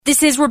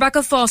This is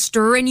Rebecca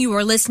Foster, and you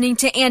are listening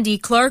to Andy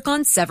Clark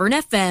on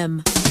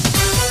 7FM.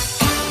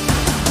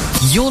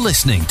 You're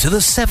listening to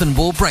the 7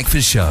 Ball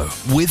Breakfast Show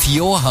with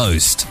your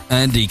host,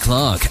 Andy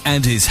Clark,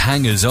 and his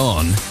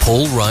hangers-on,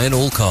 Paul Ryan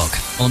Alcock,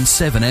 on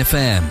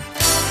 7FM.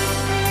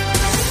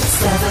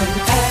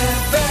 7FM.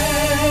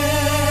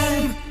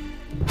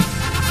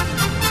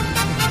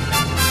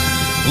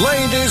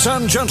 Ladies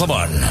and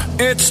gentlemen,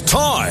 it's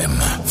time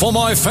for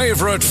my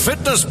favourite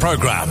fitness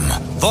programme,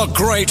 The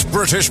Great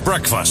British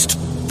Breakfast.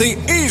 The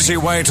easy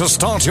way to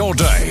start your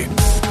day.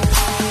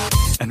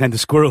 And then the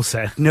squirrel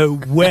said, "No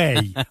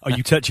way are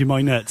you touching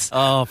my nuts."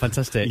 Oh,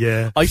 fantastic.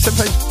 Yeah. I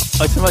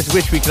sometimes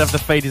wish we could have the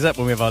faders up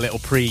when we have our little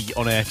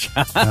pre-on-air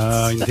chat.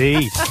 Oh,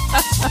 indeed. So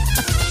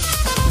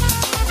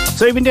what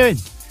have you been doing?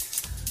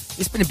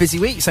 It's been a busy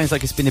week. Sounds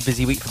like it's been a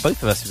busy week for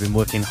both of us. We've been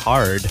working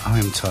hard. I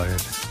am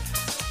tired.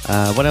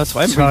 What else?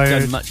 I haven't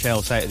really done much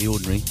else out of the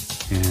ordinary.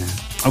 Yeah.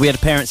 Oh, we had a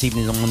parents'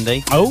 evening on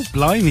Monday. Oh,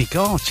 blimey,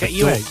 God, check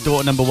you out.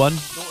 Daughter number 1.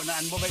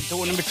 And what about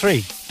daughter number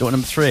 3? Daughter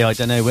number 3, I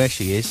don't know where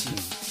she is.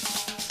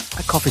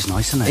 That coffee's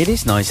nice, isn't it? It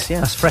is nice,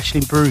 yeah. That's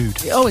freshly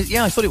brewed. Oh,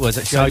 yeah, I thought it was,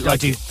 actually. I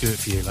do it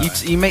for you.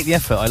 Like you make the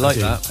effort, I like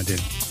that. that. I do.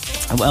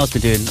 And what else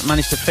we're doing? I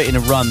managed to fit in a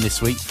run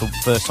this week for the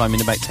first time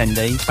in about 10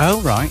 days.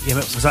 Oh, right. Yeah,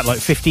 but was that like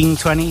 15,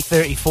 20,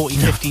 30, 40,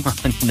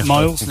 50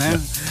 miles now? I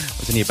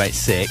was only about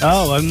 6.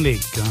 Oh,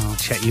 only. God,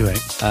 check you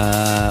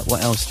out.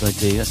 What else did I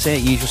do? That's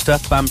it, usual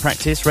stuff. Band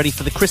practice, ready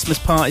for the Christmas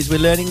parties we're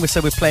learning.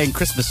 So we're playing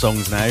Christmas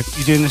songs now.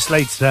 You doing the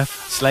Slade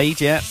stuff? Slade,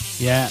 yeah.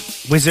 Yeah.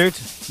 Wizard?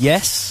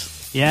 Yes.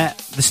 Yeah.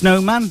 The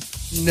Snowman?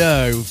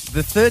 No.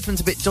 The third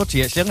one's a bit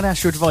dodgy, actually. I'm going to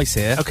ask your advice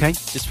here. Okay.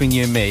 Just between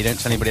you and me. Don't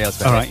tell anybody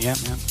else about it. All right, yeah.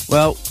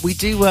 Well, we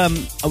do I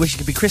Wish It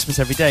Could Be Christmas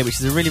Every Day, which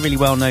is a really, really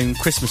well-known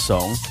Christmas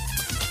song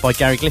by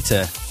Gary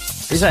Glitter.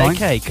 Is that fine.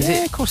 okay?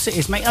 Yeah, of course it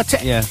is, mate.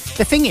 Yeah.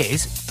 The thing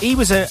is, he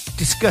was a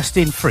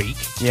disgusting freak.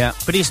 Yeah.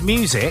 But his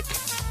music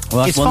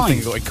Well, that's is one fine. thing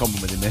you've got in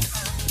common with him then.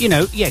 You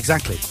know, yeah,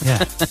 exactly. Yeah.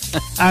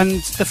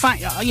 And the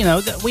fact, you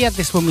know, that we had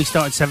this when we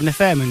started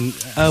 7FM and...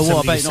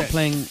 what about not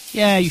playing...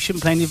 Yeah, you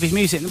shouldn't play any of his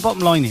music. And the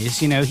bottom line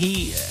is, you know,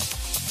 he...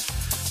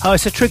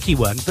 it's a tricky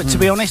one, but to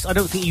be honest, I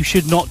don't think you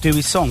should not do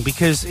his song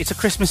because it's a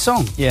Christmas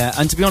song. Yeah,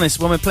 and to be honest,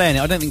 when we're playing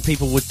it, I don't think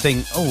people would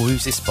think, oh,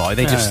 who's this by?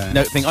 They just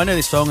think, I know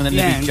this song, and then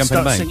they jump in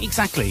the boat.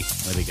 Exactly.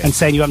 There we go. And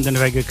saying you haven't done a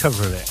very good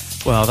cover of it.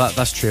 Well,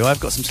 that's true. I've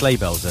got some sleigh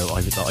bells that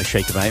I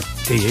shake about.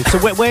 Do you? So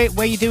where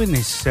are you doing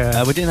this?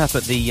 We're doing that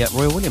at the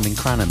Royal William in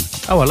Cranham.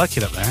 Oh, I like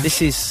it up there.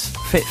 This is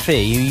Fit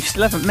Fee, who you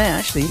still haven't met,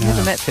 actually. You've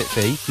never met Fit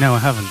Fee. No, I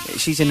haven't.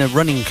 She's in a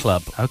running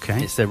club.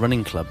 Okay. It's their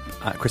running club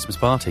at a Christmas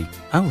party.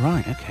 Oh,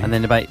 right, okay. And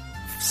then about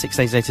 6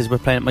 days later, we're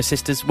playing at my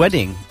sister's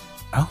wedding.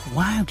 Oh,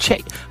 wow,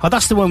 check. Oh,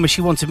 that's the one where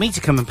she wanted me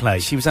to come and play.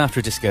 She was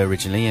after a disco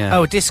originally, yeah.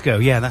 Oh, a disco,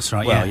 yeah, that's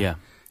right, well, yeah.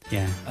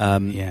 Yeah.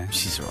 Yeah.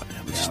 She's all right.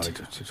 We'll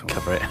just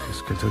cover it.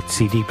 Just go to a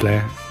CD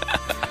player.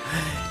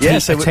 Yeah,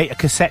 so a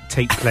cassette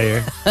tape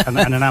player and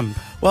an amp.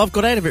 Well, I've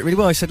got out of it really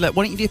well. I said, look,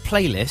 why don't you do a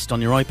playlist on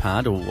your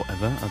iPad or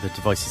whatever? Other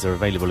devices are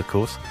available, of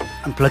course.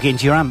 And plug it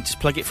into your amp. Just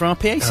plug it for our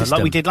PA system.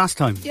 Like we did last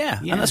time. Yeah,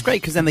 and that's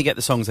great because then they get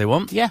the songs they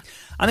want. Yeah.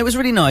 And it was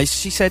really nice.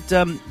 She said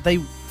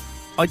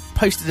I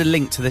posted a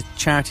link to the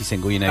charity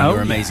single, you know,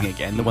 You're Amazing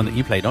Again, the one that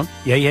you played on.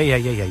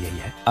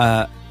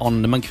 Yeah.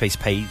 On the Monkey Face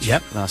page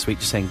last week,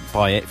 just saying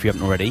buy it if you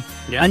haven't already.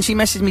 Yeah. And she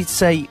messaged me to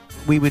say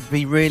we would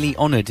be really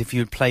honoured if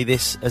you would play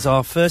this as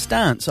our first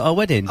dance at our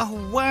wedding.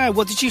 Oh, wow.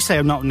 What did you say?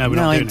 We're not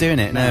doing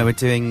it. No, we're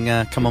doing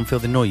Come On Feel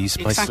the Noise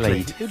by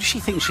Slade. Who does she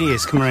think she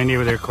is coming around here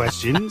with her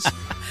questions?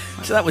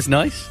 So that was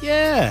nice.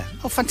 Yeah.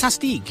 Oh,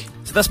 fantastic.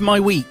 So that's my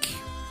week.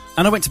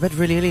 And I went to bed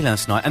really early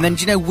last night. And then,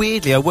 do you know,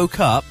 weirdly, I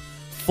woke up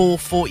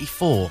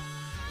 4:44.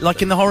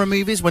 Like in the horror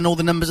movies when all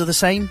the numbers are the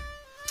same.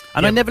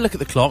 And I never look at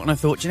the clock and I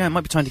thought, it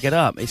might be time to get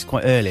up. It's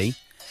quite early.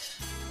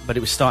 But it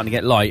was starting to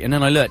get light. And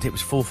then I looked, it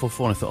was 4:44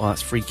 and I thought, oh,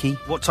 that's freaky.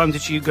 What time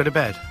did you go to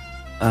bed?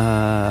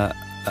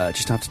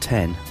 Just after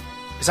 10.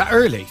 Is that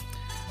early?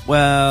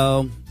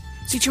 Well...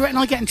 See, do you reckon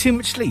I'm getting too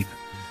much sleep?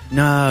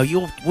 No,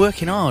 you're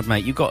working hard,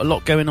 mate. You've got a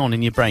lot going on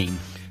in your brain.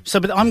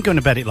 So, but I'm going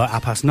to bed at like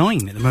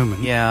 9:30 at the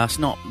moment. Yeah, it's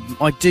not...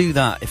 I do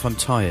that if I'm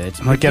tired.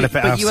 And I get up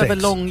at 6. But you have a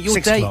long... Your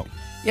 6 day, o'clock.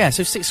 Yeah,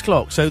 so 6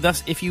 o'clock. So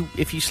that's if you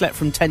slept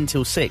from 10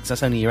 till 6,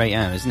 that's only your 8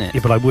 hours, isn't it?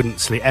 Yeah, but I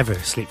wouldn't ever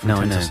sleep from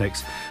 10 till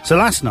 6. So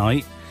last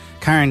night,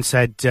 Karen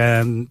said,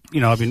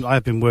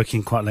 I've been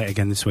working quite late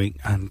again this week,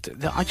 and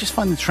I just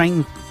find the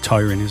train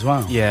tiring as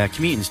well. Yeah,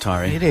 commuting's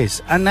tiring. It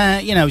is. And,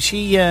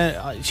 she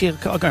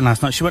got going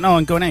last night. She went, oh,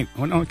 I'm going out.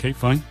 I went, oh, okay,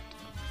 fine.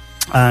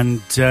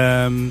 And,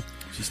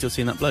 she's still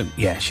seeing that bloke?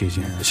 Yeah, she is,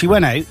 yeah. She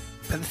went out,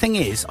 but the thing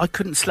is, I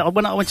couldn't sleep. I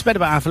went to bed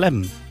about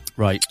 11:30.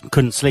 Right.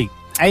 Couldn't sleep.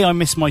 I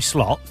missed my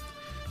slot.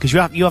 Because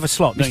you have a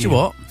slot, don't you? Missed your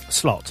what?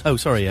 Slot. Oh,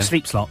 sorry, yeah.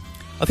 Sleep slot.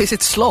 I think it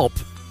said slop.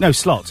 No,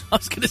 slot. I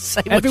was going to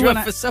say, what do you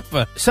have for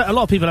supper? So a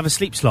lot of people have a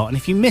sleep slot, and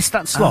if you miss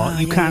that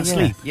slot, you can't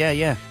sleep.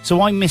 Yeah.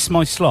 So I missed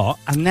my slot,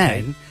 and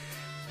then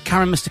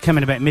Karen must have come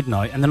in about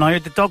midnight, and then I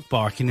heard the dog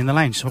barking in the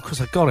lounge, so of course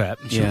I got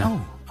up, and she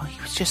went,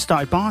 he just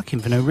started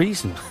barking for no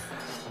reason.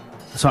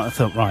 So I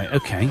thought, right,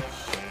 okay.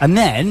 And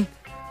then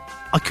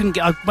I couldn't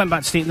get. I went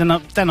back to sleep. Then I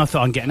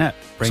thought I'm getting up.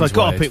 So I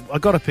got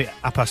up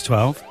at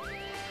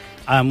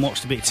 12:30.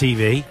 Watched a bit of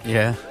TV.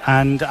 Yeah.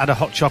 And had a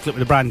hot chocolate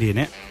with a brandy in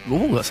it.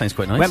 Oh, that sounds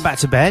quite nice. Went back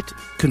to bed.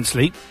 Couldn't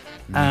sleep.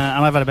 And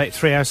I've had about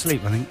 3 hours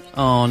sleep, I think.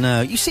 Oh,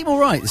 no. You seem all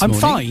right this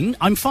morning.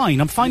 I'm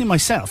fine. I'm fine in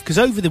myself. Because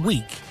over the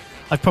week,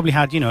 I've probably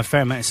had, a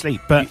fair amount of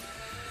sleep. But,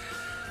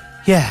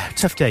 yeah,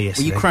 tough day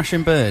yesterday. Will you crash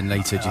and burn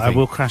later, do you think? I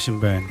will crash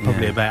and burn.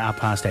 Probably about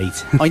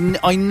 8:30.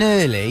 I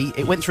nearly...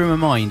 It went through my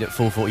mind at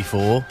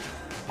 4:44.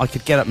 I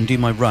could get up and do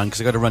my run, because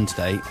I got to run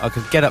today. I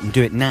could get up and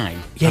do it now.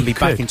 Yeah, and be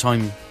back in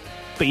time.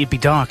 But you'd be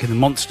dark and the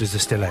monsters are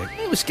still out.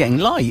 It was getting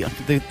light.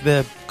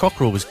 The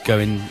cockerel was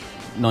going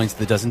 9 to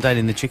the dozen down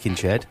in the chicken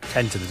shed.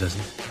 10 to the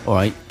dozen. All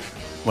right.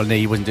 Well, no,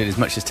 he wasn't doing as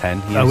much as 10.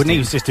 He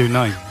was just doing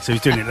 9, so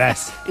he's doing it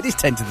less. It is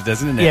 10 to the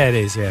dozen, isn't it? Yeah, it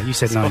is, yeah. You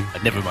said 9.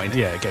 Never mind.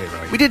 Yeah, get it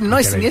right. We did a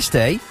nice thing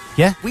yesterday.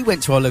 Yeah? We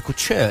went to our local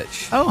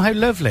church. Oh, how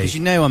lovely. Because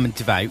I'm a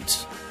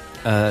devout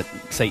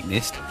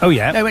Satanist. Oh,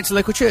 yeah? No, I went to the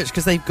local church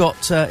because they've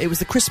got... it was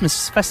the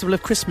Christmas Festival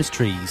of Christmas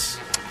Trees.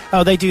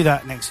 Oh, they do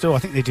that next door. I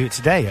think they do it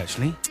today,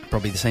 actually.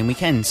 Probably the same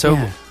weekend.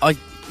 So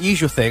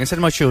usual thing, I said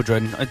to my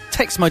children, I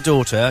texted my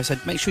daughter, I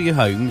said, make sure you're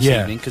home this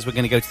evening because we're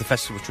going to go to the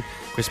Festival of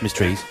Christmas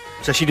Trees.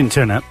 So she didn't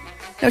turn up?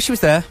 No, she was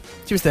there.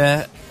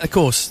 Of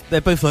course, they're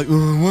both like,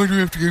 oh, why do we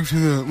have to go to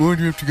that? Why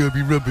do we have to go?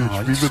 Be rubbish.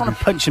 I just want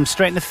to punch them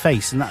straight in the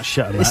face and that'll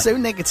shut them up. They're so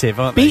negative,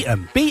 aren't they?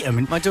 Beat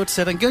them. My daughter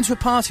said, I'm going to a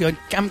party. I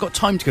haven't got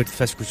time to go to the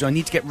festival, so I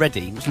need to get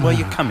ready. Where are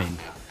you coming?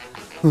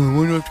 Oh,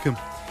 why do I have to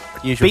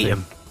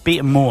come? Beat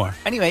them more.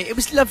 Anyway, it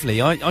was lovely.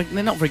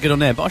 They're not very good on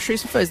there, but I'll show you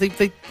some photos.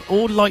 They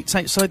all lights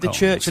outside the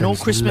church and all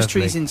Christmas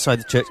trees inside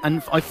the church.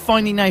 And I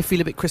finally now feel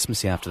a bit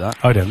Christmassy after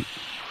that. I don't.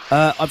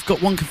 I've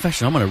got one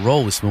confession. I'm on a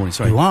roll this morning.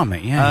 Sorry. You are,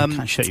 mate. Yeah,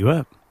 can't shut you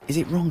up. Is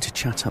it wrong to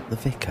chat up the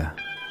vicar?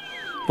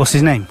 What's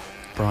his name?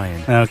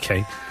 Brian.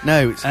 Okay.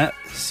 No, it's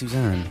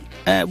Suzanne.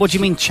 What do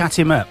you mean chat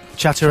him up?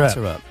 Chat her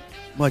up.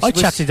 Well, I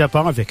chatted up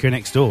our vicar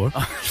next door.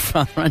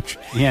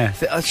 Yeah.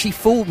 She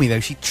fooled me though.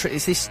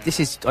 This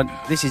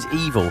is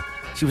evil.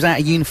 She was out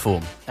of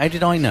uniform. How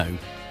did I know?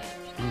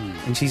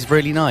 And she's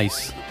really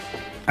nice.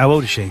 How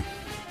old is she?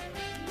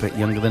 A bit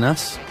younger than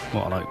us.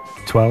 What, like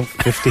 12,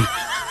 15,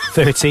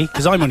 30?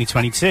 Because I'm only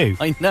 22.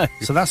 I know.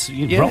 So that's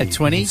wrong.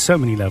 20. So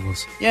many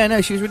levels. Yeah,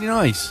 no, she was really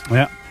nice.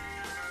 Yeah.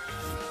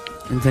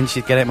 And then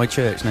she'd get out my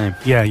church now.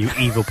 Yeah, you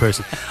evil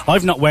person.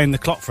 I've not wound the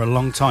clock for a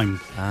long time.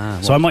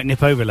 So I might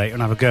nip over later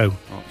and have a go.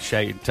 Oh,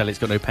 shout, tell it's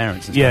got no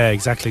parents and stuff.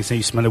 Exactly. So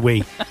you smell a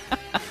wee.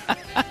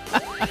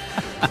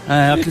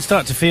 I can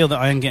start to feel that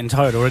I am getting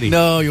tired already.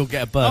 No, you'll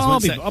get a buzz.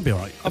 I'll be all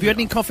right. Have you had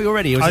any coffee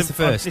already, or is this the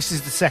first? This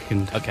is the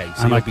second. Okay,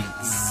 so you'll be...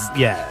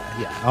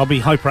 I'll be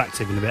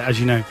hyperactive in a bit, as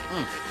you know.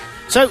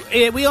 So,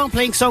 we are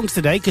playing songs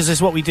today, because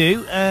that's what we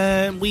do.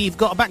 We've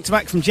got a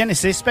back-to-back from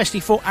Genesis, especially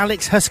for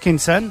Alex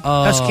Huskinson.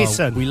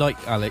 Huskinson. We like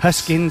Alex.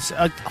 Huskins.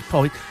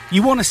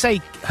 You want to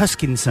say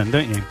Huskinson,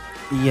 don't you?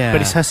 Yeah.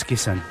 But it's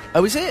Huskinson.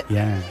 Oh, is it?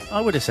 Yeah.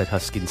 I would have said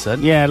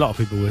Huskinson. Yeah, a lot of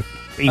people would.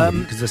 He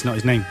wouldn't, because that's not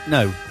his name.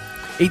 No.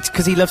 It's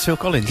because he loves Phil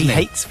Collins, He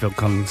hates Phil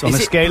Collins on a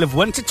scale of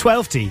 1 to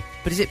 12.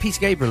 But is it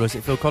Peter Gabriel or is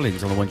it Phil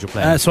Collins on the ones you're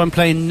playing? So I'm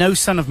playing No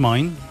Son of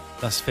Mine.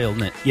 That's Phil,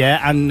 isn't it?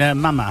 Yeah, and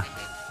Mama.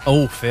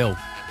 Oh, Phil.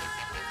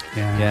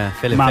 Yeah,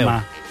 Phil and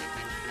Mama.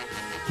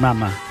 Phil.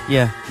 Mama.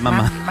 Yeah,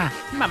 Mama.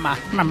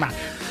 Mama.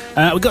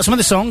 We've got some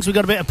other songs. We've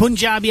got a bit of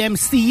Punjabi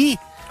MC.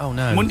 Oh,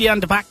 no. Mundi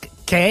and the Back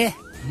Care.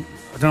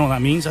 I don't know what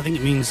that means. I think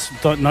it means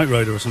Night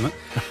Rider or something.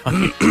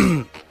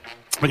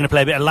 We're going to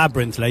play a bit of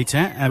Labyrinth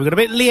later. We've got a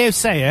bit of Leo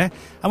Sayer.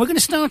 And we're going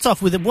to start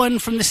off with one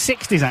from the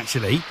 60s,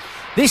 actually.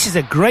 This is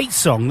a great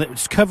song that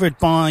was covered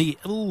by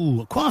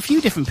quite a few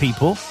different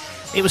people.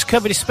 It was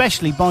covered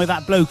especially by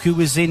that bloke who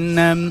was in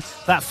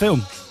that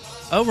film.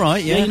 Oh,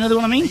 right, yeah. You know the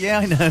one I mean? Yeah,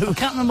 I know. I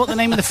can't remember what the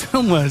name of the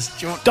film was.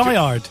 Die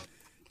Hard.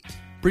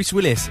 Bruce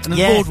Willis and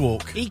the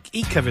Boardwalk.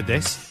 He covered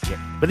this. Yeah.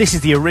 But this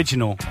is the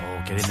original.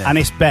 Oh, get in there. And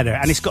it's better.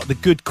 And it's got the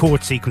good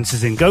chord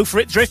sequences in. Go for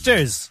it,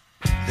 Drifters.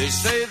 They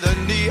say the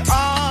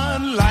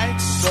neon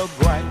lights are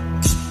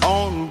bright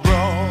on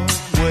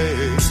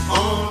Broadway.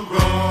 On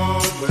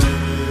Broadway.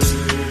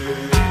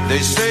 They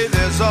say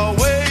there's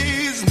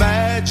always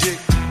magic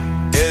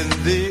in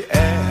the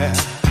air.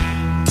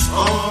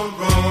 On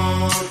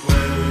Broadway.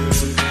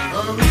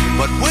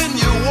 But when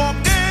you're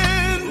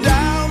walking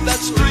down that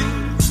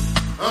street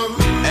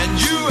and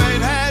you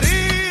ain't had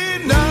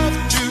enough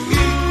to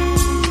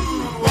eat,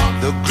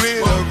 the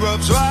glitter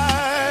rubs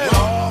right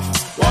off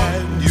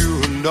and you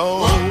know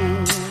where.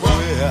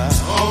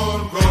 On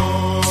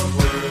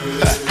Broadway.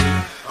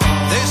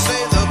 They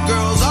say the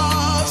girls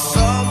are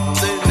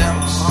something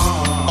else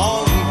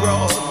on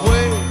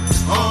Broadway.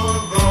 On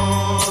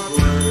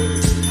Broadway.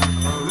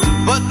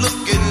 But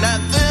looking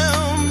at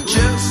them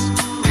just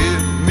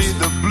give me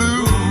the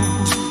blues.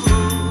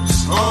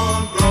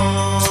 On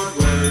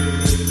Broadway.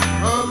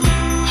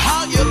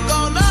 How you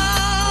gonna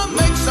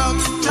make some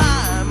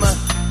time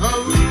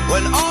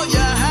when all you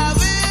have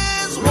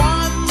is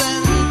one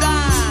thing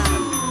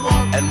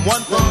dime, and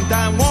one thing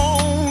dime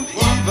won't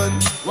even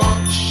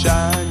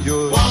shine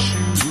your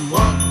shoes.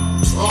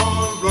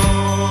 On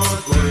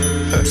Broadway.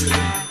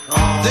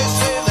 They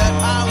say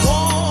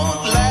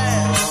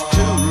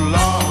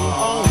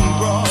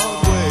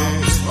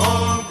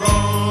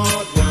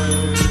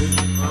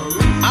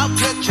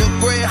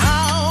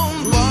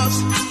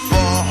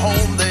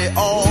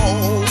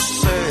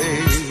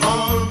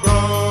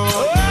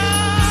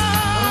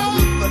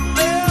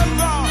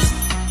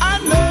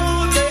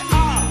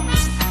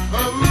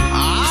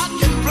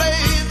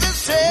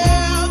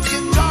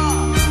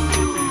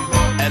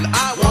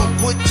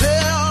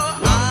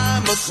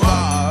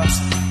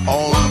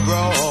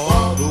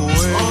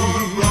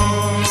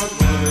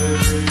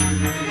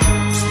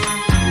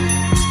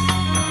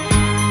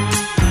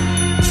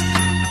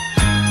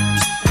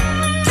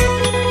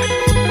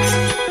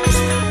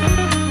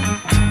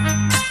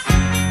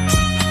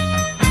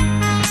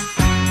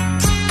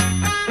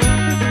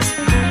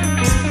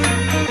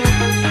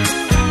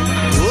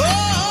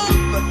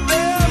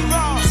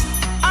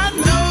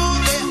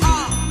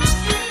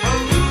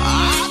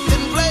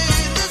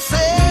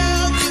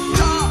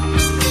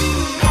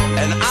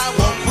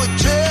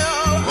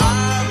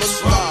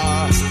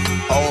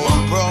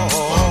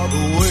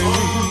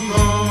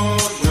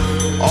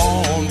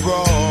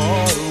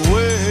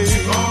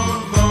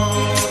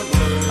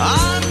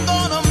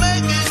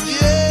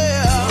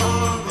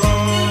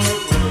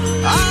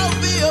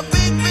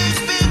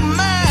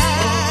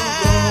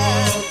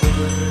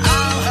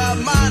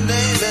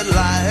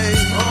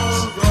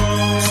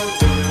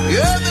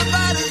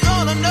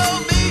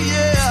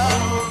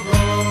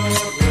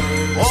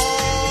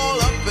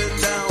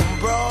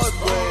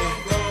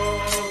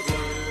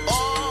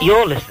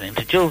You're listening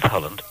to Jules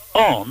Holland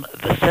on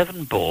the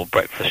Seven Ball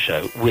Breakfast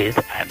Show with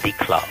Andy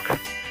Clark.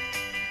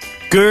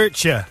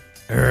 Gertcha.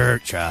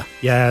 Urcha.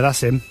 Yeah,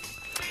 that's him.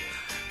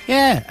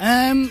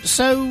 Yeah,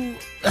 so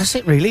that's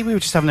it really. We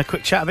were just having a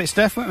quick chat about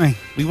stuff, weren't we?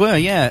 We were,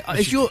 yeah.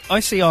 I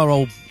see our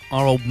old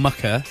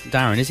mucker,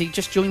 Darren. Has he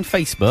just joined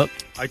Facebook?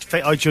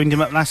 I joined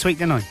him up last week,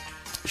 didn't I?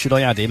 Should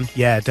I add him?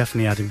 Yeah,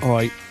 definitely add him. All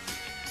right.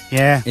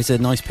 Yeah. It's a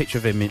nice picture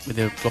of him with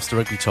a Gloucester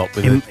rugby top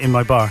with in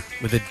my bar.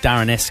 with a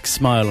Darren-esque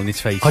smile on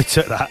his face. I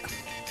took that.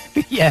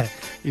 Yeah,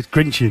 it's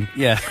grinching.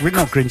 Yeah.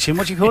 Not grinching,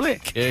 what do you call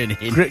it? Gurning.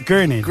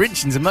 Gurning.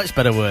 Grinching's a much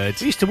better word.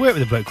 I used to work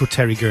with a bloke called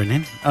Terry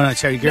Gurning. Oh, no,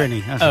 Terry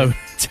Gurney. That's Oh, it.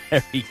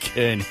 Terry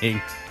Gurning.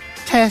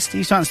 Test. He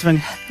used to answer the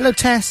phone. Hello,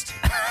 Test.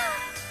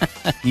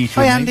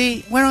 Hi,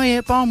 Andy. Where are you?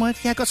 At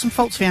Barnwood. Yeah, I got some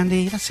faults for you,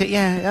 Andy. That's it,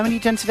 yeah. How many you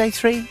done today?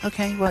 3?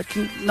 Okay, well,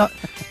 can you not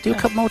do a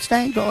couple more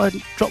today? Got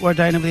a drop wire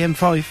down over the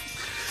M5.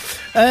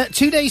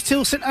 2 days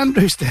till St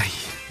Andrew's Day.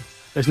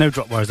 There's no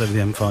drop wires over the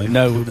M5.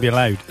 No. It wouldn't be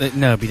allowed.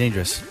 No, it'd be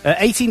dangerous.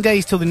 18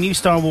 days till the new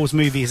Star Wars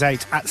movie is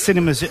out at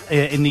cinemas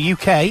in the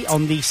UK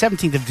on the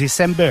 17th of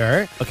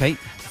December. Okay.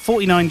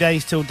 49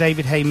 days till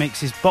David Hay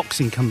makes his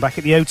boxing comeback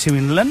at the O2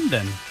 in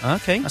London.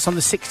 Okay. That's on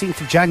the 16th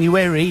of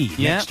January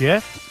next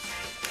year.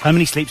 How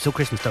many sleeps till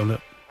Christmas, don't look?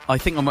 I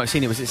think I might have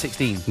seen it. Was it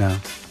 16? No.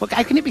 Well,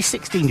 how can it be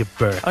 16, your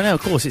birth? Oh, no,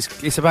 of course.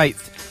 It's about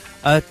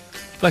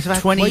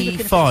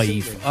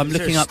 25. I'm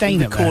looking up in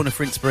the corner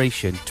for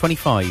inspiration.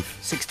 25.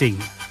 16.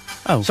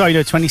 Oh. Sorry,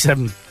 no,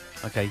 27.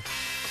 Okay.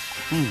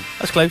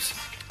 That's close.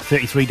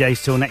 33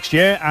 days till next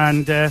year,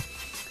 and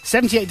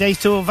 78 days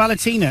till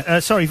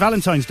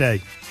Valentine's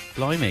Day.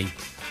 Blimey.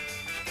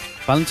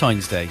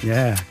 Valentine's Day.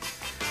 Yeah.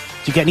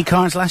 Did you get any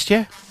cards last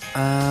year?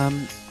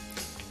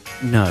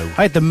 No.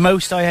 I had the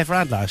most I ever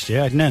had last year.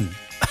 I had none.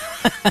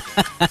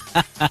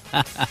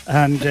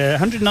 And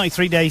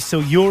 193 days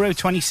till Euro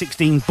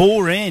 2016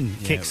 Boring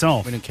kicks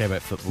off. We don't care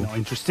about football. Not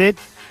interested.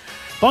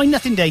 Buy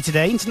Nothing Day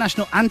today,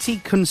 International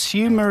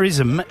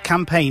Anti-Consumerism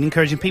campaign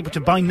encouraging people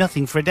to buy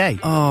nothing for a day.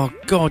 Oh,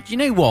 God. You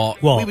know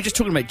what? What? We were just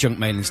talking about junk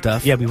mail and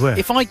stuff. Yeah, we were.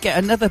 If I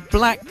get another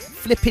Black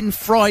Flippin'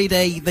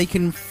 Friday, they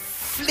can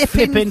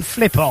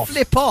flip off.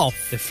 Flip off.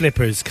 The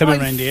flippers coming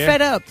I'm around here.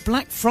 fed up.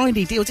 Black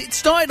Friday deals. It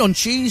started on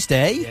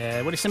Tuesday.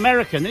 Yeah, well, it's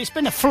American. It's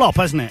been a flop,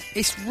 hasn't it?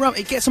 It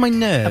gets on my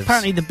nerves.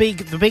 Apparently, the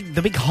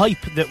big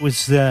hype that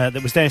was there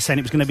saying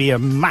it was going to be a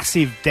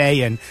massive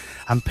day and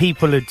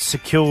people had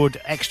secured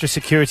extra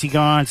security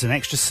guards and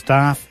extra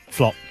staff.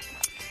 Flop.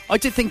 I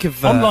did think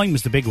of online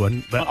was the big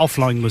one, but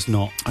offline was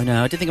not. I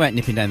know. I did think about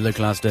nipping down the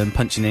local Asda and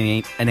punching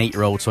an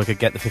 8-year-old so I could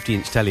get the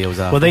 50-inch telly I was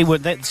after. Well,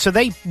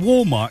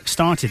 Walmart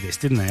started this,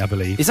 didn't they? I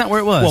believe. Is that where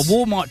it was?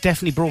 Well, Walmart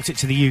definitely brought it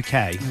to the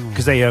UK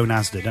because they own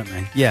Asda, don't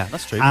they? Yeah,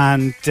 that's true.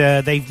 And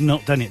they've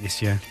not done it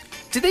this year.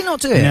 Did they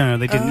not do it? No,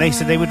 they didn't. They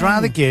said they would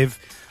rather give.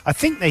 I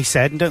think they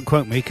said, and don't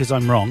quote me because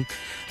I'm wrong.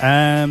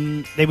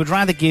 They would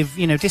rather give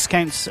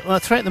discounts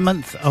throughout the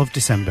month of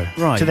December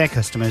to their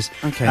customers,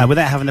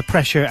 without having the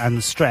pressure and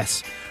the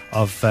stress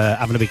of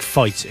having a big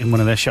fight in one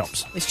of their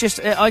shops. It's just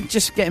I'm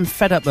just getting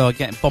fed up though. I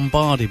get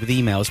bombarded with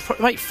emails,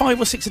 like 5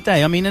 or 6 a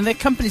day. I mean, and they're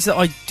companies that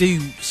I do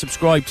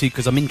subscribe to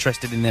because I'm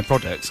interested in their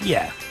products.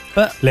 Yeah,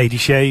 but Lady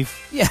Shave,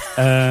 yeah,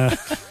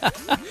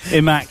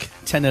 Imac,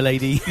 Tenor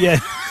Lady, yeah,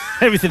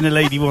 everything the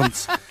lady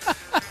wants.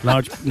 Yeah,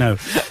 I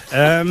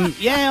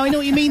know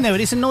what you mean though.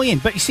 It is annoying,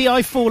 but you see,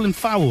 I've fallen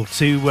foul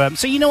to. I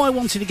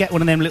wanted to get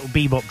one of them little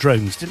Bebop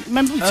drones.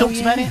 Remember we talked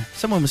about it?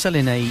 Someone was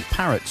selling a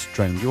Parrot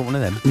drone. Do you want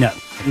one of them?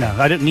 No,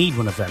 I don't need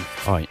one of them.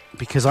 Right,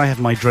 because I have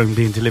my drone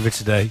being delivered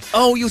today.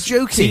 Oh, you're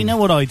joking! So you know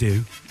what I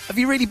do? Have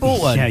you really bought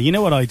one? Yeah, you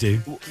know what I do.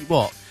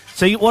 What?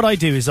 So what I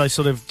do is I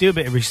sort of do a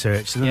bit of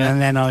research, and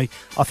then I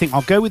think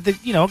I'll go with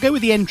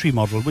the entry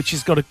model, which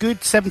has got a good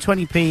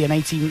 720p and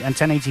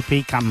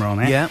 1080p camera on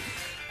it. Yeah.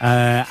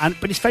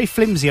 But it's very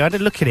flimsy. I had a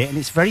look at it, and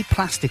it's very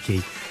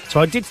plasticky. So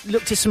I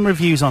looked at some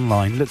reviews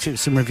online, looked at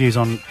some reviews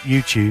on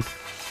YouTube,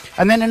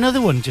 and then another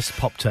one just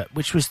popped up,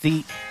 which was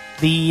the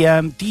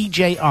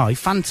DJI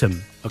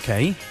Phantom.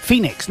 Okay.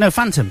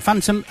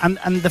 Phantom,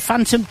 and the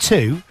Phantom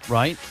 2.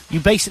 Right.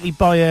 You basically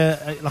buy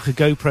a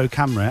GoPro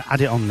camera,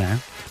 add it on there,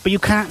 but you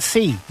can't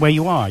see where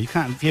you are. You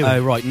can't view it.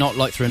 Oh, right. Not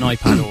like through an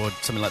iPad or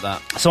something like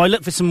that. So I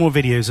looked for some more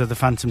videos of the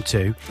Phantom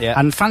 2,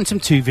 and Phantom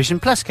 2 Vision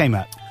Plus came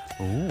up.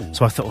 Ooh.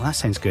 So I thought, well, that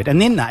sounds good.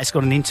 And in that, it's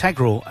got an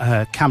integral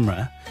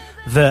camera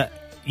that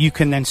you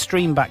can then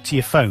stream back to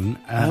your phone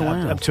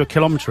up to 1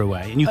 kilometre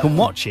away, and you can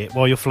watch it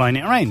while you're flying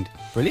it around.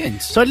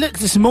 Brilliant. So I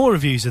looked at some more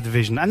reviews of the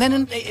Vision, and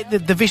then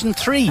the Vision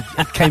 3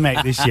 came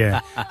out this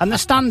year. And the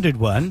standard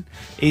one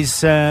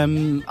is, I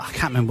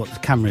can't remember what the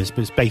camera is,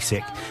 but it's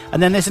basic.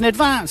 And then there's an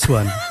advanced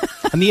one.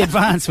 And the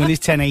advanced one is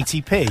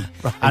 1080p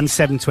and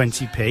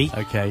 720p.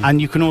 Okay.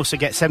 And you can also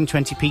get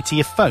 720p to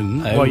your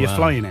phone while you're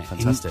flying it.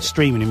 Fantastic.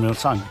 Streaming in real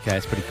time. Okay,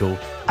 it's pretty cool.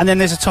 And then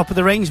there's a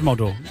top-of-the-range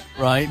model.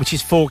 Right. Which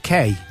is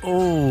 4K.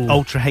 Oh.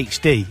 Ultra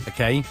HD.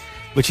 Okay.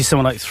 Which is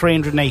something like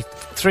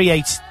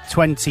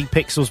 3820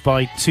 pixels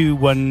by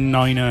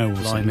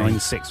 2190 or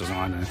 96 or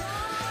something, I don't know.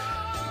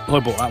 I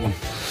bought that one.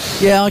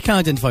 Yeah, I can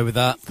identify with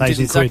that. I did £1,000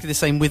 exactly quid. the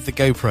same with the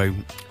GoPro.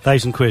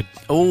 £1,000.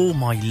 Oh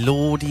my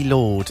lordy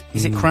lord!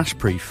 Is it crash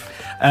proof?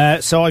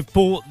 So I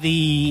bought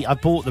the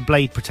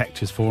blade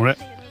protectors for it.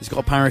 It's got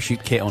a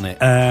parachute kit on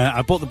it.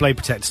 I bought the blade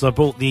protectors. I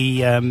bought the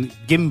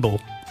gimbal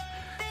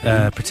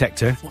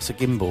protector. What's a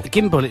gimbal? The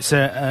gimbal, it's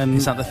a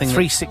Is that the thing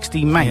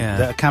 360 mount Yeah.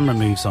 that a camera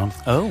moves on.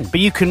 Oh. But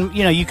you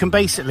can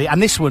basically,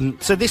 and this one,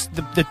 so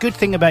the good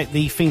thing about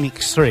the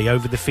Phoenix 3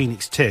 over the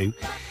Phoenix 2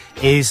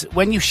 is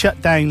when you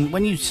shut down,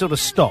 when you sort of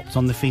stopped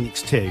on the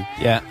Phoenix 2,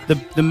 Yeah.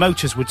 the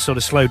motors would sort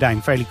of slow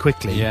down fairly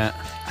quickly. Yeah.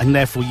 And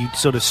therefore you'd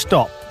sort of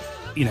stop,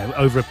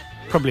 over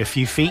probably a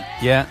few feet.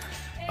 Yeah.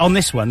 On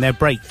this one, they're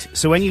braked,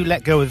 so when you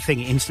let go of the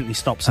thing, it instantly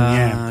stops in the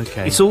air.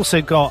 Okay. It's also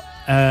got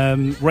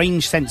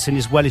range sensing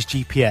as well as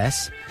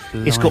GPS.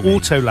 It's got Blimey.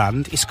 auto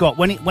land. It's got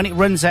when it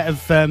runs out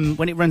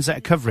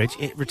of coverage,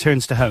 it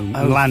returns to home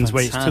and lands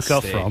where it's took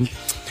off from.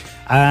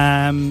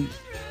 And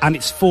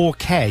it's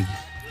 4K,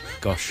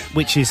 Gosh.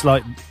 which is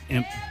like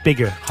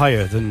bigger,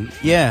 higher than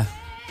Yeah.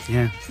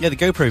 yeah. Yeah, the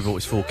GoPro vault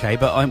is 4K,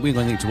 but we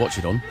don't need to watch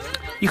it on.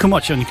 You can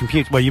watch it on your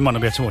computer. Well, you might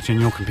not be able to watch it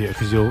on your computer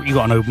because you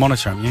got an old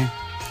monitor, haven't you?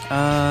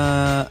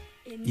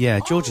 Yeah,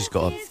 George has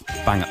got a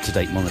bang up to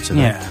date monitor.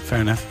 Though. Yeah, fair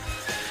enough.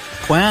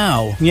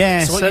 Wow.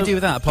 Yeah. So what do you do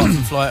with that apart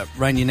from fly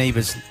around your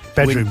neighbour's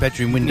Bedroom.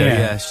 bedroom window? Yeah.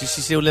 Yeah. Does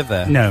she still live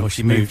there? No, Or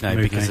she moved now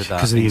because of that.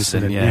 Because of the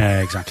incident.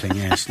 Yeah, exactly.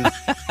 Yeah.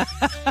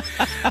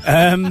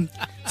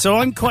 So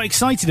I'm quite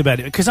excited about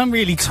it because I'm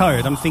really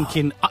tired. I'm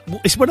thinking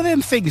it's one of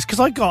them things because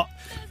I got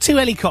 2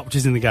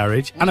 helicopters in the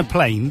garage and a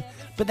plane,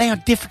 but they are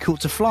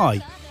difficult to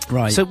fly.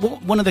 Right. So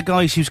one of the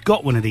guys who's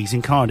got one of these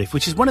in Cardiff,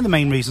 which is one of the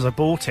main reasons I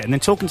bought it, and then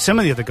talking to some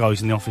of the other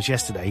guys in the office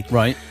yesterday,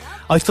 Right.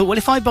 I thought, well,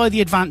 if I buy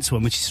the advanced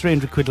one, which is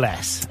 300 quid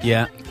less,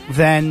 Yeah.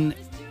 then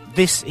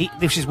this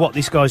is what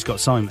this guy's got,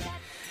 Simon.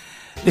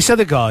 This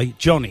other guy,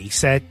 Johnny,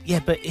 said, yeah,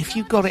 but if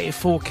you got it at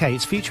 4K,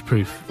 it's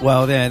future-proof.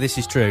 Well, yeah, this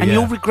is true. And yeah.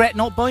 you'll regret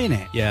not buying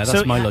it. Yeah,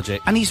 that's my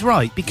logic. And he's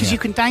right, because Yeah. you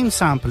can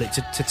downsample it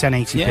to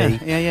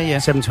 1080p. Yeah.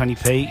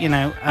 720p,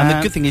 And the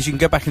good thing is you can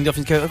go back in the office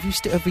and go,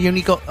 have you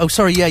only got... Oh,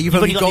 sorry, yeah, you've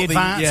only got the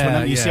advanced yeah, one,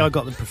 haven't you? yeah. See, I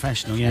got the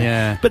professional, yeah.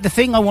 Yeah. But the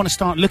thing I want to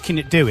start looking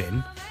at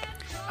doing,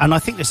 and I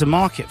think there's a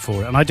market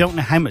for it, and I don't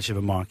know how much of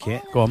a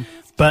market. Go on.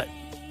 But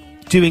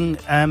doing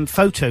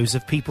photos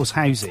of people's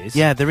houses.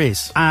 Yeah, there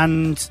is.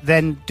 And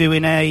then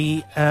doing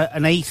an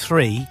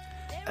A3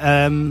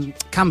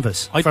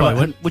 canvas. I'd buy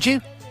one. Would you?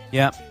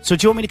 Yeah. So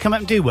do you want me to come up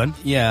and do one?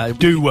 Yeah.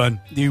 Do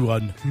one.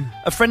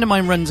 A friend of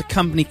mine runs a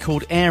company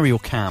called Aerial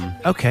Cam,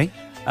 Okay.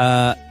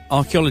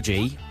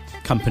 archaeology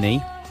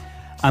company.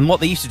 And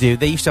what they used to do,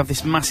 they used to have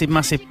this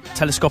massive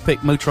telescopic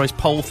motorised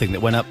pole thing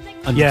that went up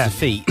hundreds Yeah. of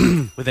feet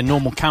with a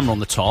normal camera on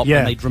the top, Yeah.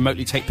 and they'd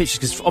remotely take pictures,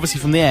 because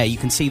obviously from the air you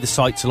can see the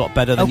sites a lot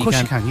better than Of course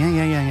you can.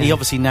 Yeah. He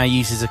obviously now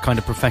uses a kind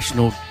of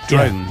professional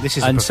drone. this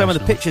is a and some of the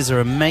professional. pictures are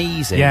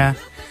amazing. Yeah.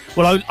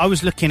 Well, I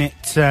was looking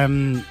at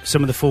some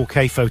of the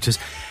 4K photos,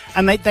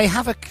 and they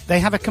have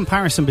a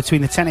comparison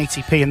between the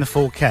 1080p and the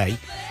 4K,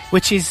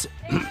 which is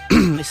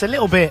it's a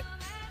little bit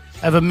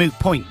of a moot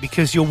point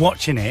because you're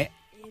watching it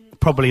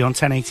probably on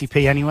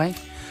 1080p anyway.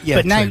 Yeah,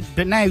 but now true.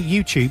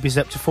 YouTube is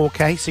up to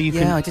 4K, so you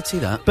can. Yeah, I did see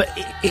that. But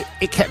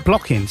it kept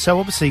blocking, so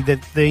obviously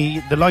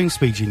the line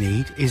speed you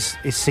need is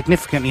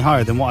significantly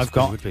higher than what I've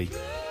got. Would be.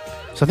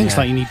 So I think it's Yeah.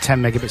 like you need 10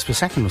 megabits per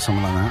second or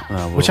something like that, Oh,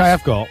 well. which I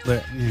have got.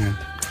 But yeah.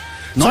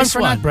 Time Nice for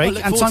an one. ad break, I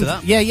look and forward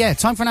time to that.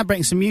 time for an ad break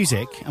and some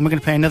music, and we're going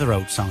to play another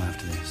old song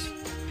after this.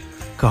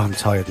 God, I'm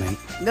tired, mate.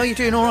 No, you're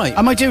doing all right.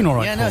 Am I doing all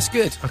right? Yeah, no, Paul? it's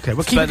good. Okay,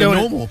 we'll It's keep it better than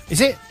going. normal.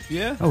 Is it?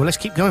 Yeah. Oh, well, let's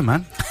keep going,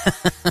 man.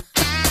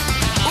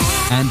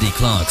 Andy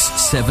Clark's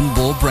 7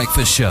 Ball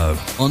Breakfast Show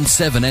on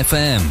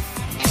 7FM.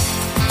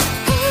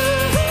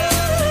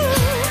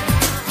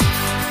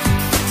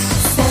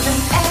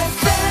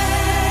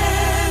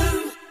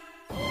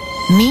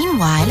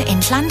 Meanwhile, in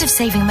land of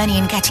saving money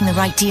and getting the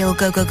right deal,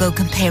 go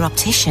compare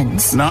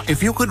opticians. Now,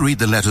 if you could read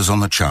the letters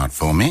on the chart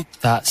for me.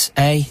 That's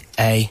A.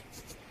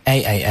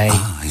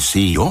 I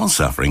see you're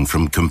suffering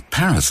from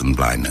comparison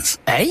blindness.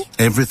 A?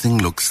 Everything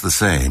looks the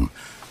same.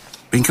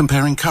 Been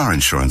comparing car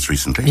insurance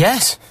recently?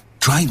 Yes.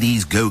 Try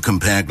these Go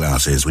Compare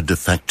glasses with de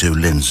facto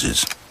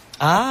lenses.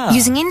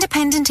 Using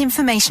independent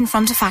information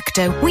from De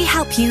Facto, we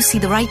help you see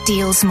the right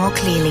deals more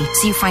clearly,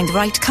 so you find the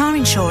right car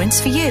insurance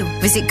for you.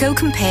 Visit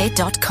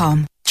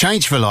gocompare.com.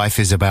 Change for Life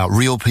is about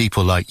real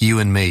people like you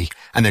and me,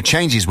 and the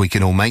changes we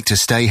can all make to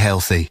stay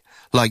healthy,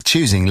 like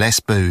choosing less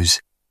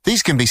booze.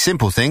 These can be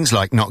simple things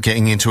like not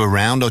getting into a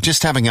round or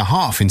just having a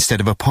half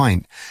instead of a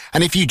pint.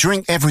 And if you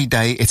drink every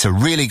day, it's a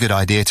really good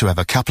idea to have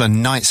a couple of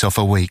nights off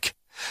a week.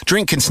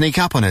 Drink can sneak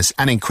up on us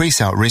and increase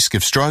our risk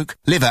of stroke,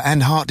 liver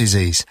and heart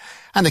disease.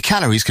 And the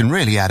calories can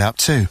really add up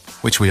too,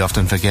 which we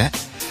often forget.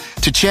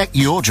 To check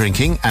your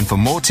drinking and for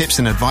more tips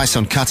and advice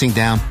on cutting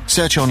down,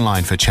 search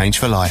online for Change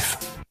for Life.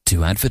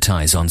 To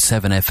advertise on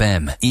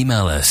 7FM,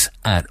 email us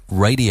at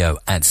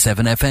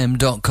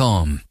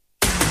radio@7fm.com.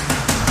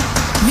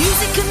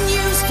 Music and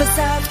news for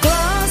South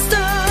Gloucester.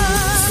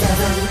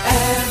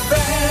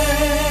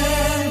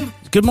 7FM.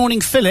 Good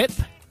morning, Philip.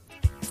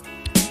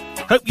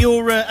 Hope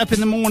you're up in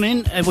the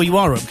morning. Well, you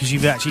are up because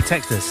you've actually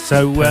texted us.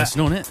 So,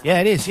 personal, isn't it? Yeah,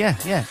 it is. Yeah.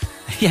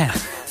 Yeah.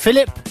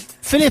 Philip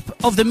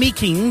of the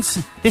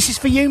Meekings, this is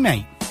for you,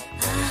 mate.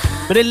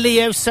 But a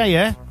Leo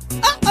Sayer.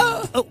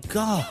 Oh,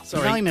 God.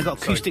 Sorry. Blimey, I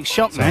got acoustic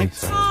shock now.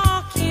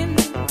 Talking.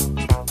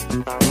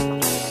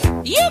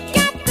 You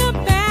got the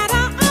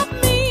better of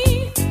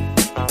me.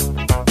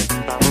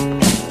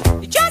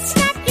 You just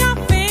snap your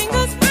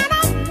fingers and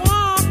I'm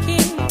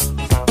walking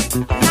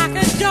like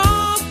a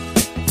dog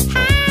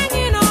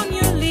hanging on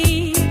your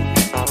lead.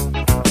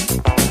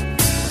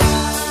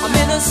 I'm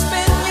in a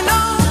spin, you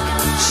know,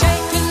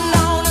 shaking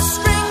on a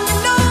string, you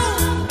know.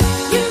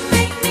 You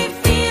make me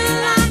feel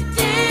like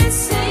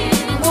dancing.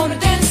 I wanna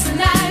dance the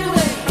night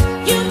away.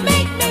 You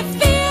make me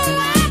feel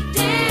like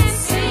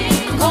dancing.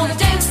 I'm gonna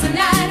dance the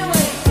night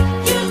away.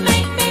 You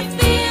make me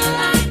feel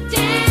like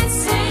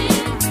dancing.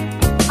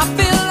 I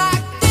feel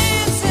like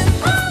dancing,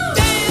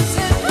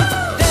 dancing,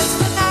 dance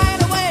the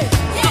night away.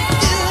 I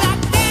feel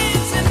like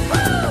dancing,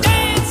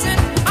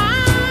 dancing.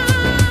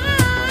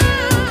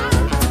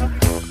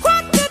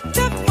 Quarter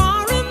to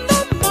 4 in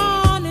the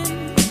morning.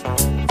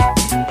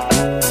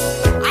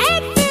 I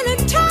ain't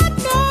feeling tired,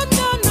 no.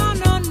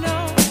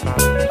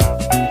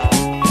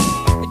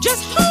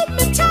 Just hold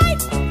me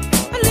tight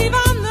and leave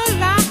on the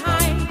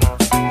line.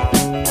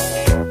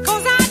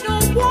 'Cause I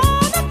don't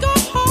wanna go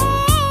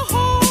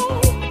home.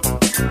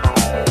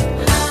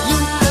 You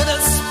put a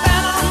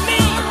spell on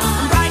me,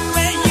 right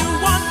where you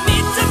want me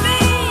to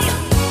be.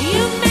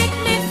 You make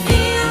me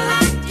feel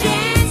like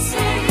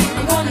dancing.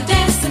 I'm gonna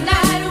dance the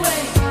night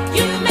away.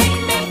 You make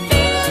me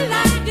feel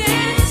like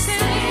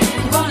dancing.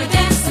 I'm gonna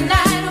dance the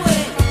night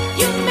away.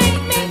 You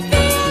make me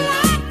feel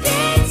like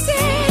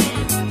dancing.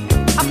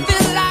 I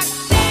feel like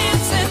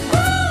dancing,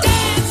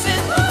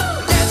 dancing,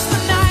 dance the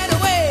night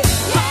away.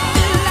 I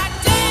feel like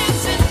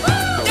dancing,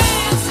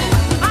 dancing.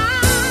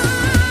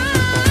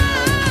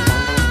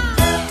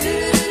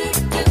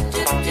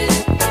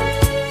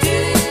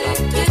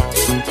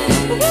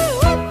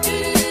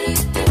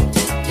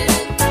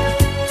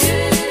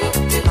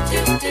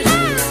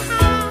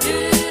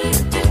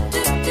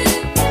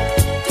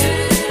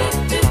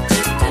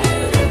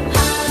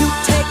 You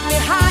take me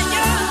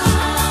higher.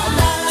 I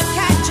wanna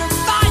catch a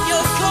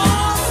fire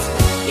 'cause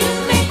you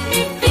make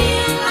me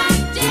feel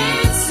like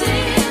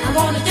dancing. I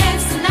wanna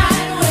dance the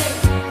night away.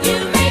 You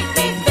make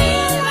me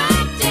feel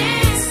like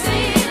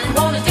dancing. I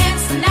wanna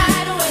dance the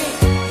night away.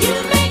 You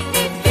make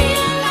me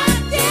feel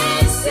like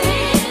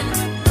dancing.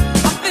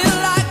 I feel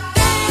like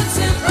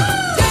dancing,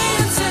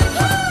 dancing,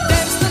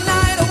 dance the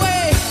night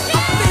away.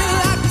 I feel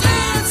like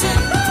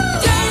dancing,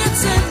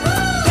 dancing,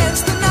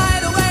 dance the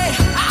night away.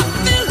 I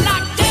feel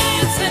like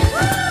dancing,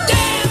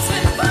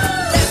 dancing,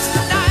 dance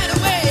the night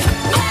away.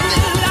 I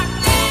feel like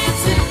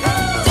dancing,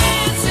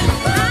 dancing.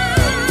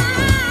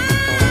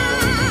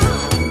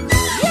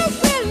 You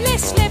really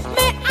slip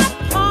me a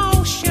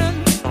potion.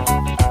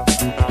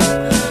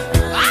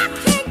 I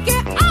can't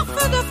get off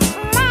of the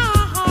floor.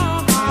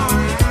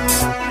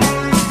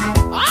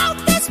 All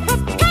this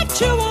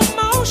perpetual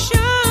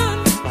motion.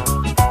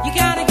 You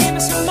gotta give me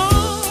some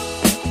more.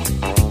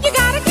 You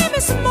gotta give me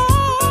some more.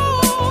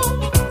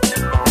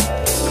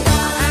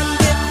 And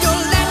if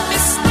you'll let me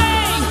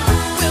stay,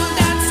 we'll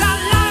dance our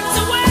lives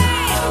away.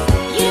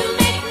 You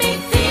make me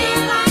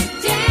feel like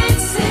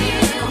dancing.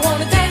 I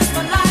wanna dance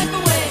my life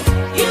away.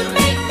 You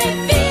make me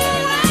feel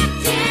like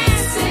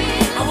dancing.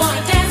 I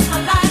wanna dance my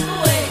life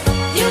away.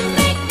 You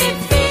make me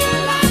feel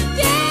like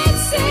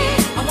dancing.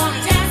 I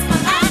wanna dance my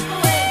life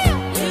away.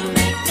 You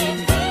make me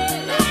feel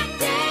like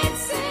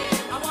dancing.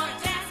 I wanna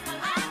dance my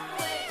life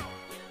away.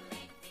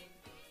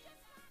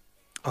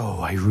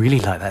 Oh, I really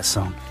like that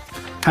song.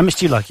 How much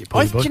do you like it,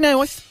 Paul? Do you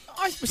know,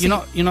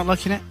 You're not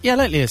liking it? Yeah, I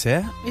like Leo's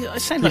here. I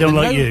sound You like don't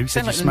the like you, sound so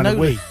like you the smell a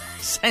wee.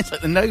 Sounds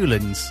like the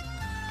Nolans.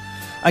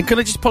 And can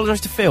I just apologise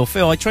to Phil?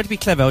 Phil, I tried to be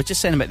clever. I was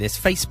just saying about this.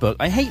 Facebook.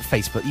 I hate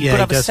Facebook. You've Yeah, got to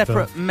he have a does,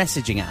 separate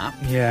messaging app.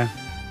 Yeah.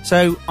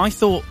 So I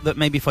thought that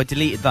maybe if I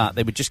deleted that,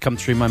 they would just come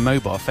through my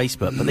mobile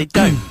Facebook, but they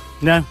don't.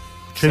 No.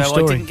 True so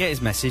story. I didn't get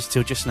his message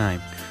till just now.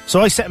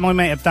 So I set my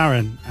mate up,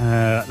 Darren,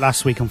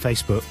 last week on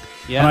Facebook.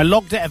 Yeah. And I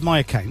logged out of my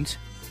account.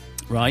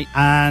 Right.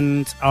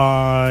 And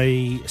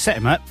I set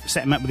him up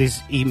with his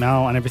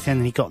email and everything,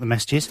 and he got the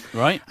messages.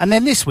 Right. And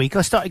then this week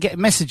I started getting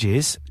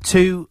messages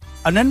to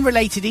an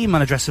unrelated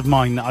email address of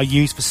mine that I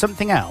used for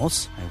something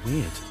else. Oh,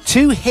 weird.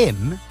 To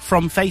him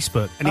from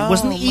Facebook. And it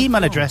wasn't the my email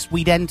God. address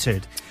we'd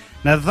entered.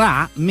 Now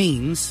that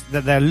means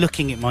that they're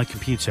looking at my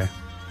computer.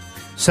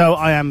 So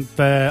I've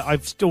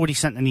already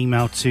sent an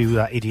email to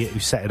that idiot who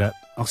set it up.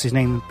 What's his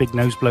name? Big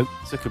nose bloke?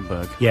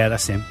 Zuckerberg. Yeah,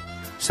 that's him.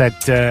 Said,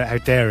 how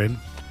dare him.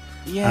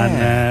 Yeah.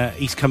 And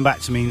he's come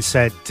back to me and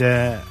said,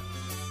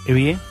 who are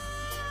you?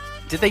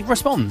 Did they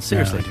respond?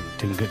 Seriously? No, I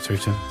didn't get through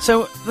to him.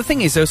 So the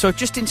thing is, though, so I've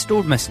just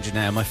installed Messenger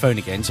now on my phone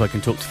again so I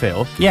can talk to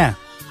Phil. Yeah.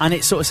 And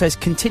it sort of says,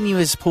 continue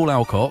as Paul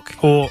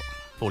Alcock. Or...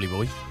 Paulie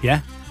boy.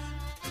 Yeah.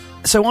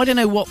 So I don't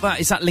know what that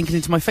is. That linking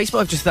into my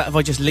Facebook? Have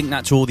I just linked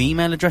that to all the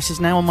email addresses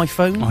now on my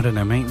phone? I don't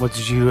know, mate. What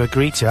did you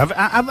agree to?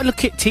 Have a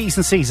look at T's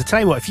and C's. I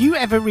tell you what, if you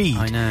ever read,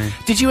 I know.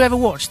 Did you ever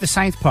watch the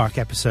South Park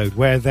episode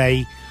where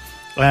they,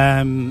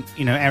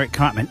 Eric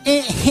Cartman,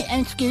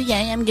 I'm screwed,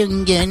 I'm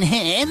going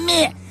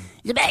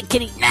the back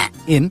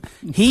in.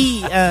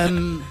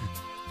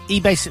 He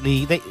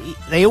basically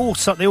they all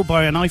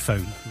buy an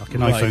iPhone, like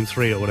an iPhone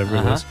 3 or whatever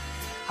it was,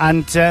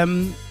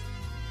 and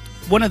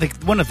one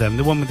of them,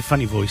 the one with the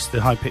funny voice,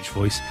 the high pitched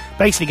voice,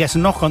 basically gets a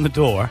knock on the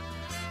door,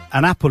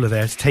 and Apple are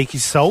there to take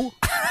his soul.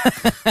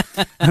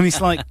 And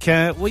he's like,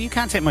 well, you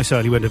can't take my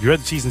soul. He went, have you read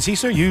the T's and C's,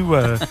 sir?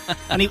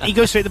 And he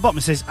goes straight to the bottom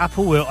and says,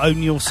 Apple will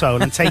own your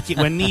soul and take it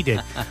when needed.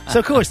 So,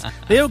 of course,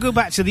 they all go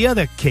back to the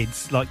other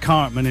kids, like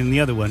Cartman and the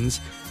other ones,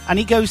 and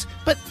he goes,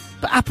 but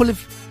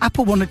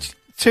Apple wanted to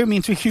turn me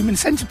into a human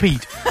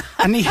centipede.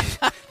 And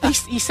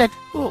he said,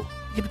 well,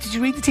 yeah, but did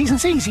you read the T's and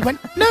C's? He went,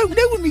 no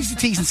one reads the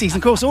T's and C's.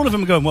 And of course, all of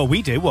them are going, well,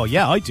 we do. Well,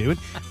 yeah, I do. And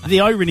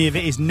the irony of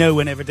it is no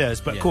one ever does.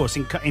 But of course,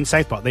 in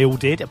South Park, they all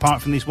did,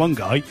 apart from this one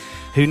guy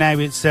who now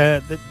is,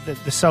 the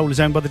soul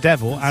is owned by the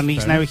devil, and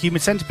he's now a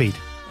human centipede.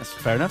 That's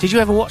fair enough. Did you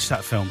ever watch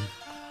that film?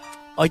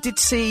 I did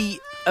see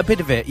a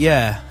bit of it,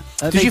 yeah.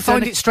 Did you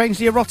find it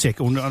strangely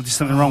erotic, or is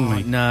something wrong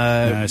with me?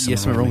 No,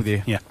 something wrong with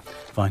you. Yeah,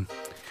 fine.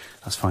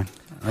 That's fine.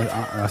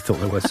 I thought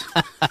there was.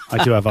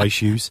 I do have eye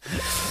shoes.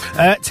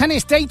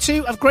 Tennis, day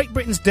 2 of Great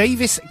Britain's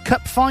Davis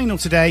Cup final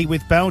today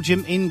with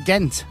Belgium in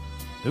Ghent.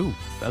 Ooh,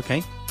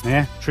 okay.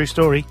 Yeah, true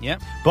story. Yeah.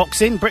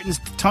 Boxing, Britain's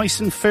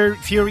Tyson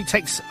Fury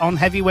takes on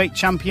heavyweight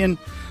champion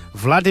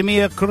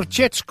Vladimir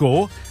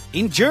Klitschko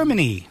in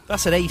Germany.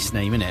 That's an ace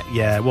name, isn't it?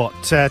 Yeah, what?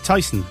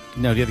 Tyson?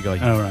 No, the other guy.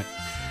 Oh, right.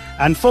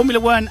 And Formula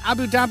 1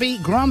 Abu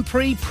Dhabi Grand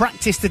Prix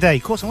practice today.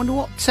 Of course, I wonder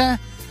what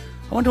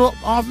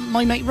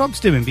my mate Rob's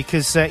doing,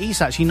 because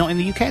he's actually not in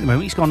the UK at the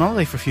moment. He's gone on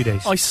holiday for a few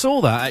days. I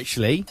saw that,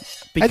 actually.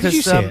 Because, how did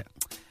you see it?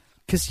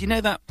 Because you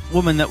know that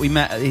woman that we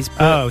met at his...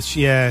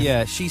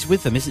 Yeah, she's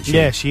with them, isn't she?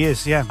 Yeah, she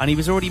is, yeah. And he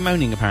was already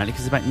moaning, apparently,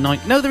 because it's about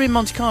 9... No, they're in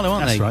Monte Carlo,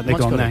 aren't they? That's right, they've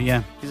gone there,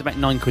 yeah. It's about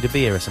 £9 a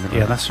beer or something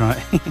like that. That's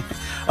right.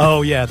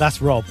 Oh, yeah,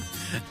 that's Rob.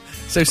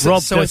 So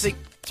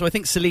I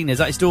think Selena, is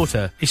that his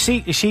daughter? Is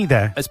she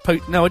there?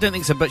 No, I don't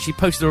think so, but she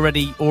posted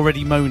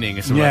already moaning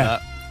or something like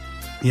that.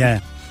 Yeah.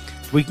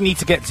 We need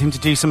to get him to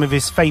do some of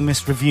his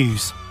famous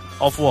reviews.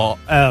 Of what?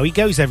 Oh, he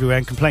goes everywhere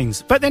and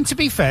complains. But then, to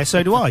be fair,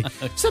 so do I.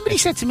 Somebody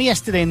said to me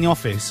yesterday in the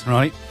office,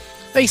 right?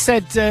 They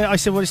said, I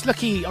said, well, it's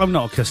lucky I'm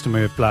not a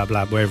customer of blah,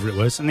 blah, wherever it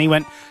was. And he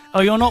went,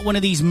 oh, you're not one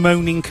of these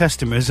moaning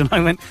customers. And I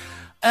went,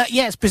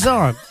 yeah, it's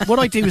bizarre. What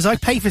I do is I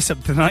pay for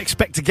something and I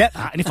expect to get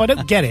that. And if I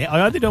don't get it,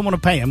 I either don't want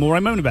to pay him or I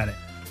moan about it.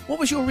 What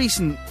was your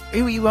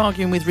who were you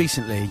arguing with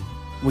recently?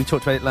 We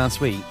talked about it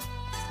last week.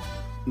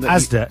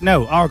 Asda.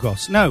 No,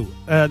 Argos. No,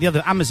 the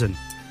other, Amazon.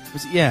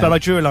 Was it, yeah. But I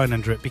drew a line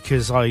under it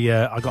because I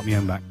got my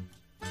own back.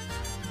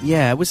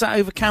 Yeah, was that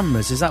over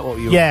cameras? Is that what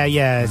you were...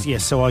 Yeah.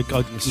 So I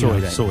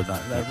sorted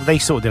that. They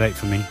sorted it out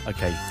for me.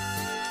 Okay.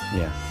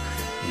 Yeah.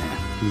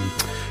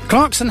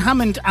 Clarkson,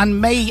 Hammond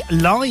and May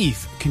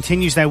Live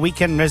continues their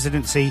weekend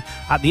residency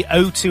at the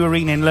O2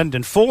 Arena in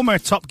London. Former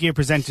Top Gear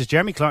presenters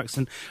Jeremy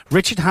Clarkson,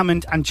 Richard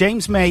Hammond and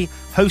James May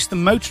host the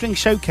Motoring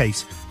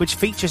Showcase, which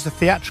features a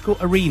theatrical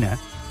arena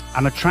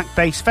and a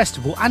track-based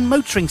festival and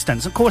motoring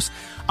stunts. Of course,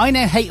 I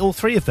now hate all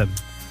three of them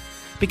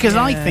because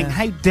I think,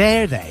 how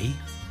dare they?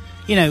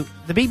 You know,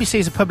 the BBC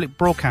is a public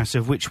broadcaster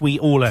of which we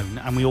all own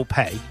and we all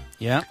pay.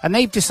 Yeah. And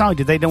they've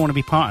decided they don't want to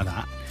be part of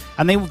that.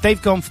 And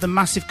they've gone for the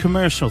massive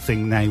commercial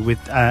thing now with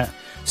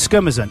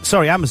Amazon.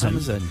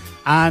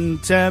 And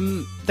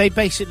they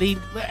basically,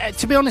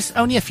 to be honest,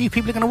 only a few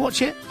people are going to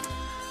watch it.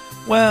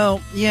 Well,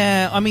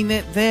 yeah, I mean,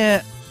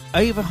 they're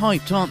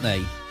overhyped, aren't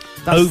they?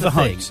 That's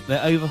overhyped.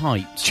 They're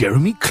overhyped.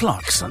 Jeremy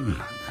Clarkson.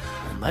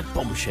 On that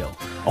bombshell.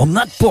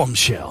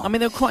 I mean,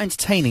 they were quite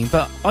entertaining,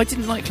 but I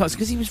didn't like Clarkson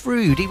because he was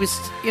rude. He was,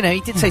 he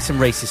did say some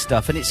racist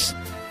stuff, and it's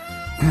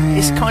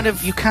kind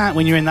of... You can't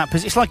when you're in that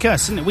position. It's like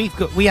us, isn't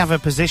it? We have a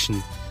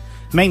position.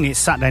 Mainly it's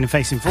sat down and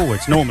facing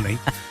forwards, normally.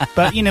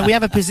 But, we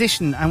have a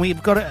position, and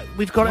we've got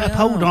to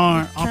uphold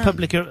our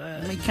public...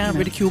 we can't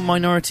ridicule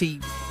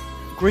minority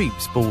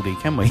groups, Baldy,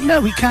 can we?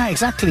 No, we can't,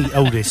 exactly,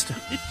 oldest.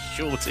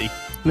 Shorty.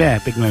 Yeah,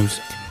 big nose.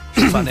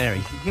 Fun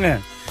hairy.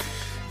 Yeah.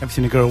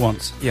 Everything a girl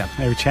wants. Yeah.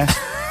 Hairy chest,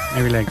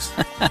 hairy legs.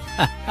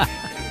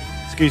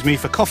 Excuse me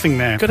for coughing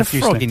there. Got a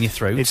frog in your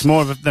throat. It's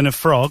more than a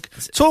frog.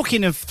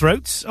 Talking of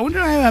throats, I wonder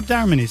how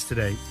Abdarman is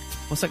today.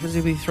 What's that going to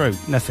do with your throat?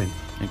 Nothing.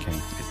 Okay.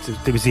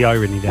 There was the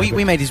irony there.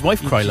 We made his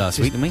wife cry last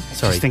week, didn't we?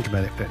 Sorry. Just think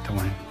about it a bit, don't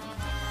worry.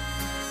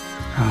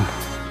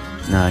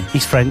 No.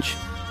 He's French.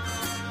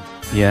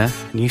 Yeah.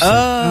 And you said,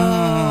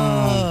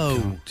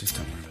 oh. Just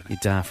don't worry about it. You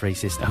daft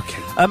racist.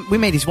 Okay. We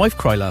made his wife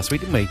cry last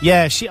week, didn't we?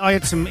 Yeah, I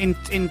had some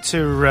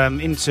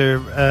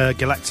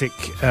galactic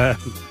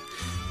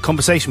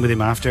conversation with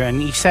him after,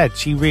 and he said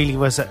she really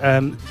was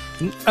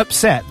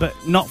upset, but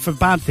not for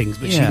bad things,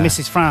 but she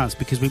misses France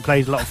because we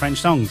played a lot of French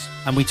songs.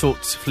 And we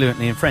talked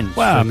fluently in French.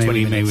 Well, for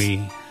 20 minutes.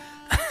 maybe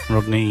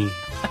Rodney,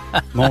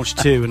 March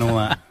 2 and all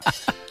that.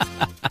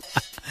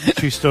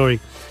 True story.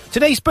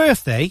 Today's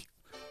birthday,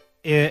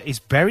 is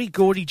Berry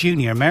Gordy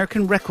Jr.,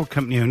 American record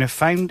company owner,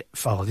 founder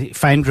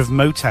of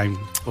Motown.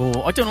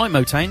 Oh, I don't like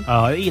Motown.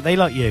 Oh, they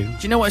like you. Do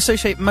you know what I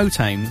associate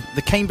Motown?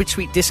 The Cambridge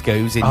Sweet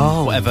Discos in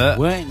whatever.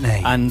 Weren't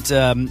they? And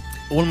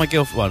all of my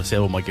girlfriends, well, I say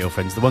all my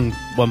girlfriends, the one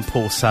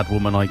poor sad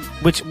woman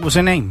Which was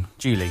her name?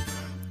 Julie.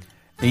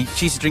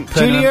 She used to drink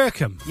Julie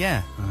Ercombe?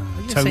 Yeah.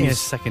 Tony's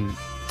second.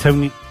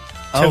 Tony.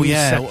 Oh,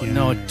 yeah. Second.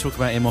 No, I'd talk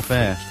about him off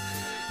air.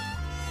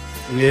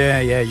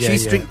 Yeah. She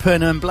used to drink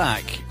Pernod and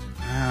Black.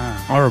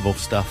 Horrible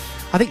stuff.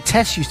 I think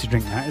Tess used to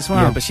drink that as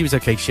well. Yeah, but she was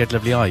okay. She had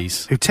lovely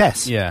eyes. Who,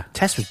 Tess? Yeah.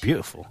 Tess was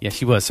beautiful. Yeah,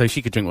 she was. So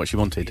she could drink what she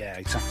wanted. Yeah,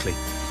 exactly.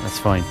 That's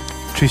fine.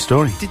 True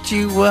story. Did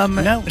you,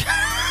 No.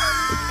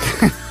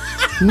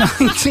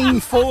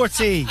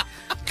 1940.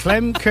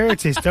 Clem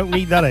Curtis, don't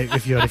read that out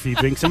if you had a few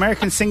drinks.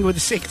 American singer with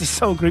the 60s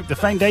soul group The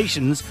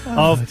Foundations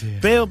of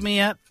Build Me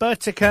Up,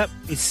 Buttercup,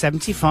 is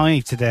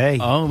 75 today.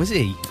 Oh, was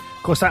he?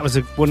 Of course, that was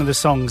one of the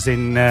songs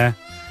in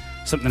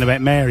Something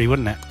About Mary,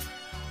 wasn't it?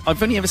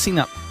 I've only ever seen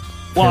that.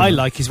 What I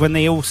like is when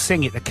they all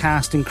sing it, the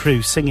cast and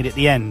crew sing it at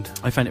the end.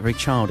 I find it very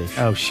childish.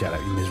 Oh, shut up,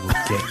 you miserable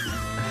git.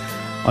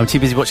 I'm too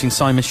busy watching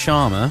Simon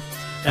Sharma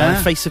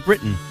and Face of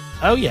Britain.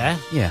 Oh, yeah?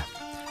 Yeah.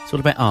 It's all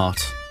about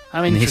art.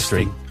 How and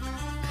interesting.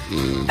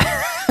 history.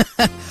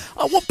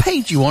 Oh, what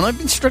page are you on? I've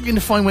been struggling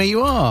to find where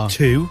you are.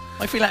 2.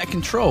 I feel out of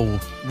control.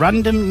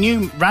 Randy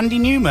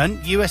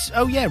Newman, US...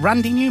 Oh, yeah,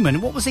 Randy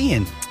Newman. What was he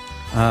in?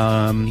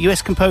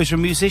 US composer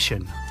and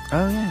musician.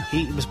 Oh, yeah.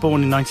 He was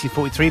born in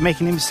 1943,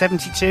 making him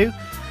 72.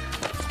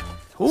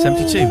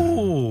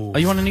 72. Are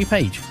you on a new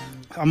page?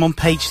 I'm on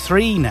page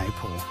 3 now,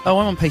 Paul. Oh,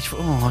 I'm on page 4.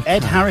 Oh,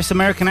 Ed Harris,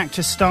 American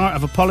actor, star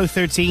of Apollo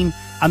 13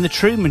 and The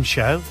Truman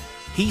Show.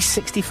 He's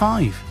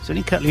 65. He's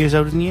only a couple of years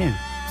older than you.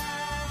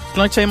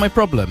 Can I tell you my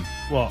problem?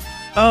 What?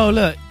 Oh,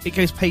 look. It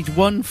goes page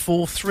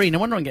 143. No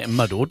wonder I'm getting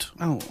muddled.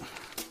 Oh.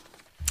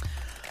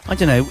 I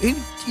don't know.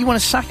 You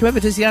want to sack whoever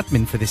does the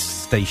admin for this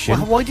station?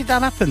 Well, why did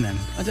that happen then?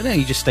 I don't know.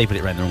 You just stapled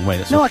it around the wrong way.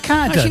 That's No, all. I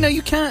can't have Actually, done. no,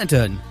 you can't have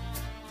done.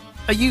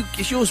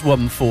 Is yours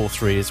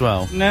 143 as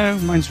well? No,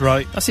 mine's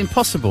right. That's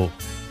impossible.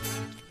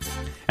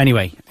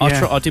 Anyway,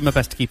 Yeah. I'll do my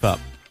best to keep up.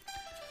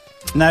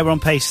 Now we're on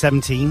page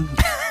 17.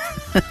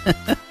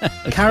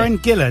 Karen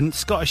Gillan,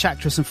 Scottish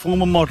actress and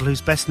former model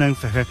who's best known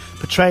for her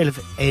portrayal of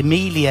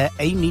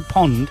Amy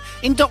Pond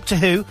in Doctor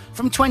Who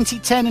from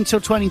 2010 until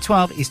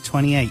 2012, is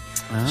 28.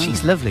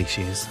 She's lovely,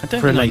 she is. I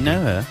don't for a think I lady.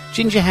 know her.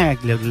 Ginger hair,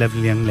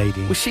 lovely young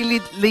lady. Was she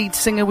lead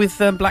singer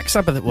with Black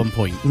Sabbath at one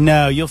point?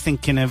 No, you're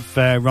thinking of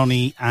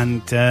Ronnie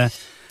and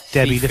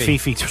Debbie, the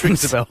Fifi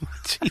twins. Isabel.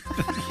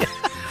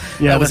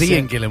 Yeah, that was that's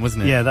Ian it. Gillan,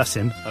 wasn't it? Yeah, that's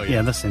him. Oh,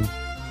 yeah, that's him.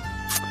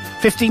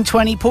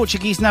 1520,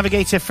 Portuguese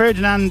navigator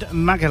Ferdinand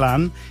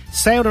Magellan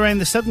sailed around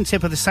the southern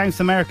tip of the South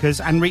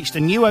Americas and reached a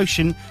new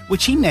ocean,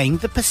 which he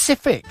named the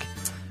Pacific.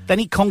 Then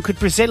he conquered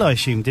Brazil, I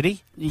assume, did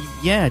he?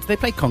 Yeah, do they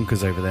play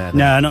conkers over there? Then?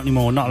 No, not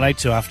anymore. Not allowed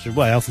to after,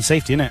 health and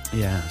safety, innit?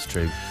 Yeah, that's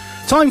true.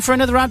 Time for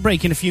another ad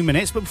break in a few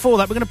minutes, but before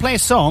that, we're going to play a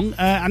song,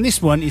 and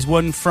this one is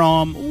one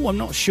from... Oh, I'm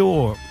not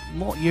sure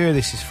what year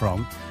this is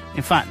from.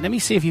 In fact, let me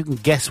see if you can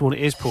guess what it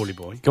is, Paulie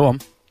boy. Go on.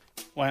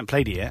 Well, I haven't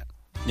played it yet.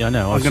 Yeah, I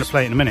know. I'm going to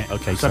play it in a minute.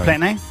 Okay, so I play it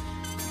now?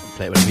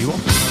 Play it whenever you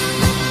want.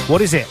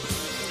 What is it?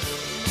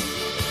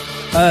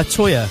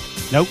 Toya.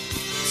 Nope.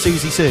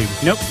 Susie Sue.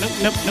 Nope.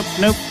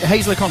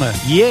 Hazel O'Connor.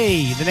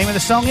 Yay! The name of the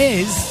song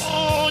is...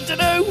 Oh, I don't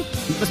know.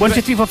 1,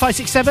 2, 3, 4, 5,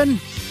 6, 7...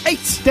 8.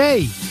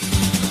 Stay. In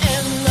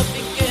the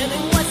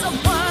beginning was a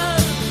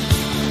word.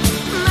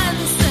 Man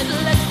said,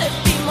 let there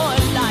be more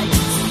light.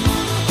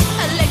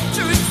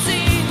 Electric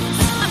scenes,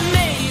 a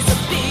maze of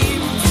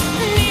beams.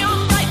 Neon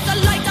lights, the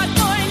light are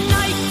going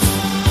night.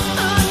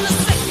 On the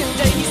second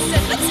day he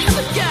said, let's have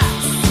a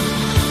gas.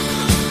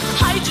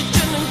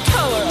 Hydrogen and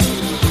coal.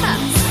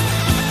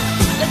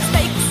 Let's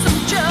make some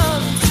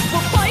germs.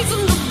 We'll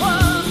poison the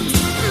world.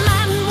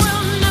 Man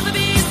will never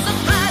be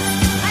surpassed.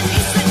 And he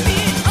said,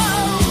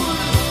 behold,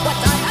 what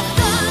I have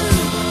done.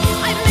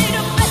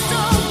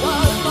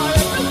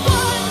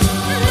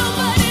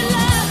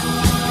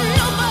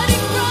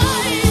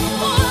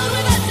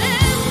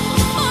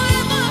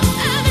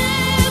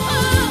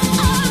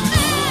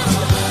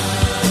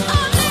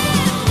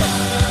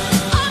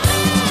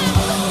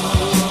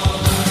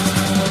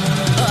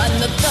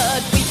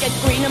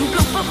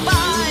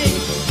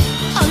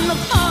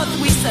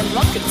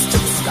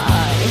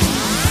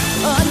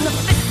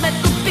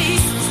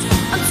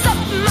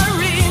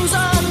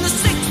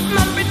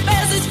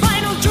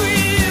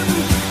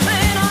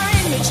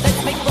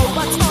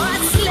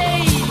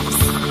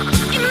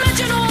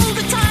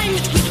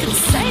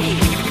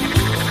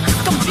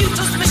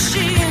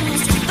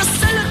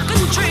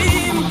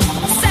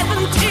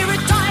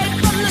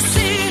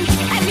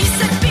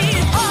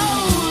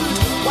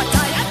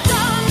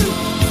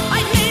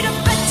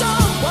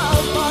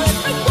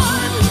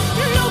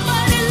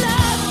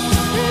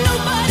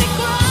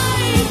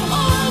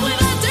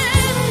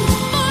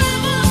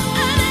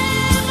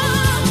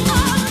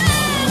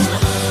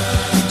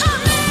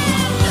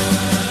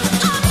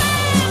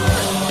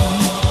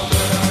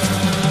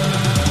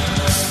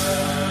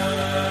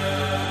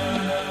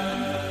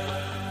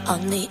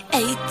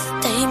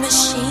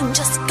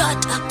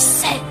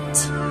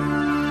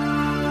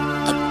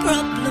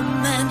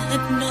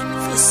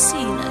 never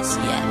seen us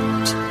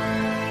yet.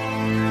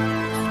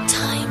 No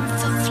time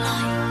for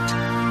flight,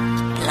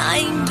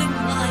 blinding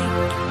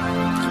light,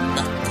 and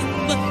nothing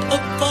but a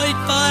void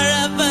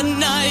forever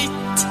night.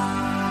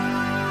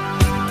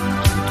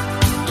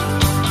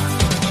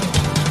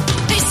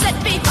 He said,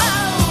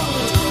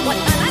 behold, what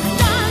man has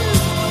done.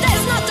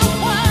 There's not a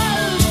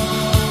world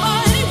or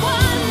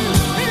anyone.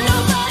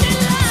 Nobody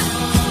laughed,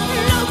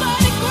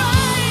 nobody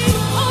cried.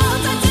 All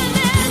that's an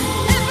end,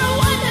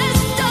 everyone has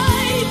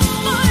died.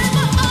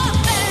 Forever,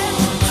 amen,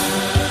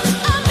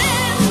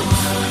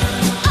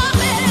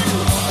 amen,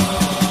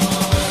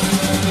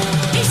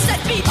 amen. He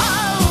said,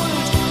 behold,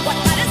 what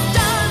man has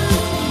done.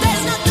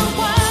 There's not a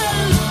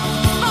world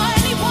or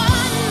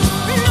anyone.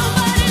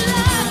 Nobody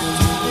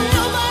laughed,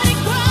 nobody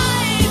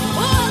cried.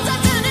 All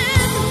that's an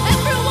end,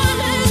 everyone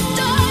has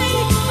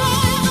died.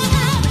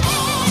 Forever,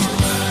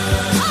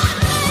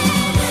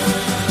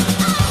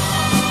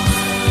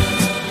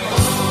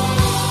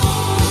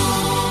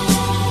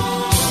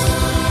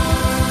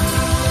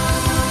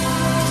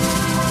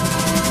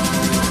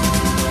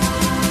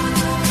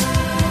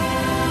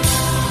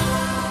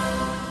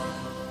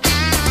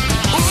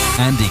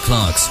 Andy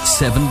Clark's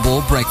 7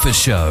 Ball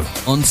Breakfast Show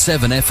on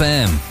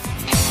 7FM.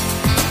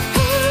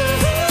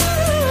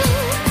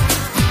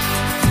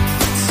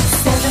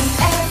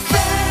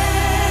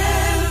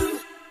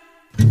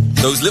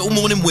 Those little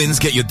morning wins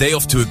get your day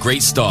off to a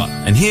great start,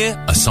 and here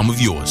are some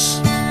of yours.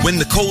 When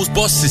Nicole's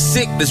boss is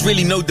sick, there's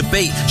really no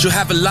debate. She'll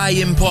have a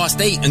lie-in past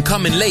 8 and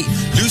come in late.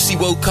 Lucy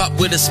woke up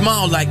with a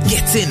smile like,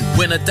 get in.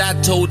 When her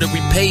dad told her we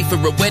pay for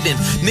a wedding.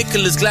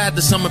 Nicola's glad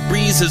the summer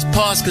breeze has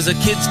passed, cause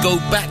her kids go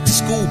back to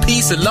school,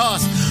 peace at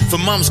last. For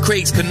Mum's,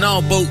 Craig's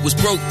canal boat was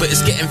broke, but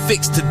it's getting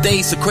fixed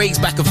today, so Craig's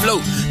back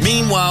afloat.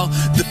 Meanwhile,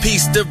 the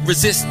piece de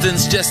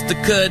resistance just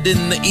occurred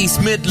in the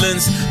East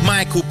Midlands.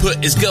 Michael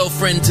put his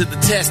girlfriend to the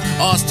test,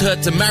 asked her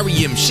to marry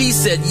him. She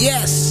said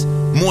yes.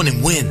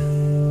 Morning win.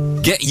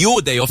 Get your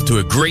day off to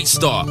a great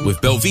start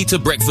with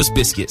Belvita Breakfast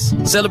Biscuits,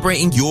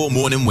 celebrating your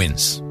morning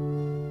wins.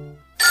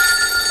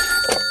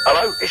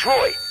 Hello, it's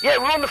Roy. Yeah,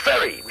 we're on the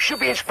ferry. We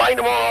should be in Spain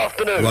tomorrow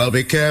afternoon. Well,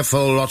 be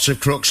careful. Lots of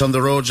crooks on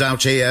the roads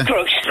out here.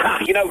 Crooks?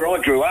 You know where I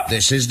grew up.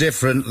 This is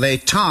different. They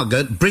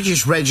target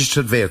British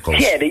registered vehicles.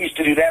 Yeah, they used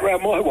to do that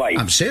round my way.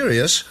 I'm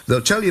serious.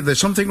 They'll tell you there's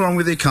something wrong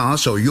with your car,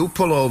 so you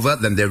pull over,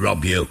 then they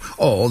rob you.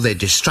 Or they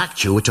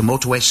distract you at a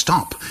motorway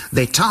stop.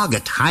 They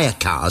target hire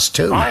cars,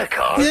 too. Hire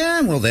cars? Yeah,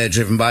 well, they're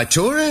driven by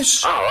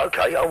tourists. Oh,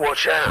 OK, I'll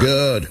watch out.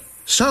 Good.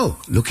 So,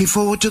 looking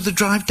forward to the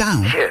drive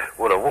down? Yeah,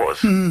 well, I was.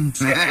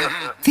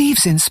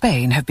 Thieves in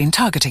Spain have been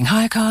targeting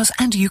hire cars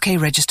and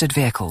UK-registered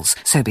vehicles,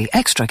 so be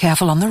extra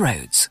careful on the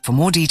roads. For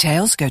more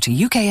details, go to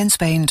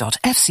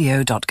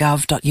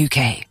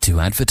ukinspain.fco.gov.uk. To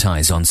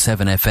advertise on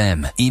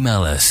 7FM,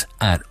 email us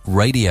at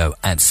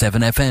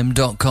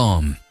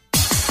radio@7fm.com.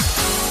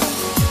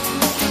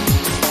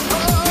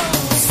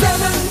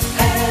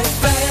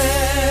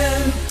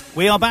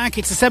 We are back.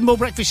 It's the 7 Ball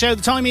Breakfast Show.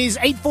 The time is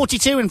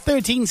 8:42 and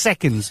 13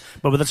 seconds.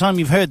 But by the time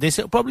you've heard this,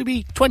 it'll probably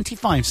be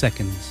 25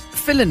 seconds.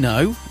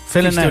 Philano.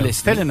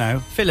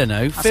 Philano.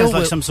 That Sounds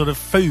like some sort of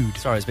food.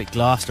 Sorry, it's a bit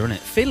Gloucester, isn't it?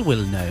 Phil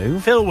will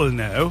know. Phil will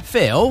know.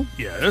 Phil?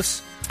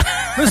 Yes.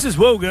 Mrs.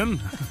 Wogan.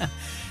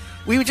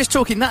 We were just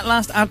talking, that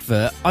last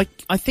advert, I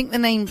think the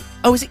name...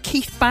 Oh, is it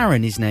Keith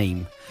Barron, his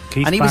name?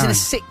 Keith And he Barron. was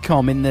in a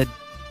sitcom in the...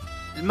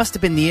 It must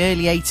have been the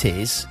early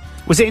 80s.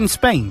 Was it in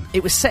Spain?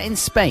 It was set in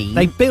Spain.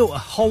 They built a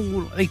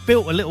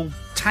little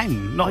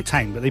town. Not a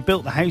town, but they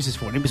built the houses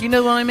for it. It was, you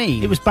know what I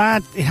mean? It was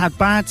bad. It had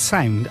bad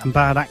sound and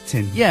bad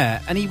acting.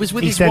 Yeah, and he was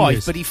with his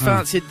wife, but he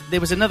fancied...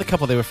 There was another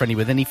couple they were friendly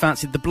with, and he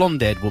fancied the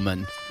blonde-haired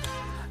woman.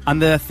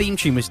 And the theme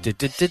tune was... So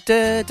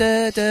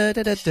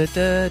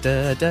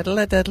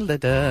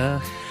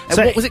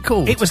what was it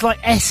called? It was like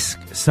Esk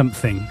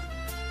something.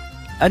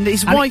 And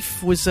his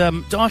wife was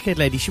dark-haired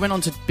lady. She went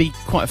on to be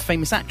quite a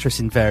famous actress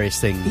in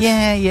various things.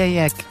 Yeah.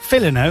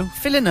 Philano.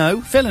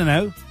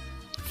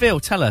 Phil,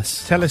 tell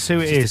us. Tell us who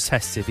it is.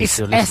 Test if he's It's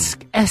still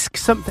listening. Esk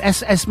something.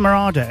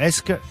 Esmeralda.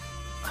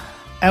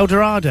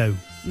 Eldorado.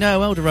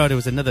 No, Eldorado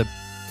was another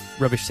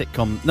rubbish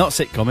sitcom. Not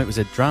sitcom, it was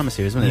a drama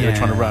series, wasn't it? Yeah. They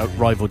were trying to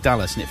rival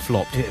Dallas, and it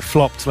flopped. It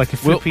flopped like a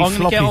flippy I'm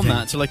going to get on thing.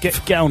 that. So like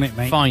Get on it,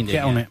 mate. Find it.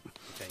 Get on it.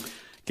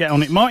 Get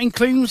on it. Martin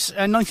Clunes,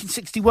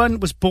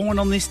 1961, was born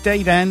on this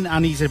day then,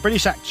 and he's a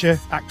British actor,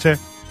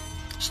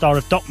 star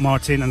of Doc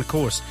Martin, and of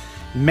course,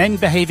 Men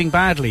Behaving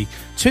Badly.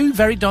 Two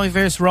very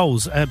diverse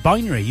roles.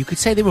 Binary. You could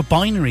say they were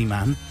binary,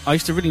 man. I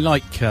used to really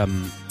like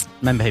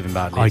Men Behaving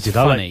Badly. I It's did.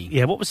 funny.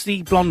 Yeah, what was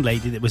the blonde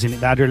lady that was in it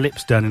that had her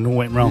lips done and all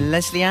went wrong?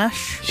 Leslie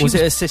Ash? She Was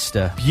was it her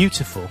sister?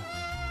 Beautiful.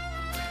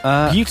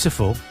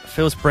 Beautiful.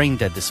 Phil's brain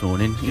dead this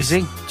morning. Is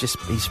he? He's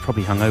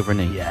probably hungover,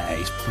 isn't he? Yeah,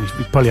 he's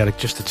probably had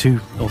just the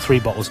 2 or 3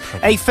 bottles.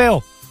 Hey,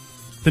 Phil,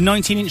 the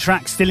 19-inch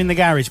rack's still in the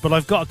garage, but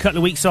I've got a couple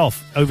of weeks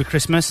off over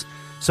Christmas,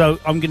 so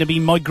I'm going to be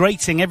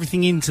migrating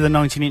everything into the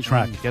 19-inch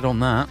rack. Get on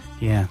that.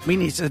 Yeah. We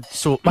need to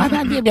sort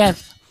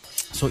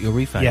your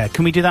roof out. Yeah,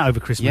 can we do that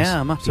over Christmas? Yeah,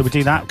 I'm happy So we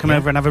do that, come Yeah.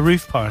 over and have a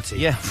roof party.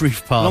 Yeah,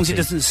 roof party. As long as it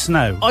doesn't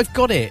snow. I've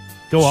got it.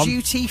 Go on.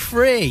 Duty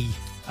free.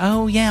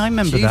 Oh, yeah, I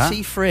remember that.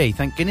 Duty-free.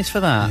 Thank goodness for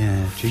that.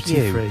 Yeah, Phew.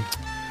 duty-free.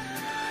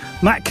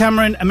 Matt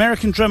Cameron,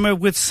 American drummer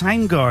with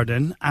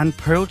Soundgarden and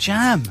Pearl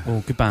Jam.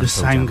 Oh, good band.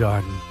 The Pearl Jam.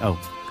 Soundgarden. Oh.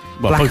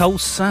 Well, Black both- Hole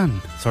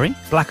Sun. Sorry?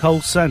 Black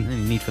Hole Sun. No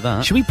need for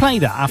that. Should we play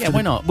that after? Yeah,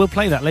 why not? We'll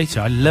play that later.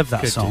 I love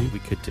that song. We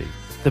could do.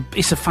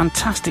 It's a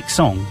fantastic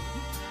song.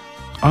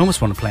 I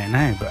almost want to play it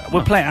now, but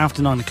we'll play it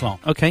after 9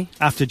 o'clock. Okay.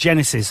 After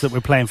Genesis that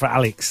we're playing for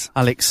Alex.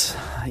 Alex,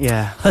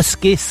 yeah.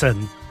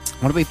 Huskisson.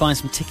 What about buying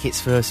some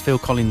tickets for Phil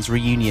Collins'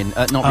 reunion?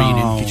 Not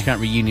reunion, because you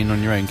can't reunion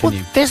on your own, can Well,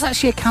 you? there's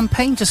actually a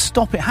campaign to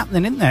stop it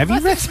happening, isn't there? Have you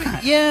read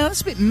that? Yeah,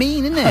 that's a bit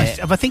mean, isn't it?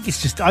 I think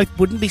it's just, I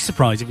wouldn't be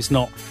surprised if it's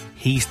not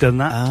he's done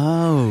that.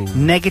 Oh.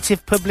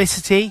 Negative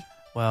publicity.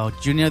 Well,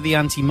 do you know the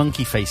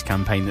anti-monkey face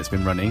campaign that's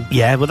been running?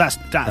 Yeah, well, that's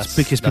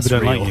because people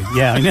don't real. like you.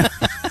 Yeah, I know.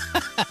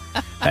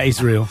 That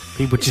is real.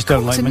 People just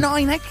don't like It's me.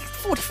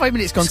 45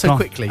 minutes gone It's so gone.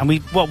 quickly. And we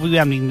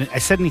haven't even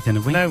said anything,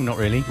 have we? No, not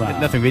really. Well,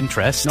 Nothing of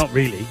interest. Not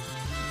really.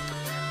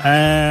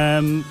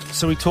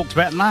 So we talked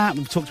about that.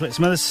 We've talked about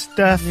some other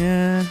stuff.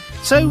 Yeah.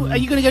 So, are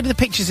you going to go to the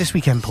pictures this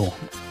weekend, Paul?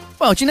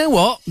 Well, do you know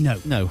what?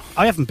 No.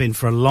 I haven't been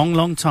for a long,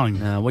 long time.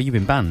 Well, you've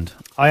been banned.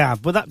 I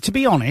have. But to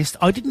be honest,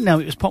 I didn't know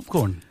it was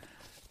popcorn.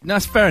 No,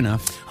 that's fair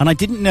enough. And I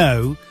didn't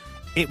know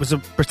it was a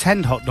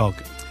pretend hot dog.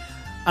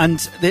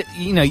 And,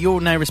 you're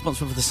now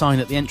responsible for the sign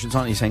at the entrance,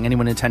 aren't you, saying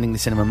anyone attending the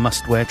cinema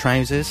must wear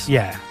trousers?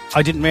 Yeah.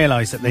 I didn't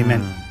realise that they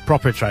meant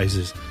proper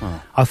trousers.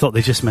 Oh. I thought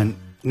they just meant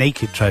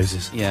naked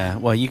trousers. Yeah,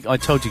 well, I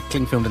told you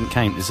cling film didn't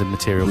count as a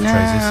material for No,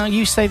 trousers.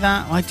 you say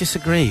that. I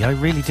disagree. I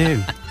really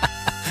do.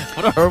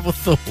 What a horrible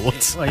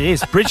thought. Well, it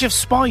is. Bridge of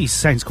Spies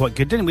sounds quite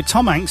good, didn't it? With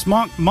Tom Hanks,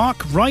 Mark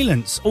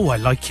Rylance. Oh, I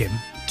like him.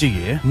 Do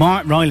you?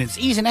 Mark Rylance.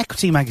 He's in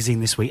Equity magazine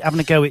this week, having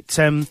a go at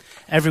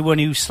everyone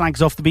who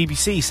slags off the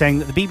BBC, saying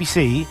that the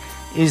BBC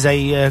is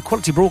a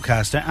quality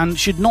broadcaster and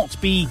should not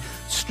be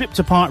stripped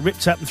apart,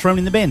 ripped up and thrown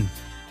in the bin.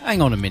 Hang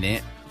on a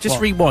minute. Just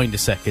What? rewind a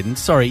second.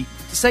 Sorry.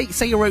 Say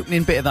your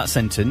opening bit of that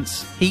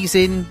sentence. He's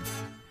in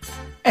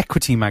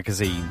Equity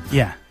magazine.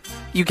 Yeah.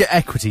 You get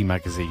Equity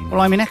magazine. Well,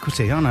 I'm in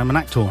Equity, aren't I? I'm an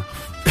actor.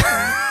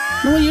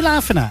 No, what are you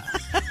laughing at?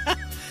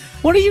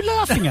 What are you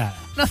laughing at?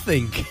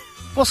 Nothing.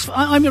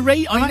 I'm a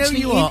I'm I know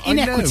actually you are. in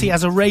I know. Equity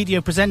as a radio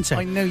presenter.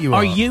 I know you Are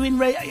are. you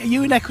in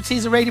Equity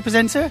as a radio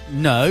presenter?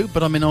 No,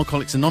 but I'm in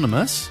Alcoholics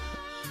Anonymous.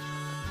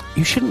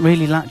 You shouldn't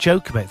really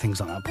joke about things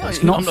like that, Paul.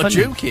 It's not I'm not funny.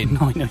 joking. No,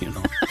 I know you're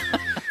not.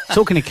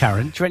 Talking to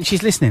Karen, do you reckon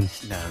she's listening?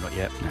 No, not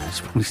yet. No, she's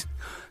probably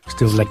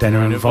still led down her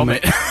own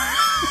vomit.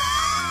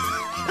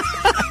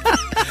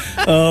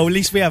 Oh, at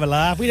least we have a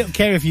laugh. We don't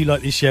care if you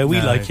like this show. We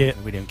No, like it.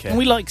 we don't care. And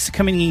we like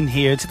coming in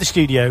here to the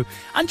studio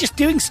and just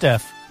doing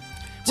stuff.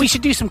 We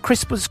should do some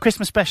Christmas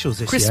specials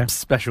this year. Crisp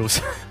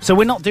specials. So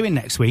we're not doing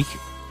next week.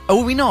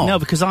 Oh, are we not? No,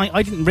 because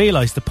I didn't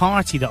realise the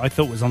party that I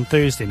thought was on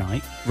Thursday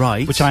night,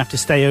 Right. which I have to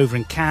stay over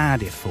in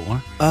Cardiff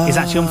for, is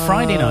actually on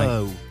Friday night.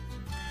 Oh.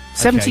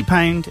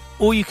 £70,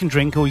 all you can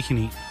drink, all you can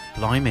eat.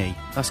 Blimey.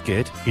 That's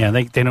good. Yeah,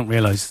 they don't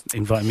realise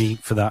inviting me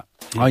for that.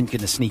 I'm going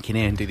to sneak in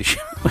here and do the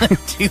show.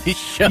 do this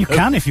show. You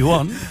can if you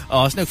want.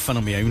 Oh, it's no fun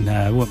on my own.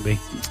 No, it won't be.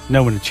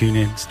 No one will tune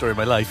in. Story of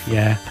my life.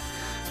 Yeah.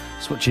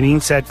 That's what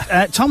Janine said.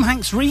 Tom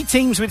Hanks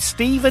re-teams with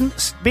Steven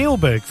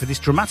Spielberg for this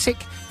dramatic,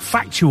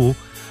 factual,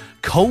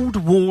 Cold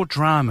War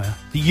drama.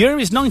 The year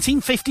is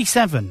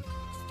 1957.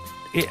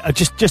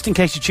 Just in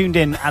case you tuned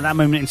in at that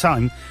moment in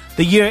time,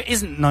 the year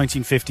isn't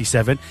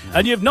 1957,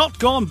 and you've not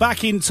gone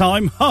back in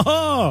time. Ha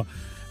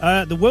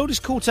ha! The world is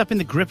caught up in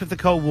the grip of the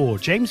Cold War.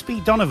 James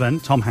B. Donovan,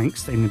 Tom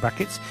Hanks in the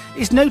brackets,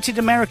 is noted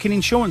American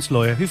insurance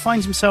lawyer who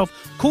finds himself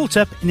caught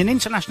up in an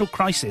international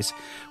crisis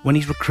when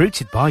he's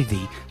recruited by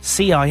the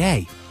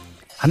CIA.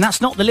 And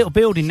that's not the little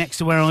building next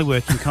to where I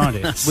work in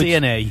Cardiff.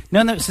 CNA.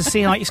 No, it's the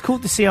CIA. It's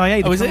called the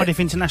CIA, the Oh, is it? Cardiff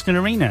International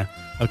Arena.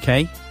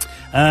 Okay.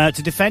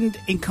 To defend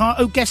in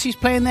Oh, guess who's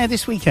playing there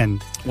this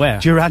weekend? Where?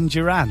 Duran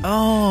Duran.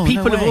 Oh,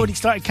 People no have way. already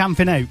started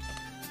camping out.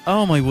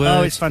 Oh, my word.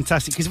 Oh, it's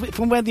fantastic. Because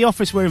from where the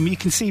office were, you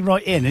can see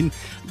right in. And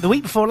the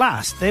week before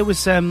last, there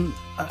was a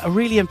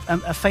really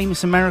a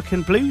famous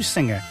American blues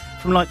singer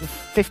from like the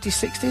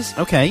 50s, 60s.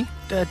 Okay.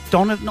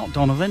 Not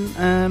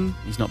Donovan.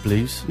 He's not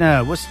blues.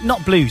 No, it was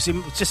not blues. It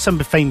was just some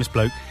famous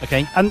bloke.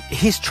 Okay. And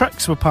his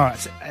trucks were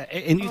parked.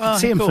 And you could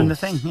see him cool. from the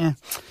thing. Yeah.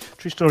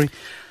 True story.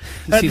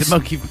 You see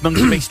the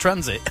monkey-based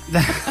transit.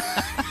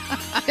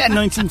 Yeah,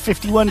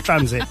 1951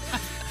 transit.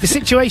 The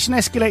situation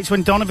escalates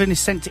when Donovan is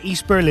sent to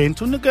East Berlin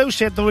to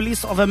negotiate the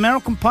release of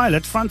American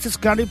pilot Francis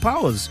Gary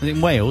Powers.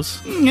 In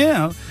Wales?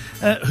 Yeah.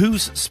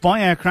 Whose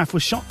spy aircraft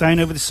was shot down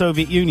over the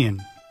Soviet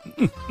Union.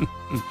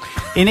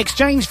 In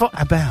exchange for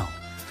a bell.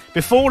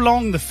 Before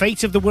long, the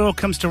fate of the world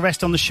comes to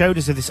rest on the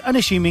shoulders of this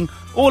unassuming,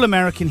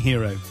 all-American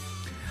hero.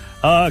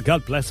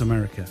 God bless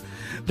America.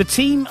 The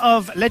team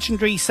of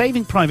legendary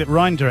Saving Private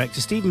Ryan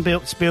director Steven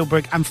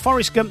Spielberg and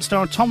Forrest Gump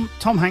star Tom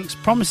Hanks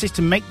promises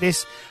to make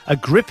this a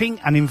gripping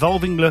and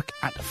involving look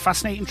at a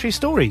fascinating true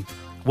story.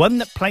 one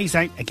that plays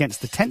out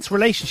against the tense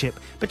relationship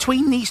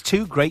between these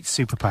two great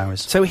superpowers.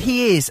 So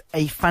he is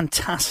a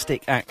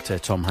fantastic actor,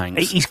 Tom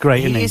Hanks. He's great,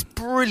 isn't he? He is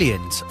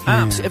brilliant.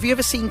 Absolutely. Have you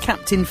ever seen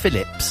Captain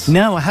Phillips?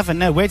 No, I haven't.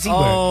 No, where's he work?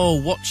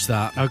 Oh, watch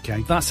that.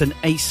 Okay. That's an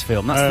ace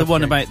film. That's the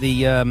one about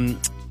the,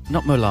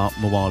 not Malawi.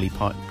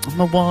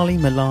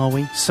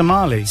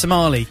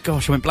 Somali.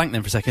 Gosh, I went blank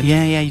then for a second.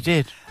 Yeah, you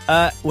did.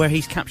 Where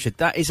he's captured.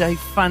 That is a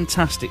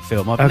fantastic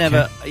film. I've Okay.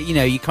 never,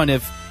 you kind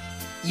of,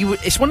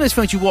 it's one of those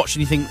films you watch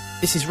and you think,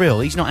 this is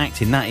real. He's not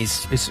acting. That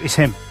is, It's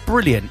him.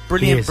 brilliant.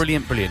 He is.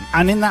 Brilliant.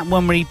 And in that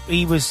one where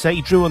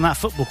he drew on that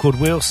football called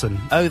Wilson.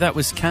 Oh, that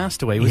was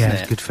Castaway, wasn't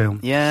It's it? a good film.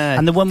 Yeah.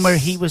 And the one where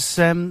he was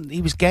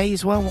gay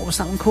as well. What was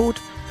that one called?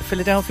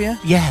 Philadelphia?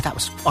 Yeah,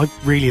 I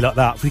really like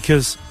that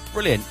because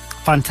Brilliant.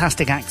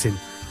 fantastic acting.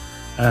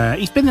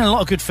 He's been in a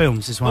lot of good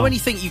films as well. Well, when you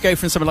think you go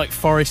from something like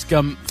Forrest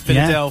Gump,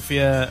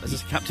 Philadelphia,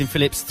 as Captain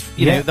Phillips,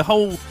 you Yeah. know, the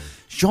whole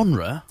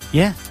genre.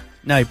 Yeah.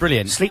 No,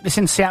 brilliant. Sleepless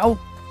in Seattle.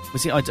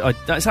 Was it?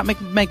 Is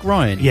that Meg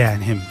Ryan? Yeah,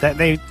 and him.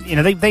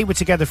 They were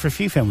together for a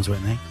few films,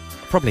 weren't they?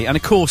 Probably. And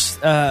of course,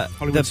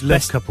 Hollywood's the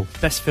love couple.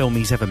 best film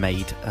he's ever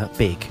made,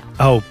 Big.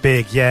 Oh,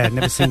 Big. Yeah,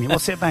 never seen it.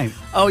 What's it about?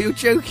 Oh, you're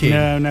joking?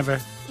 No, never.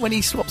 When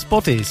he swaps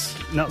bodies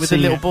Not with a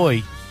seen little it.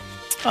 boy.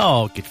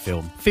 Oh, good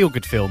film. Feel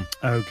good film.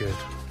 Oh, good.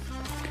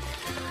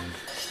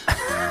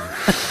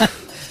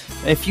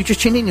 If you just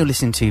tuned in, you're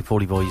listening to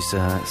Paulie Boy's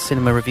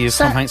cinema review of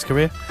So- Tom Hanks'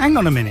 career. Hang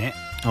on a minute.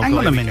 Oh, Hang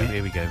God, on a here we minute. go,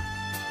 here we go.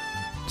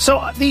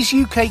 So these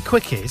UK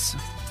quickies,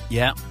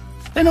 Yeah.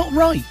 they're not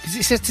right because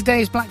it says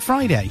today is Black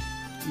Friday.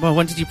 Well,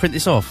 when did you print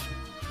this off?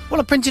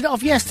 Well, I printed it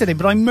off yesterday,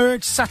 but I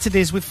merged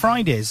Saturdays with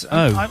Fridays.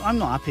 Oh. I'm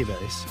not happy about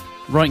this.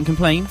 Write and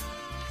complain?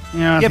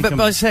 Yeah, Yeah, but as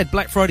I said,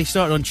 Black Friday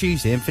started on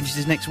Tuesday and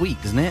finishes next week,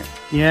 doesn't it?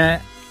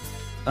 yeah.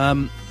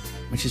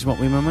 Which is what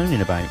we were moaning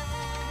about.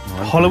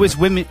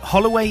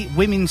 Holloway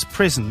Women's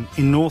Prison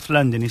in North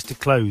London is to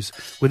close,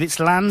 with its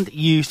land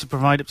used to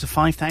provide up to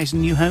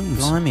 5,000 new homes.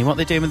 Blimey, what are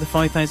they doing with the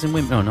 5,000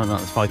 women? No,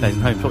 not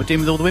 5,000 homes. What are they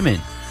doing with all the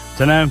women?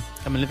 Dunno.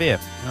 Come and live here.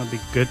 That'd be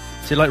good.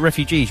 So, like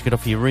refugees, you could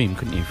offer your room,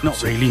 couldn't you?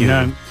 Not really,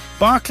 no.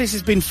 Barclays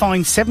has been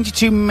fined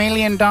 $72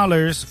 million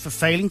for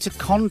failing to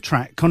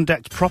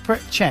conduct proper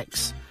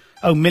checks.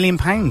 Oh, £1 million,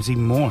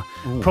 even more.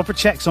 Proper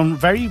checks on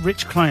very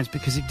rich clients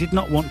because it did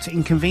not want to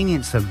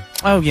inconvenience them.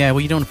 Oh, yeah,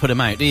 well, you don't want to put them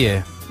out, do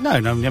you? No, I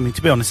mean,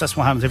 to be honest, that's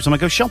what happens every time I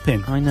go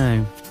shopping. I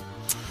know.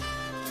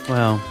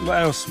 Well... What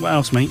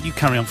else, mate? You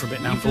carry on for a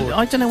bit now.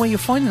 I don't know where you're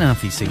finding out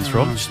these things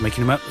from. I'm just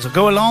making them up as I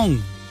go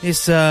along.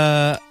 It's,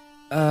 I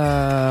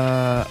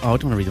don't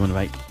want to read the one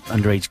about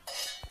underage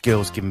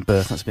girls giving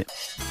birth. That's a bit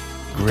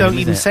grim, Don't isn't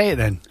even it? say it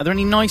then. Are there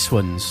any nice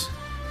ones?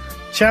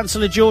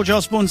 Chancellor George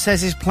Osborne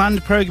says his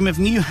planned programme of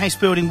new house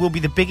building will be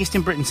the biggest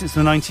in Britain since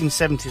the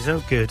 1970s.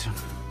 Oh, good.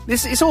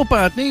 It's all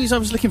bad news. I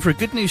was looking for a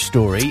good news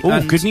story. Oh,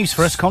 and- good news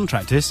for us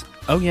contractors.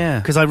 Oh, yeah.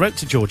 Because I wrote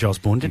to George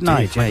Osborne, didn't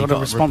I? Yeah, you got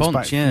a response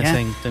back. yeah,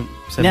 saying don't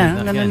send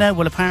me that No. again.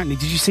 Well, apparently,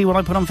 did you see what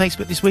I put on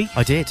Facebook this week?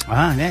 I did.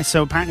 Ah, yeah.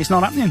 So apparently, it's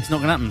not happening. It's not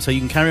going to happen, so you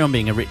can carry on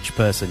being a rich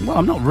person. Well,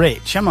 I'm not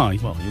rich, am I?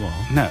 Well, you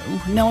are.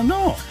 No, I'm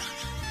not.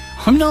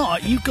 I'm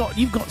not. You've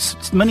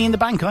got money in the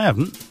bank. I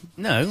haven't.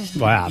 No.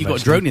 Well, I have, You've got a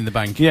actually. drone in the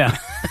bank. Yeah.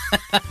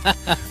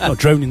 Got a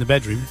drone in the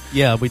bedroom.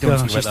 Yeah, we don't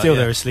Gosh, talk about she's that, still yeah.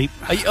 there asleep.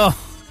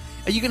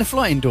 Are you going to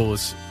fly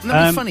indoors? Wouldn't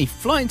that be funny?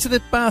 Fly into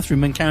the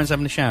bathroom when Karen's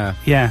having a shower.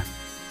 Yeah.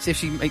 See if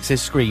she makes her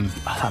scream.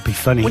 Oh, that'd be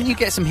funny. Wouldn't you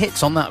get some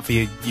hits on that for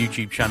your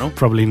YouTube channel?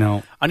 Probably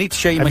not. I need to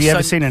show you Have my you son.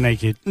 ever seen her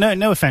naked?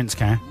 No offence,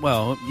 Karen.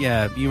 Well,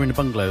 yeah, you were in a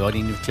bungalow. I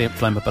need to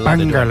climb up a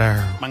ladder.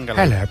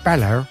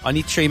 Hello. I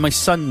need to show you my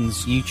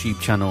son's YouTube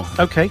channel.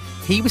 Okay.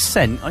 He was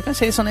sent, I can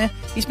say this on here,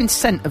 he's been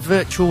sent a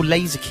virtual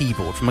laser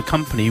keyboard from a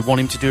company who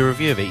want him to do a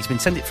review of it. He's been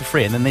sent it for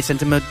free, and then they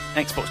sent him an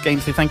Xbox game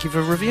to say thank you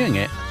for reviewing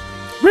it.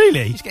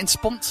 Really? He's getting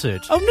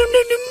sponsored. Oh,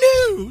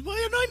 no. Why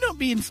am I not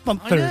being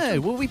sponsored? I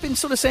know. Well, we've been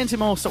sort of saying to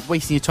him, stop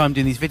wasting your time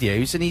doing these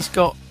videos, and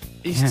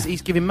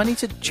he's giving money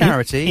to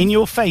charity. In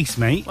your face,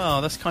 mate.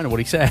 Well, that's kind of what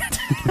he said.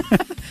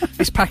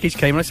 This package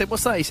came, and I said,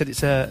 what's that? He said,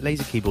 it's a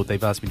laser keyboard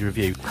they've asked me to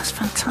review. That's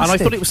fantastic. And I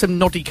thought it was some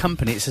noddy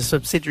company. It's a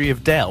subsidiary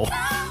of Dell.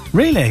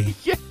 Really?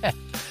 Yeah.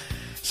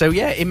 So,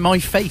 yeah, in my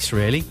face,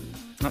 really.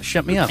 That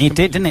shut me up. He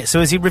did, didn't it? So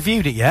has he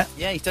reviewed it yet?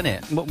 Yeah, he's done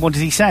it. What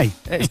did he say?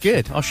 It's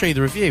good. I'll show you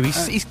the review.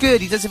 He's good.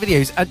 He does the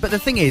videos. But the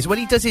thing is, when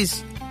he does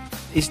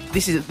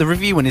the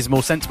review one is a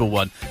more sensible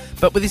one.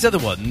 But with his other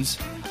ones,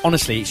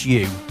 honestly, it's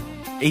you.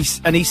 He's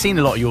seen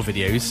a lot of your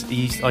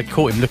videos. I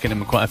caught him looking at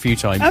them quite a few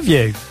times. Have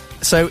you?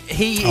 So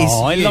he is.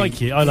 Oh, I you.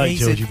 like it. I like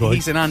Georgie boy.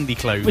 He's an Andy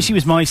clone. Wish he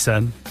was my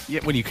son.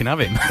 Yeah, well, you can have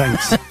him.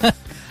 Thanks.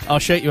 I'll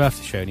show you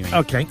after the show anyway.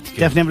 Okay,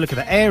 definitely have a look at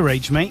that. Air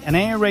Rage, mate. An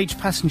Air Rage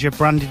passenger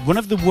branded one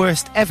of the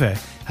worst ever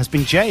has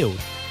been jailed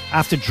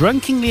after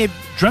drunkenly? Yeah,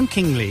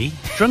 I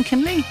suppose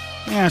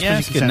Yeah, you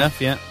it's could good say enough,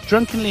 that. yeah.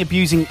 Drunkenly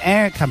abusing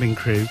air cabin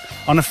crew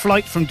on a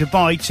flight from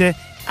Dubai to,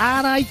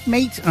 alright,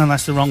 mate. Oh,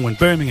 that's the wrong one.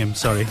 Birmingham,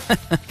 sorry.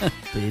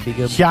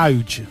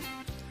 Huge.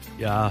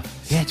 Yeah.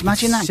 Yeah,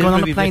 imagine that, going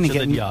on a plane and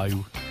getting...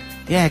 Yo.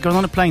 Yeah, going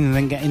on a plane and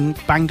then getting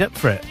banged up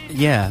for it.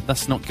 Yeah,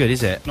 that's not good,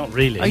 is it? Not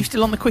really. Are you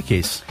still on the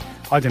quickies?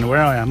 I don't know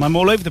where I am. I'm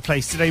all over the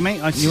place today,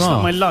 mate. It's just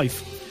not my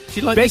life. Do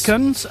you like this?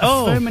 Bacon's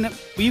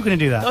Affirmative... Were you going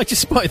to do that? I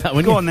just spotted that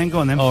one. Go on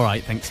then. All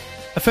right, thanks.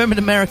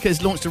 Affirmative America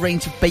has launched a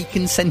range of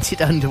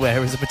bacon-scented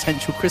underwear as a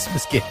potential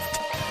Christmas gift.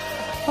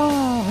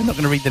 Oh, I'm not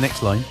going to read the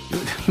next line.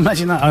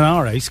 Imagine that on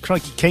our house.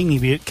 Crikey, Kane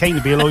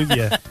would be all over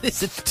you.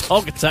 There's a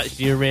dog attached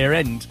to your rear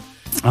end.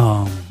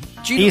 Oh.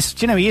 Do he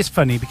is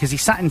funny because he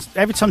sat in...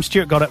 Every time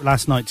Stuart got up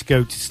last night to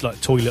go to like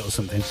toilet or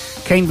something,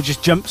 Kane would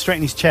just jump straight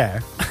in his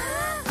chair.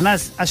 And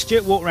as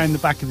Stuart walked around the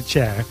back of the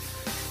chair,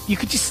 you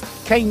could just...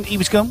 Kane, he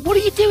was going, what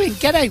are you doing?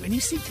 Get out. And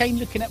you see Kane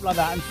looking up like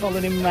that and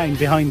following him around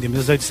behind him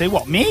as though to say,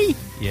 what, me?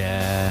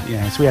 Yeah.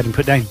 Yeah, so we had him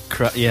put down.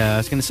 Yeah, I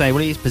was going to say,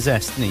 well, he's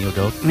possessed, isn't he, your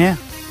dog? Yeah.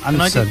 And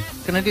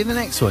Can I do the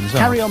next one as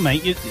well? Carry on,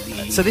 mate. So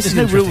this there's is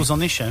no interesting. rules on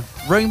this show.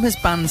 Rome has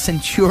banned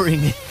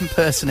Centurion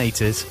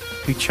impersonators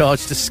who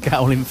charge to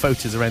scowl in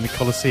photos around the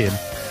Colosseum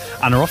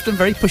and are often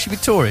very pushy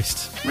with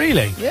tourists.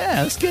 Really?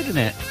 Yeah, that's good, isn't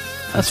it?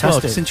 That's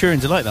Fantastic. well,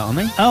 Centurions are like that, aren't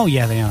they? Oh,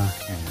 yeah, they are.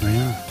 Yeah, they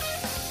are.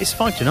 It's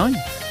 5 to 9.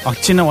 Oh,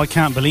 do you know, I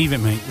can't believe it,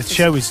 mate. The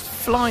show is...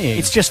 Flying.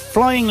 It's just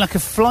flying like a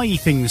flyy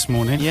thing this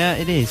morning. Yeah,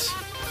 it is.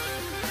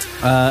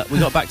 We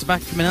got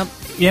back-to-back coming up.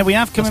 Yeah, we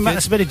have coming back.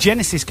 There's a bit of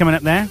Genesis coming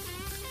up there.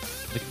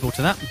 Looking forward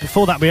to that.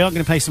 Before that, we are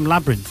going to play some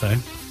Labyrinth,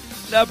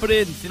 though.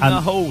 Labyrinth in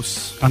the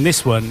house. And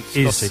this one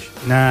Scottish.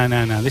 is... No.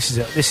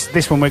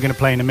 This one we're going to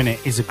play in a minute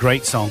is a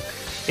great song.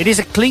 It is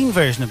a clean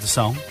version of the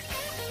song.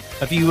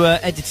 Have you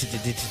edited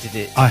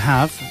it? I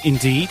have,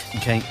 indeed.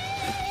 Okay.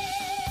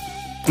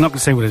 I'm not going to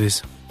say what it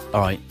is. All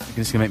right. You're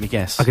just going to make me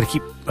guess. I'm going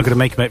to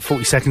make about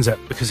 40 seconds up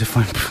because if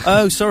I'm...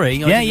 Oh, sorry.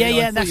 Yeah.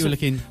 I thought That's you were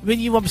looking... I mean,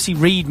 you obviously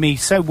read me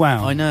so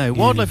well. I know. Yeah.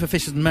 Wildlife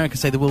officials in America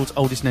say the world's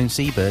oldest known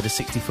seabird, a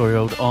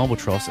 64-year-old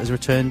albatross, has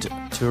returned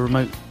to a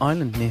remote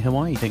island near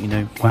Hawaii, don't you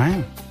know?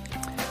 Wow.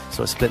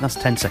 So it's split. That's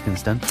 10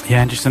 seconds done.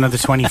 Yeah, and just another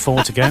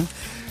 24 to go.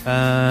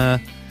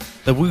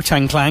 The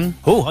Wu-Tang Clan.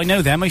 Oh, I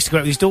know them. I used to go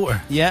out with his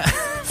daughter. Yeah.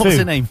 What's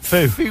her name?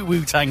 Fu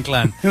Wu-Tang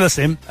Clan. That's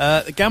him.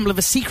 The gamble of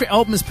a secret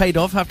album has paid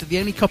off after the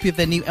only copy of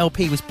their new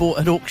LP was bought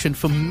at auction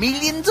for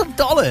millions of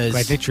dollars.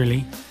 Quite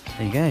literally.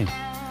 There you go.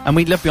 And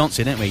we love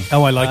Beyonce, don't we?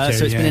 Oh, I like her,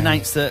 So it's been yeah.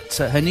 announced that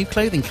her new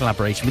clothing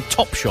collaboration with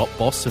Topshop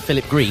boss Sir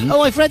Philip Green...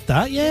 Oh, I've read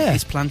that, yeah.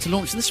 ...is planned to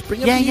launch in the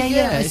spring of Yeah, the year.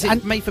 yeah. Is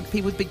it made for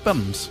people with big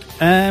bums?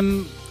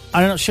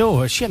 I'm not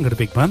sure. She hasn't got a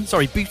big bum.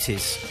 Sorry,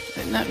 booties.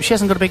 No, she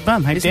hasn't got a big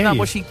bum. How Isn't dare that you?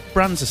 what she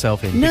brands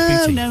herself in? No. Big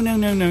booty?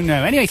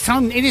 No. Anyway,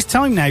 it is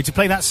time now to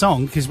play that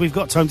song because we've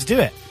got time to do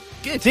it.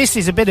 Good. This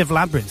is a bit of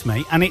Labyrinth,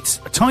 mate, and it's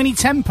a Tiny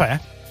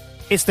Temper.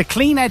 It's the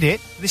clean edit.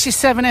 This is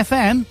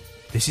 7FM.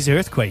 This is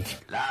Earthquake.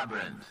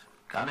 Labyrinth,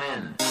 come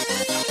in.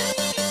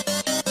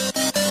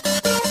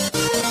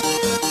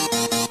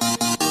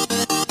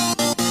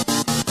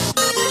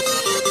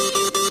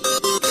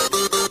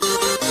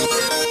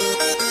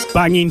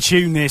 Banging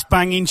tune, this.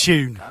 Banging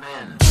tune. Come in.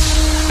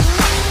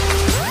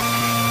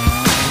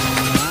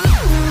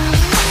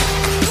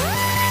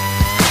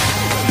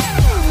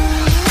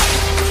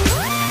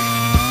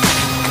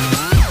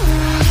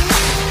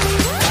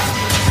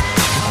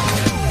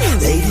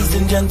 Ladies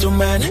and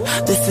gentlemen,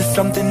 this is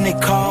something they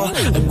call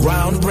a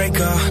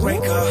groundbreaker.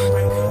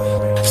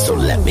 So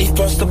let me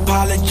first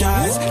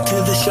apologize to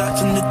the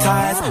shirts and the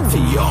ties for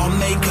your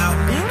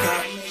makeup.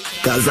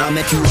 Cause I'll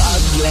make you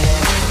ugly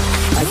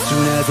as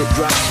soon as it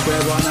drops. We're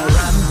on a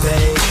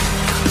rampage,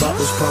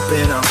 bubbles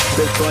popping up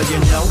before you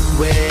know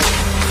it.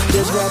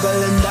 There's rubble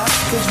and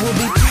dust cause we'll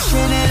be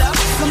pushing it up.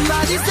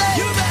 Somebody say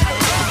you better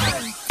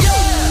run.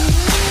 Yeah,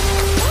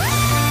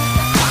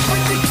 I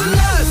predict an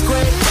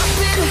earthquake up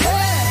in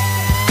here.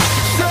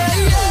 Say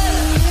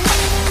yeah,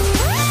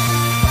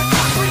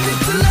 I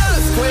predict an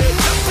earthquake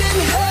up in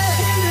here.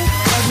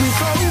 Cause we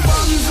throw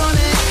bombs on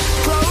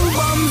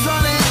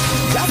it,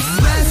 just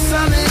mess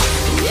on it,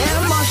 yeah,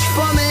 mush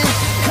from it.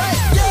 Hey,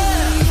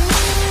 yeah,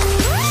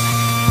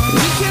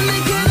 we can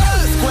make an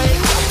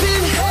earthquake up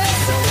in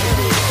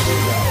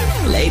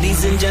here.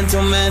 Ladies and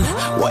gentlemen,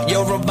 what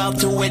you're about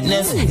to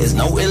witness is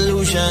no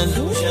illusion.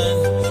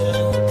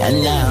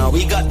 And now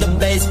we got the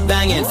bass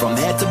banging from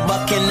head to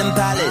Buckingham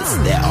Palace.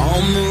 They're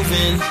all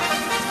moving.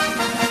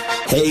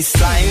 Hey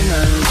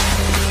Simon,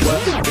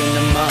 working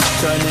them up,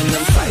 turning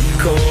them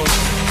psycho.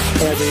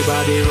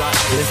 Everybody rock,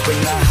 let's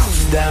bring the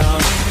house down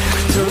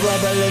to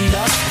rubble and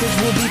dust, cause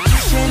we'll be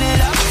pushing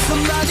it up.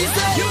 Somebody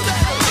say you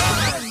better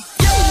run.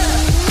 Yeah,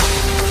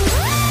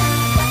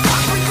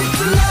 I predict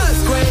an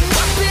earthquake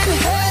up in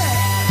here.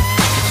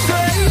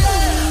 Say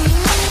yeah,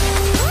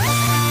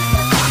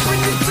 I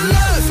predict an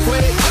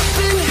earthquake up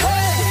in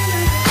here.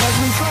 Cause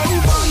we throw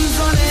bombs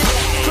on it,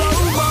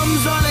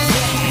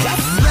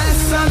 just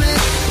mess on it,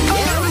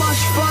 yeah,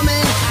 mush from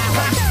it.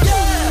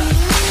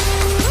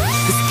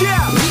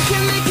 Yeah, we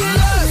can make an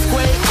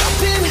earthquake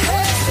up in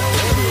here.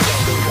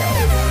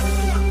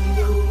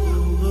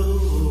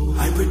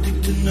 I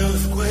predict an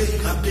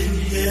earthquake up in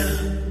here.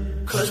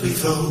 Cause we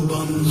throw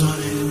bombs on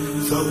it,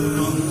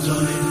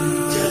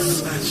 just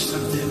smash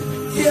something,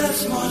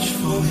 yes, much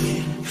for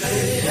me.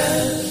 Hey,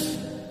 yes,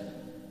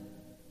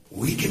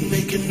 we can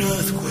make an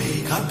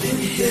earthquake up in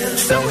here.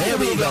 So here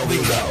we go.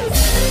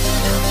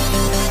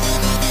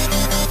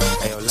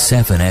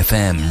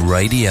 7FM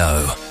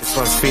Radio. This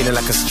one's feeling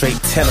like a straight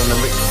 10 on the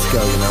Richter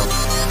scale, you know.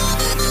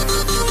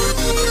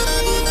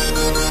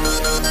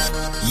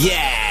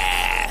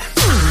 Yeah!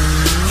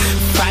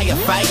 Fire,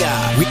 fire.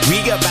 We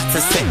about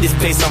to set this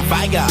place on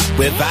fire.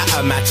 Without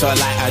a match or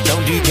lighter,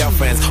 don't do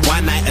girlfriends.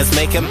 One nighters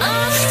make them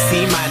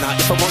C minor.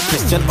 If I want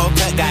Christian or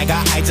Kurt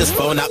Geiger, I just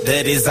phone up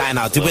the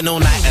designer. Doing all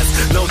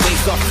nighters, no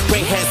days off.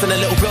 Grey hairs and a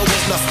little real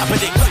weight loss. I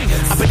predict.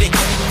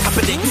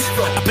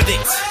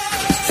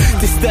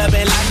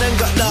 Disturbing London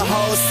got the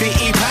whole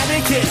city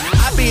panicking.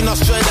 I've been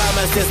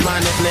Nostradamus since my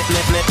nip.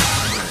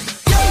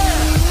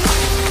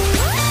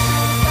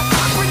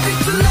 I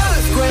predict an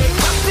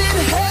earthquake up in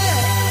here.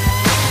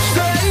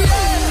 Say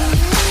yeah.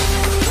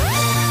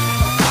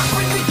 I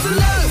predict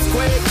an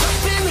earthquake up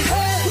in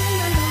here.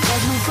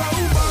 'Cause we throw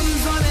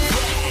bombs on it,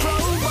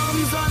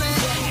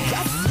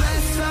 gas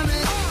masks on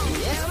it,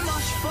 yeah,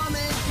 much from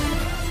it.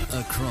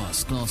 Across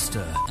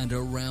Gloucester and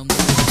around the...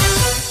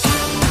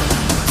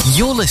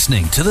 You're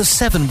listening to the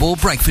 7 Ball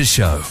Breakfast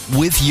Show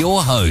with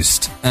your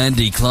host,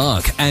 Andy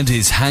Clark, and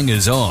his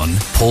hangers-on,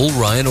 Paul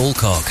Ryan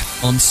Alcock,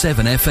 on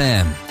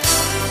 7FM.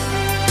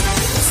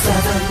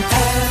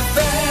 7FM.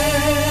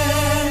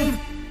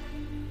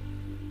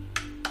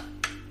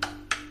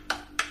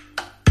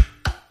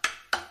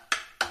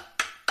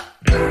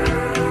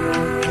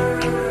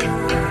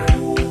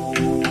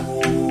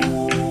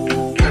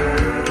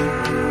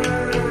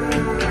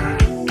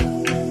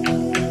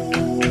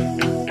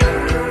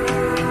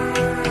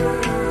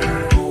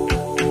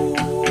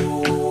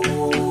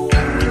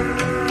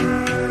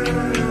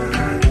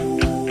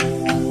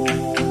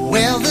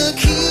 Well, the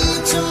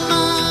key to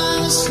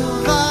my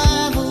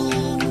survival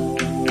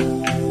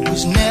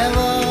was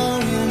never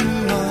in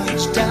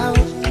much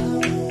doubt.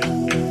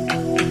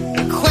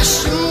 The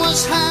question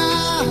was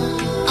how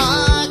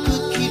I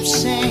could keep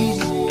sane,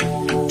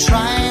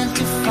 trying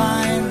to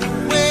find a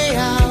way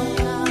out.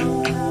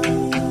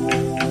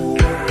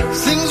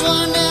 Things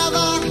were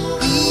never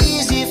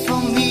easy for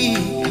me.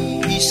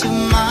 Peace of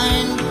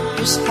mind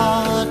was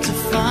hard to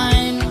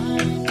find,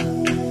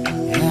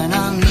 and I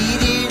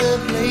needed a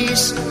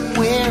place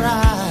where I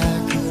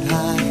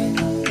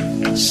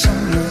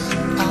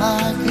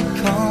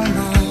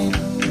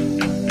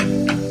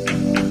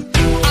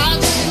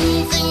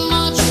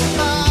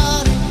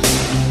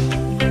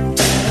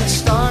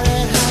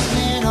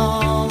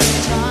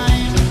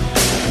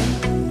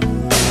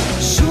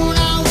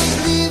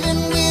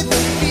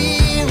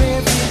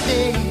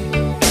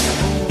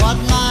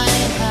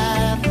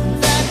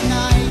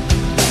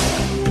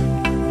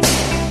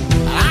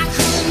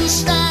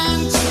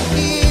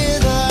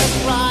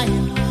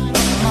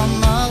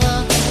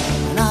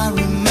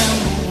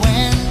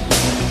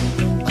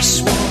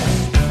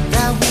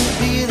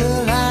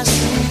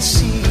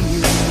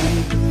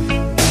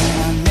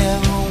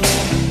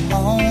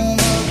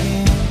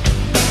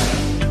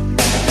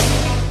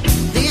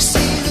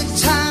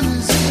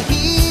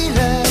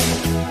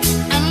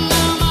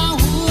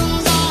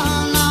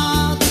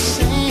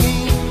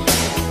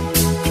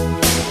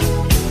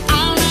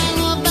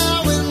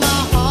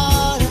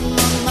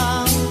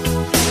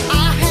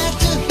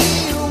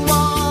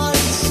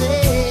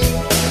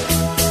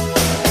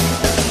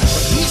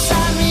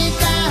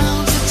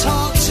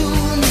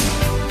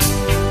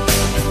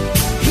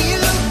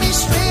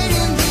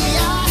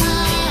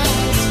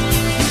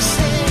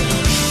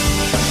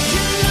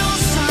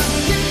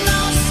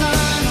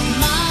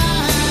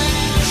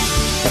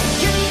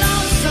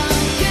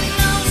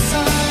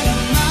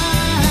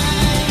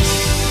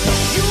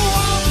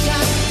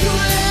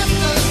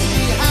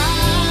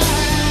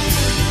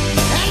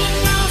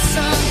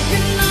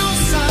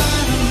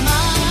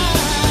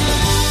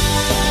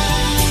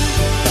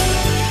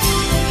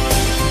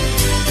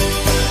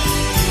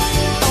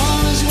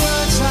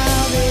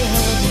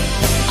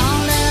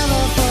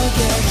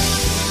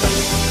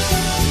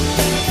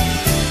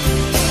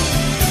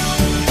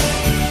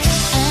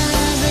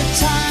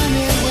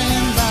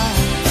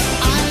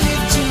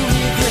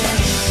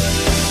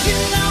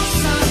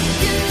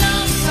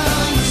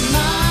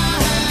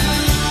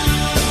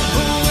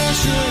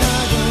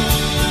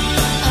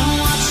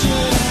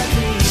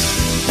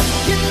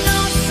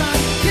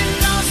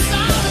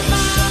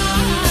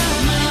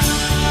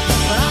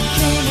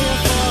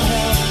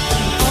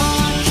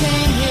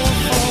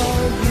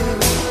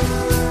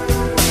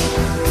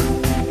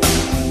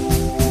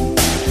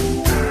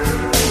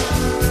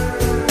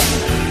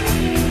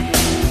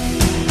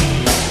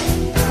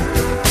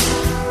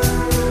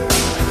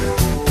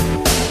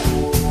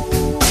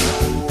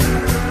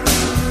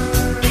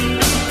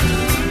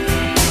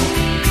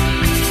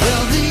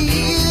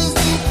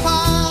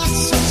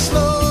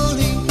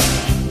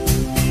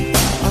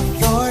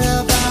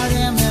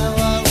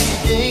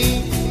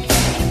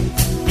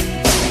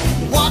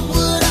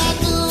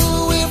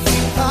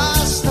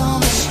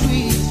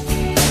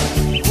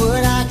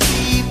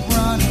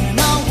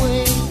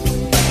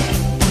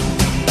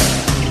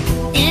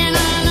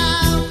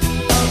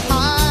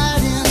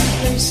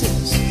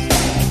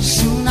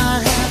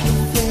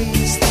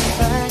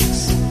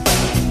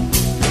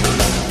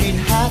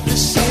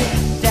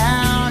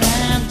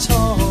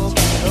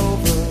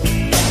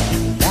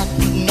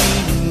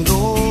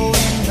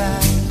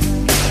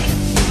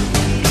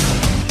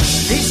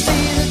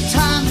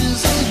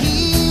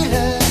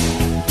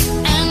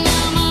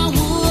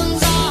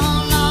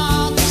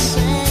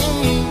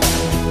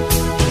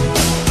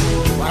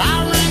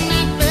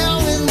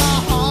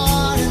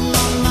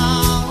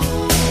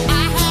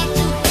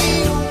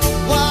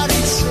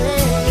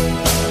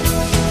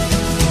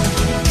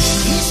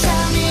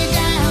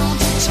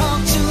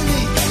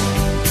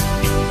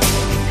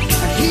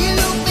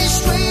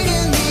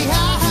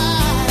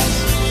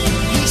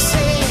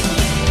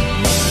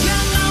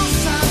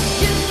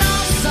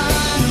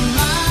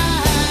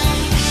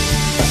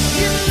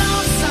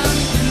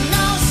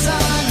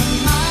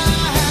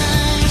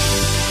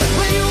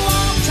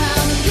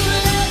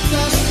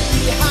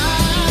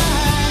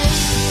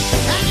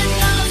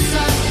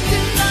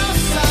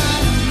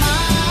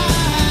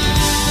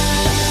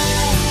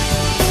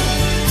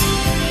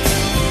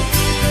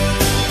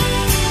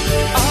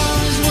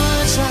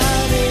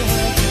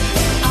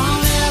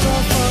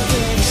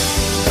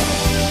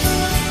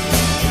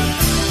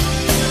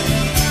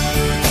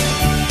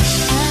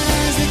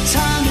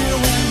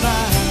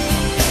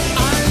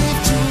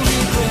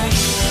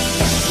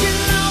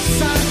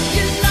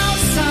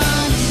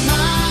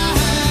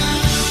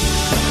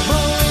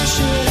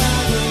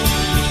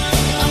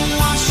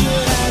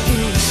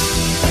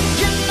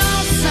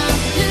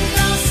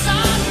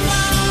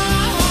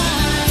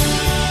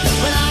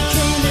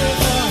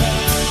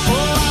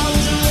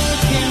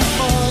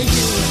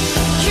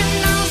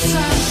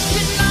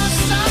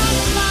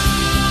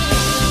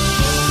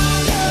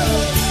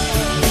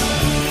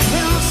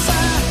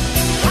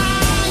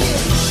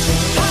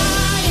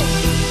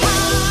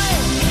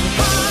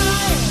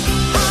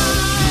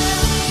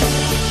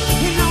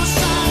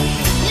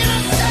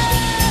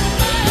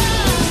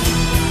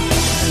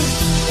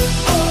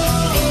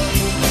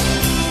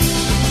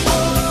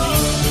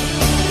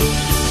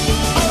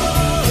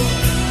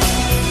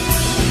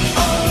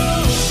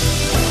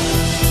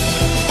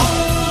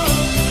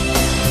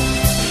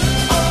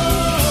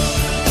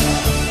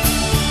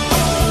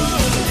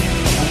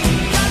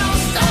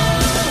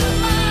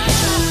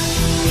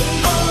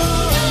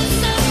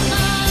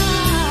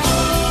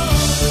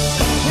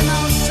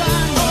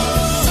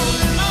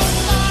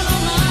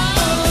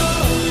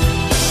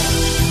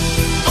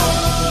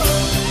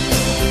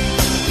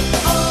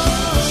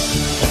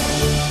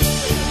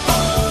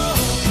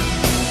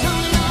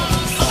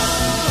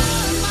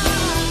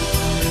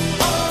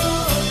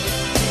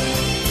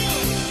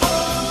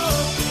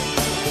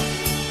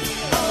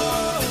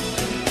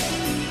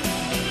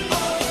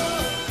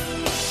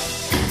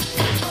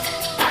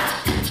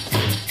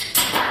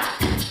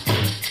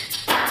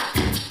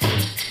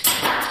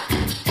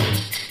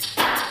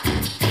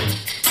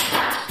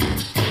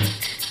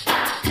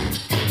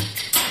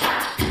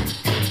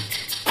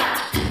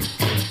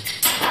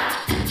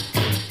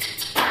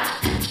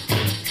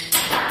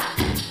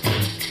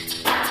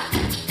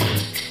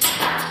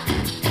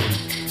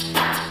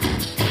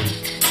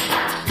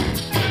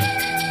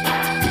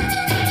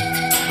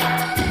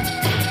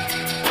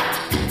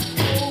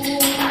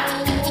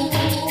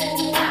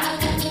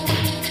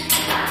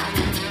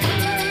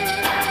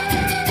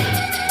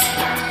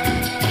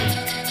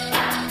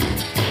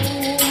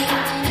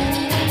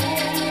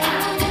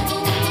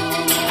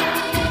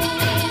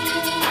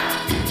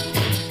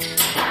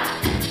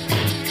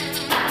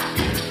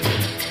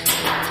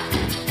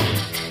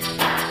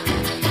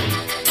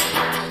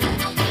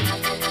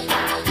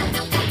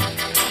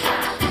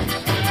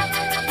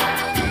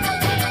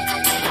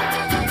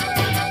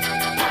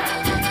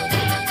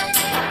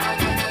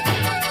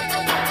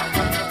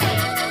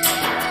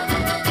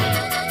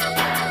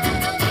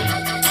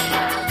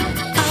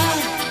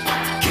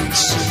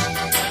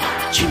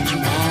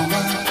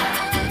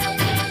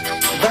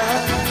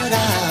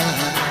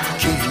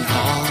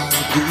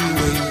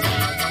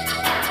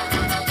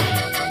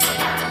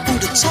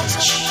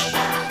touch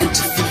and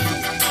to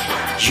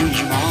feel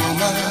you,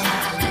 mama.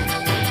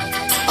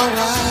 Oh,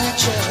 I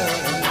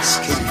just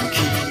couldn't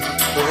keep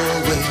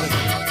away.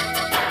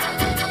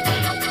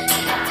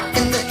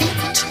 In the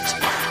heat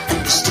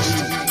and the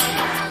steam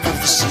of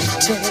the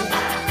city,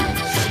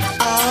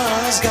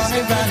 Ours got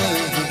me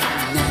running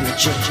and I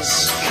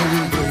just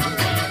can't break.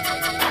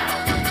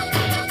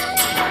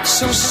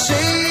 So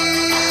say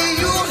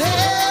you'll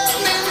help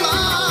me,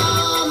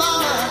 mama,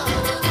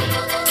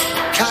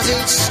 'cause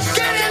it's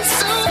getting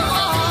so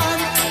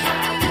hard.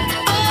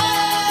 Oh,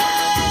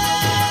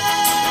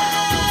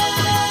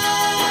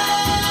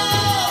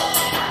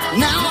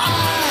 now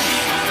I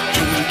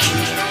can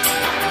keep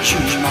you,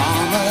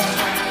 mama,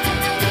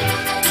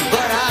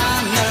 but I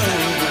know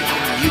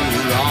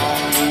you're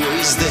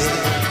always there.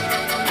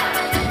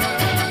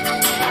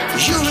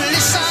 You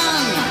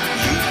listen,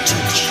 you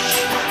teach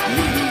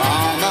me,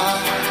 mama,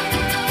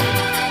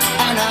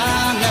 and I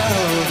know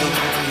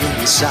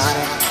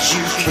inside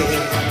you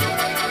care.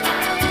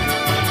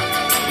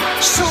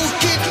 So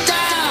get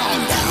down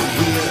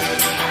here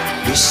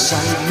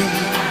beside me.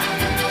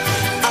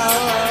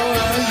 Oh,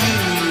 you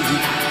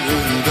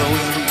ain't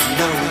going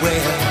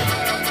nowhere.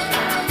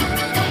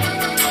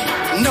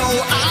 No,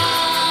 I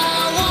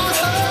won't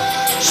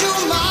hurt you,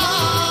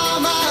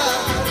 mama,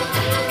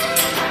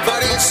 but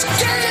it's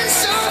getting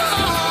so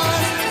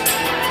hard.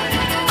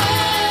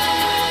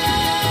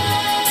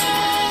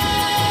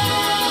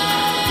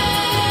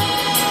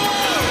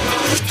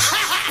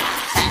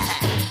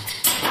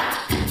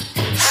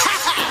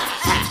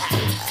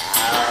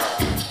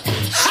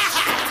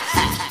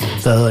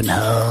 Phone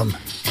home.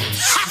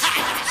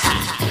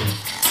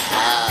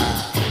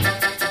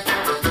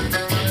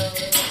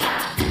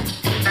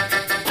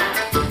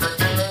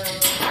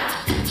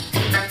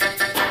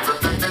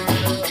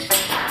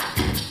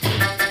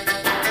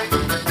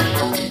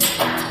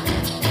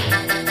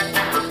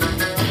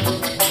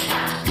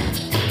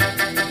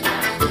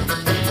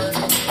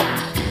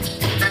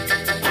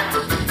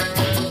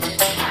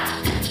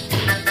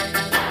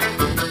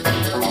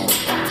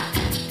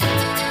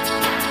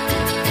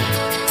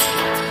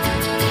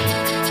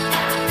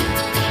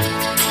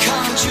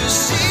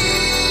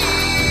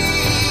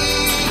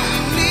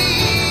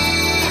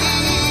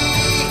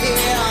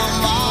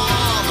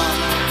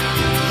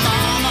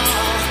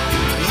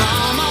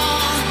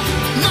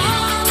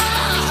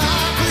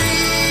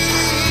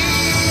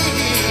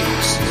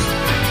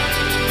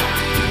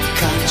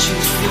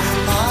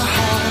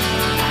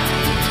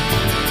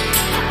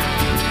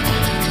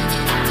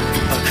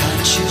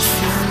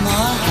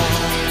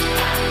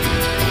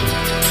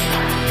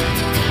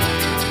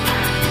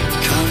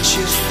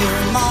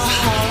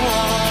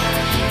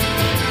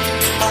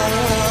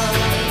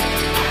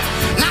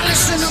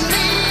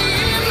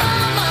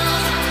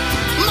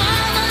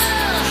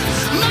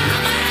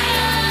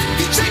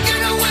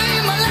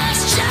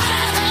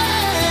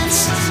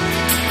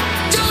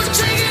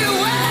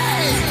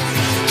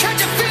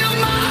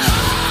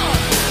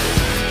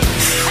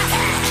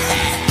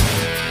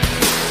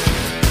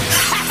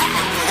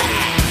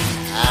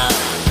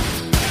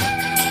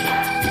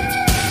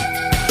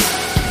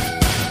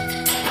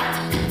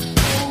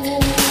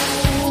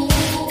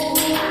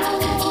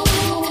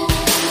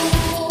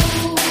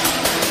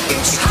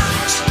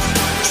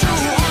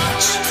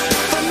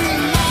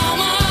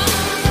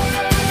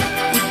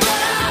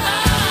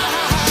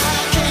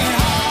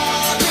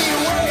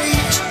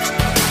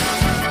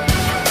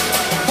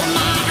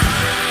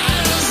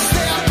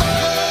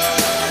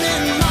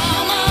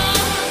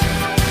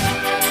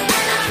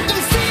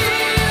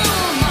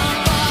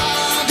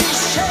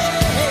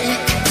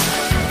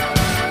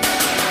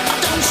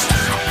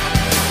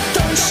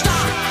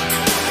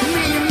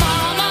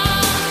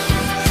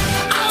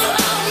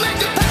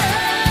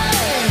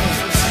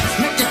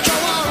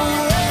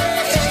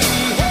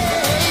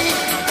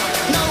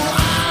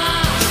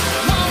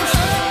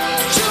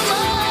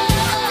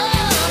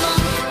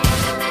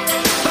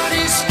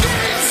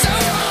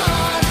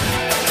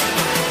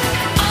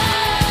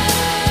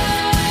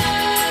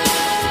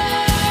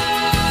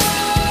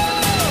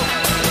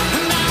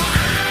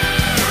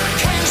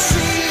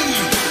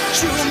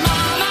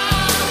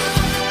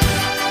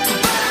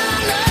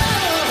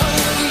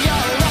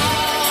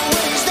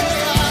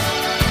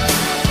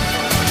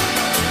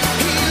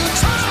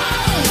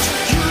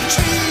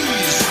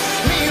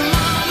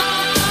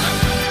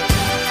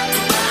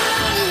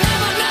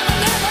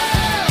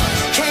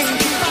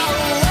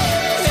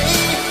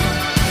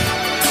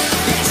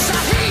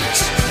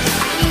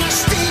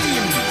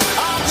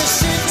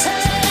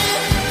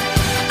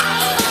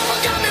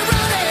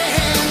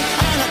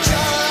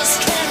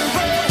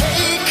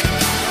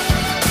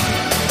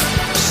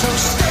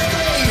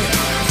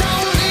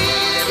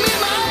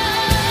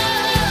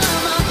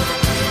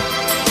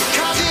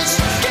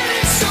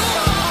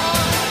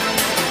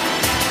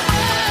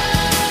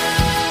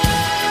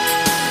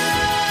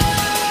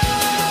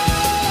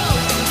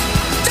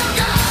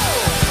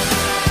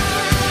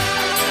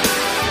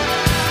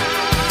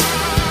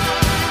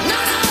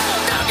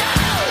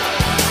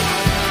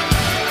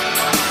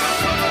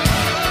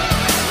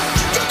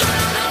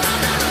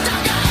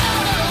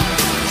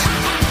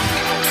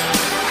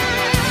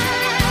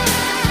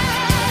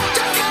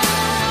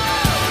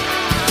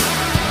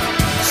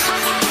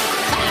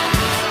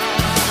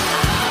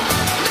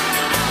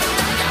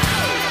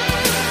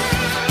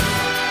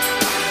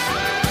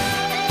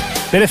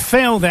 Bit of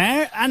Phil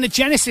there, and the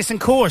Genesis and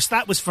chorus,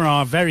 that was for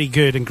our very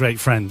good and great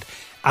friend,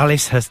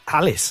 Alice. Who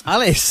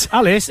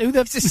the...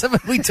 This is someone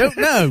we don't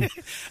know.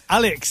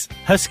 Alex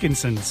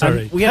Huskinson,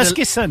 sorry. We had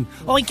Huskinson.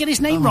 I get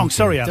his name wrong,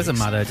 sorry, Alex. Doesn't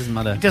matter.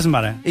 It doesn't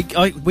matter.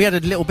 We had a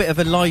little bit of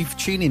a live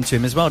tune into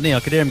him as well, didn't I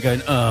could hear him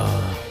going,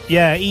 oh.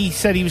 Yeah, he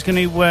said he was going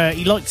to,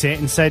 he liked it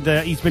and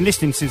said he's been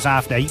listening since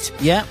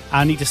 8:30. Yeah.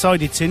 And he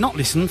decided to not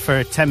listen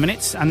for 10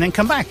 minutes and then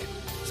come back.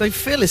 So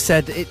Phil has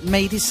said it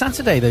made his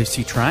Saturday, those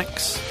two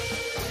tracks.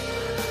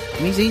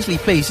 And he's easily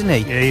pleased, isn't he?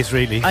 Yeah, he is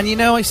really. And you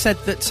know, I said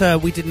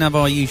that we didn't have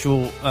our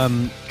usual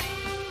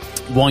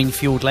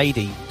wine-fueled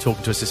lady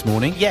talking to us this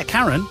morning. Yeah,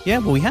 Karen. Yeah,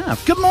 well, we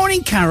have. Good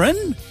morning,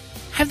 Karen.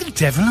 How the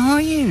devil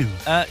are you?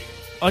 I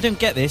don't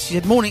get this. She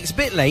said, morning, it's a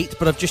bit late,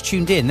 but I've just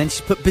tuned in. Then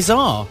she put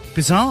bizarre.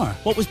 Bizarre?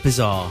 What was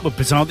bizarre? Well,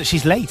 bizarre that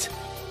she's late.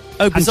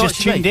 Oh, bizarre. And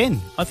just tuned in.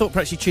 I thought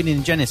perhaps you tuned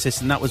in Genesis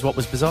and that was what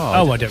was bizarre.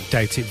 Oh, I don't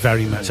doubt it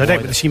very much. I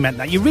don't think she meant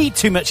that. You read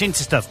too much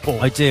into stuff, Paul.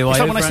 I do. It's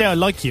like when I say I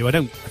like you, I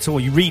don't at all.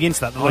 You read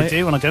into that I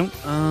do and I don't.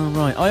 Oh,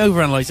 right. I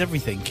overanalyse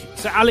everything.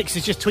 So Alex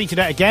has just tweeted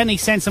out again. He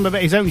sent some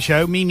about his own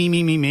show,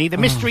 Me. The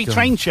Mystery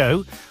Train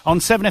Show on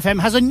 7FM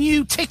has a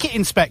new ticket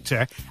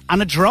inspector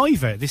and a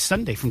driver this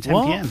Sunday from 10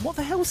 p.m. What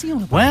the hell's he on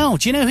about? Well,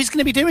 do you know who's going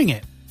to be doing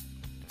it?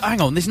 Hang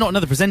on, there's not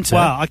another presenter.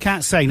 Well, I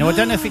can't say. No, I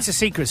don't know if it's a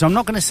secret, so I'm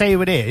not going to say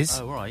who it is.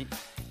 Oh, right.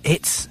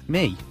 It's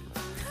me.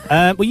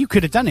 Well, you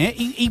could have done it.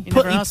 He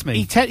put asked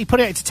me. He put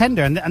it out to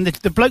tender, and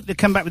the bloke that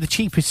come back with the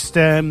cheapest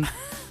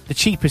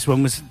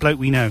one was the bloke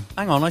we know.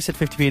 Hang on, I said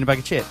 50p in a bag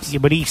of chips. Yeah,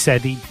 but he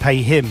said he'd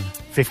pay him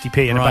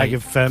 50p in a Right. bag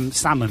of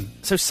salmon.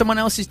 So someone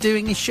else is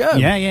doing his show?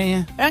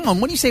 Yeah. Hang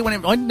on, when you say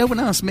no one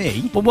asked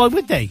me... Well, why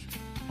would they?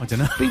 I don't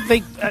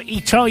know.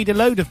 He tried a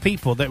load of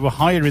people that were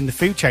higher in the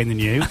food chain than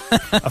you.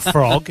 A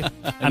frog,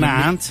 an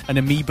ant, an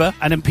amoeba,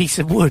 and a piece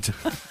of wood.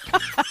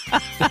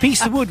 The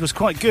piece of wood was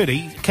quite good.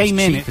 He came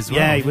in. Cheap as well,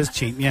 yeah, yeah. he was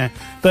cheap. Yeah,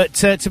 but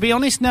to be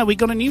honest, no, we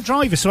got a new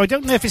driver, so I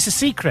don't know if it's a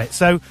secret.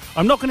 So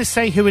I'm not going to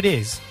say who it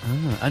is.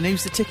 And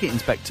who's the ticket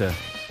inspector?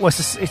 Well,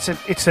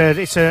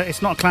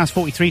 it's not a Class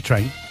 43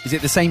 train. Is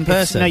it the same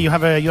person? No, you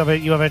have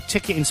a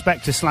ticket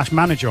inspector /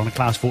 manager on a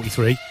Class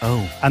 43.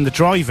 Oh. And the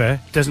driver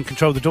doesn't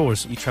control the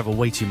doors. You travel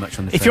way too much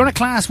on the If train. you're on a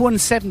Class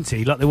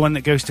 170, like the one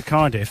that goes to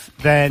Cardiff,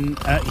 then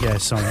yeah,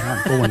 sorry,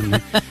 I'm boring you.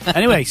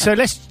 Anyway, so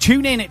let's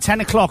tune in at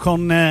 10 o'clock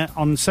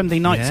on Sunday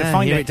night to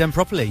find hear out it done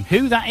properly.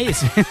 who that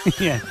is.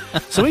 Yeah.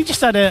 So we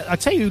just had I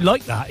tell you who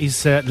like that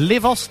is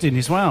Liv Austin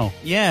as well.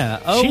 Yeah.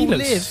 Oh,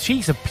 Liv.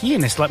 She's a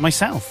pianist like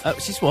myself.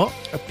 She's what?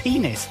 A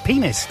pianist.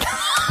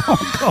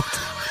 Oh God.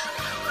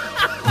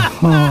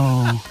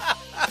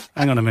 Oh.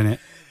 Hang on a minute.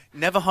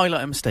 Never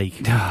highlight a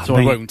mistake. So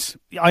I won't.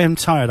 I am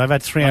tired. I've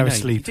had 3 hours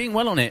sleep. You're doing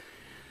well on it.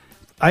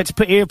 I had to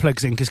put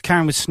earplugs in because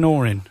Karen was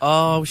snoring.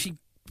 Oh, she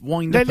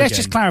whined up Let's again.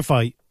 just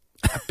clarify.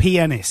 A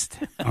pianist.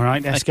 All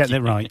right, let's get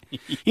that right.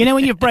 You know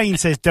when your brain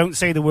says don't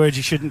say the words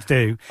you shouldn't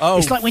do? Oh.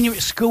 It's like when you're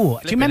at school.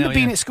 Do you remember hell,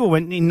 being yeah. at school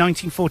in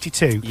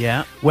 1942?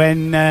 Yeah.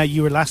 When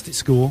you were last at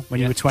school,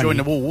 when you were 20. During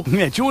the war.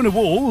 Yeah, during the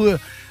war.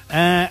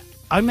 I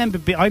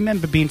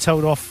remember being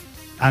told off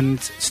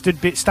and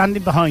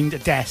standing behind a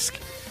desk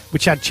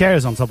which had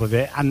chairs on top of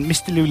it, and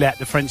Mr. Loulette,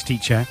 the French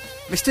teacher.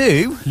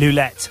 Mr. Who?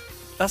 Loulette.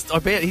 I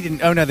bet he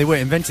didn't... Oh, no, they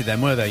weren't invented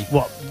then, were they?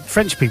 What?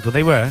 French people,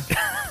 they were.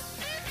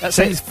 That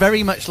sounds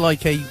very much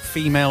like a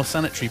female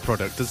sanitary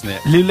product, doesn't it?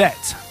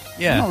 Loulette.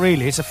 Yeah. Not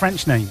really, it's a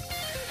French name.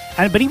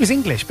 But he was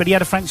English, but he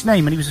had a French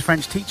name, and he was a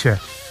French teacher.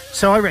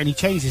 So I reckon he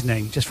changed his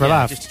name just for a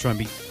laugh. Just to try and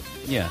be...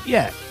 Yeah.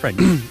 Yeah. French.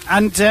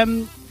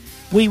 And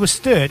we were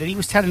stirred, and he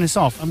was telling us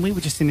off, and we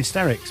were just in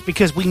hysterics,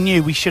 because we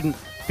knew we shouldn't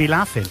be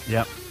laughing.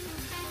 Yep.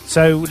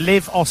 So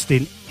Liv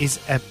Austin is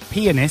a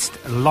pianist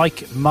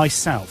like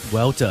myself.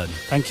 Well done.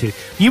 Thank you.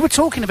 You were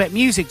talking about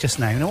music just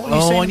now. What were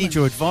you saying I need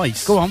your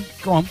advice. Go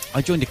on.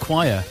 I joined a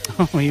choir.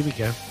 Oh, here we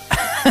go.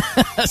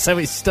 That's how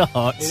it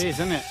starts. It is,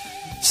 isn't it?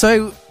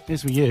 So...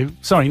 Here's with you.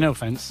 Sorry, no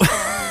offence.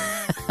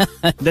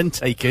 None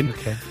taken.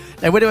 Okay.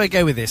 Now, where do I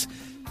go with this?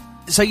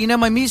 So, you know,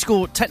 my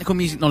technical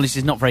music knowledge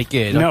is not very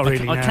good. Not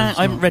really, no, I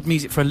haven't read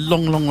music for a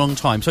long, long, long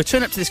time. So I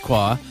turned up to this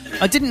choir.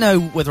 I didn't know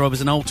whether I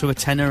was an alto, a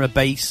tenor, a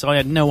bass. I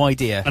had no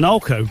idea. An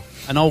alco.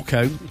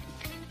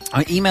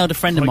 I emailed a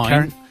friend of Like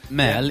mine, Karen?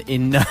 Mel,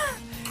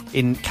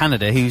 in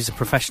Canada, who's a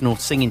professional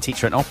singing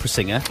teacher and opera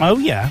singer. Oh,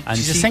 yeah. And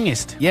She's a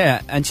singist.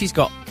 Yeah, and she's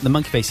got the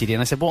Monkey Face CD.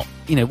 And I said, what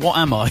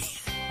am I?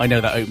 I know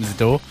that opens the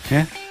door.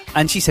 Yeah.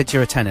 And she said,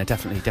 you're a tenor,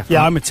 definitely.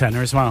 Yeah, I'm a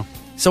tenor as well.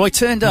 So I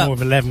turned up. More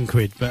of 11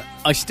 quid, but...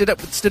 I stood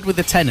with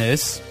the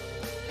tenors,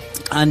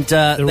 and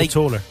They're all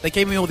taller. They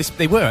gave me all this.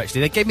 They were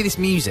actually. They gave me this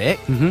music,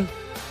 and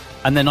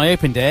then I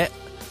opened it.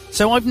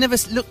 So I've never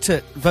looked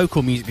at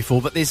vocal music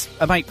before, but there's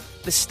about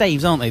the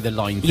staves, aren't they? The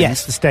line things?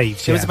 Yes, the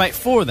staves. There was about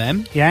 4 of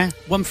them. Yeah.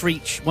 One for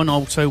each. One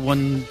alto.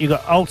 One. You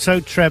got alto,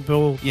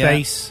 treble, Yeah.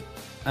 bass,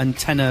 And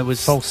tenor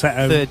was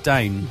falsetto, third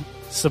down.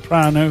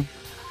 soprano.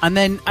 And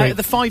then out Great. of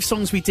the 5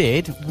 songs we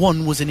did,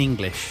 1 was in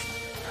English.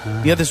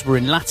 The others were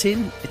in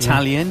Latin,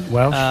 Italian,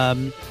 Welsh.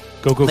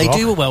 Go, go, They go.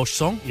 do a Welsh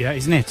song. Yeah,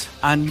 isn't it?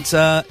 And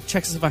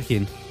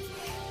Czechoslovakian.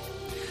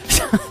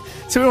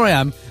 So here I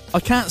am. I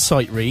can't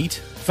sight read.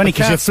 Funny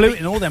because you're fluent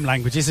in all them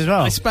languages as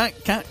well. I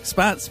can't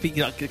speak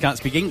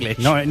English.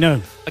 No.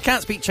 I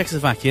can't speak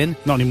Czechoslovakian.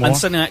 Not anymore. And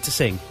suddenly I had to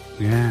sing.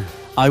 Yeah.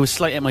 I was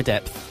slightly at my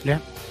depth. Yeah.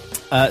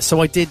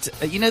 So I did,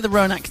 you know the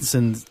Rowan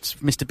Atkinson,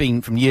 Mr.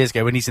 Bean from years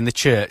ago when he's in the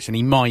church and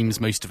he mimes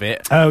most of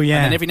it? Oh, yeah.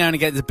 And then every now and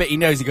again there's a bit he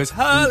knows, he goes,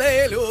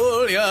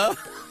 Hallelujah.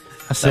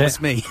 That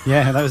was me.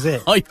 Yeah, that was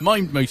it. I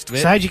mimed most of it.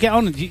 So how'd you get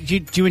on? Do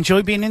you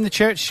enjoy being in the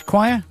church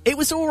choir? It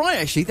was all right,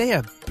 actually. They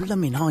had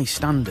blooming high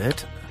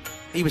standard.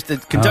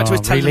 The conductor was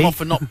telling really? him off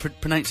for not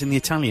pronouncing the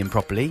Italian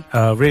properly.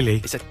 Oh, really?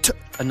 It's a T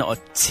and not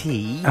a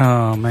T.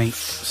 Oh, mate.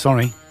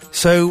 Sorry.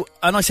 So,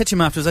 and I said to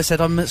him afterwards, I said,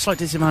 I'm at slight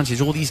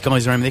disadvantage. All these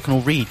guys around me, they can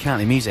all read, can't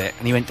they, music?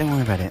 And he went, don't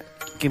worry about it.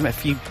 Give it a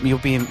few,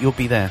 you'll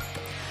be there.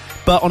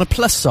 But on a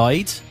plus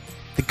side,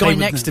 the guy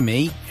next to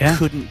me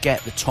couldn't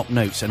get the top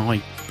notes, and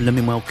I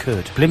blooming well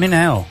could. Blimmin'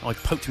 hell. I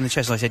poked him in the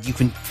chest and I said, you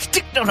can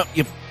stick that up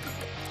your...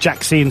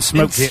 Jacksy and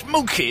smoke it.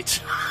 Smoke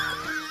it!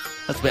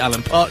 That's a bit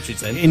Alan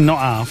Partridge then. In not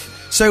half.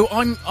 So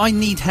I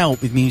need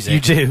help with music. You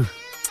do?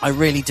 I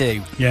really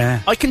do.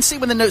 Yeah. I can see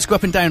when the notes go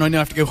up and down, I know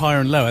I have to go higher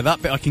and lower.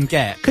 That bit I can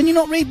get. Can you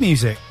not read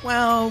music?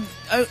 Well,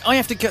 I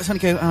have to go,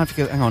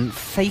 hang on,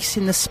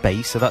 facing the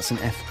space, so that's an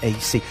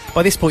F-A-C.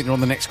 By this point, you're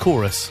on the next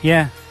chorus.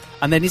 Yeah.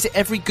 And then is it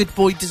every good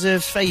boy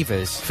deserves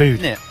favours? Food.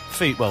 Isn't it?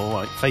 Food, well,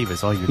 all right,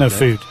 favours, I would No, do.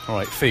 food. All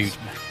right, food.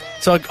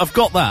 So I've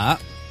got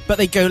that, but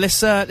they go, let's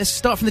start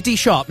from the D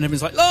sharp, and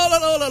everyone's like, la la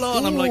la la la,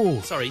 and I'm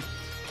like, sorry.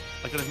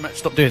 I've got to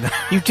stop doing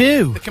that. You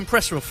do? The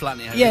compressor will flatten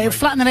it out. Yeah, it'll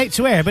flatten it out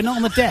to air, but not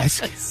on the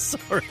desk.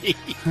 Sorry.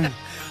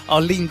 I'll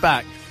lean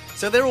back.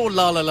 So they're all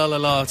la la la la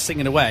la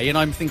singing away, and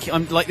I'm thinking,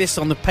 I'm like this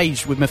on the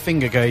page with my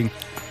finger going,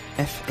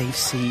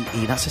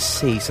 F-A-C-E, that's a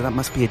C, so that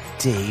must be a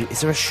D.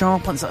 Is there a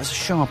sharp one? That's a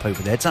sharp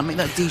over there. Does that make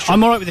that D sharp?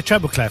 I'm all right with the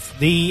treble clef.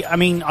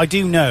 I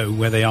do know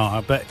where they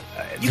are, but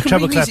you the can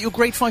treble read clef. music, your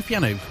grade 5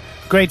 piano.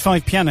 Grade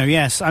 5 piano,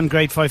 yes, and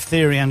grade 5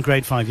 theory and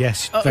grade 5,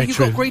 yes. Very you've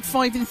true. got grade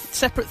 5 in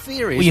separate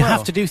theory Well, as you well.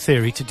 have to do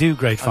theory to do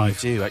grade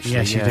 5. You do, actually.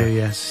 Yes, yeah. you do,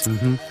 yes.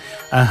 Mm-hmm.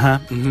 Uh-huh.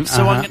 Mm-hmm.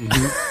 So I'm going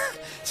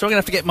to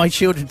have to get my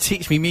children to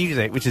teach me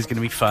music, which is going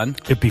to be fun.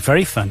 It'd be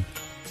very fun.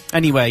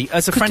 Anyway,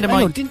 as a friend of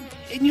mine...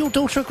 Didn't your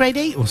daughter a grade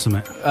 8 or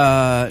something?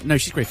 No,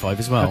 she's grade 5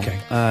 as well.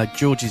 Okay.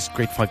 George is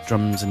grade 5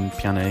 drums and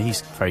piano. He's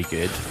very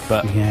good.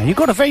 But yeah, you've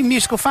got a very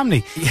musical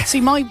family. Yeah.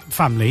 See, my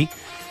family,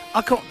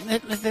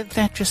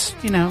 they're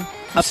just, you know...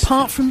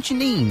 Apart from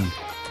Janine...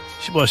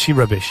 She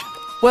rubbish.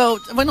 Well,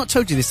 have I not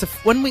told you this?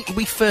 When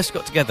we first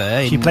got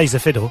together... She plays the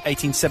fiddle.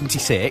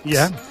 1876.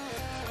 Yeah.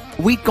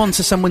 We'd gone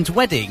to someone's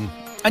wedding.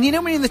 And you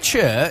know when you're in the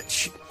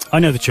church... I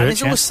know the church, and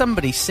there's always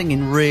somebody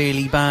singing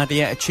really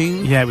badly out of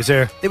tune. Yeah, it was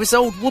her. There was this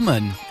old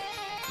woman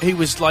who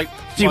was like...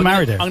 You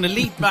married her? I'm going to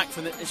lead back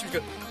from the... And she would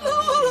go...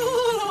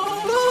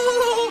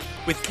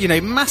 With, you know,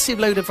 massive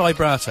load of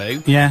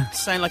vibrato. Yeah.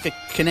 Sound like a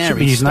canary. Should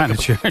be using that in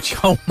the church.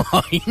 Coal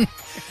mine.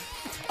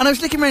 And I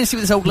was looking around to see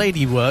what this old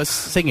lady was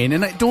singing,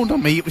 and it dawned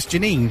on me it was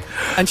Janine.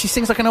 And she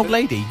sings like an old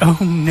lady. Oh,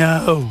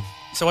 no.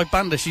 So I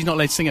banned her. She's not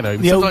allowed to sing at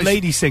home. The old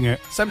lady singer.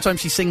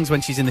 Sometimes she sings when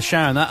she's in the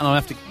shower and that, and I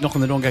have to knock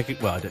on the door and go,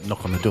 well, I don't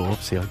knock on the door,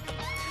 obviously.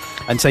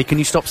 And say, can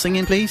you stop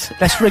singing, please?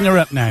 Let's ring her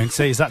up now and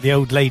say, is that the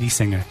old lady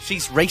singer?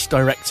 She's race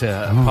director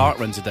at Park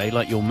Run today,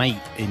 like your mate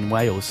in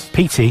Wales.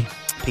 PT.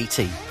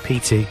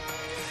 PT.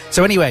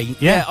 So anyway,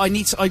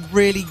 I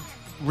really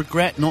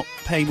regret not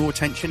paying more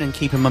attention and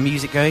keeping my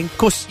music going. Of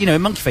course, you know,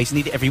 in Monkey Face, I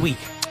need it every week.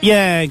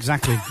 Yeah,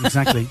 exactly.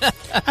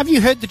 Have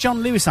you heard the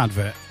John Lewis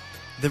advert?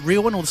 The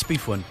real one or the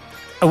spoof one?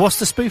 Oh, what's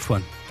the spoof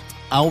one?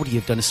 Aldi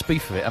have done a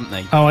spoof of it, haven't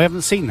they? Oh, I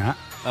haven't seen that.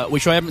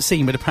 Which I haven't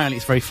seen, but apparently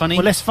it's very funny.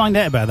 Well, let's find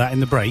out about that in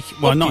the break.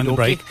 Well, not in the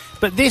break.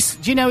 But this,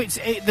 do you know,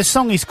 the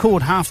song is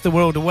called Half the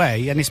World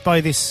Away, and it's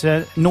by this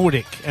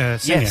Nordic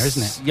singer,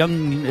 isn't it?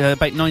 Young,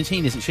 about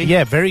 19, isn't she?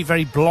 Yeah, very,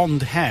 very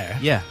blonde hair.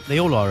 Yeah, they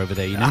all are over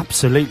there, you know.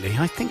 Absolutely,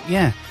 I think,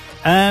 yeah.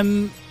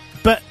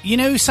 But, you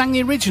know who sang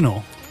the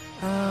original?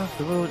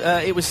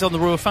 It was on the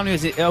Royal Family,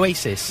 was it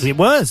Oasis? It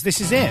was,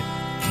 this is it.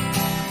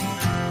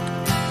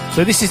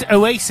 So this is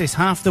Oasis,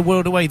 Half the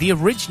World Away, the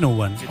original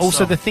one. Good also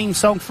song. the theme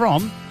song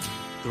from...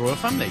 The Royal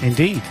Family.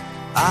 Indeed.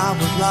 I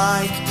would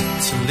like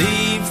to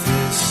leave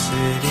this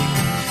city.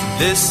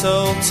 This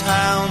old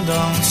town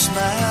don't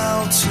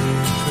smell too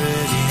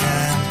pretty,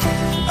 and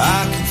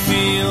I can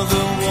feel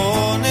the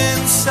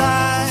warning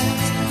signs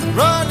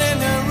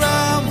running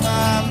around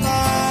my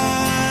mind.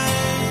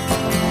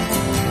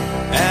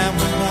 And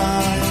when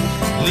I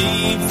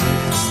leave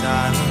this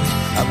island,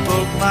 I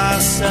book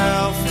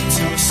myself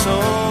into a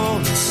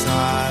soul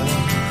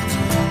asylum,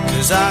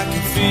 'cause I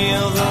can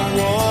feel the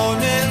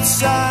warning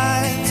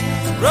signs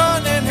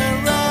running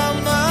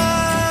around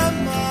my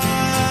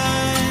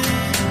mind.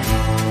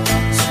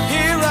 So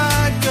here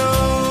I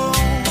go,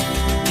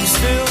 I'm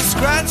still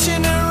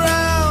scratching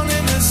around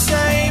in the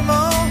same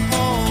old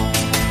hole.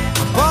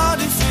 My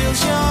body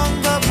feels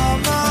young, but my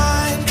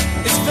mind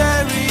is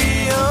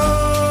very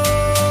old.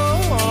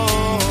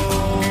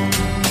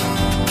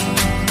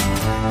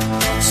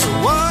 So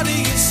what do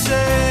you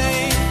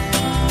say?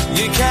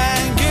 You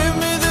can't give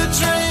me the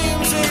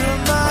dreams that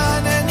are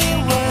mine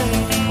anyway.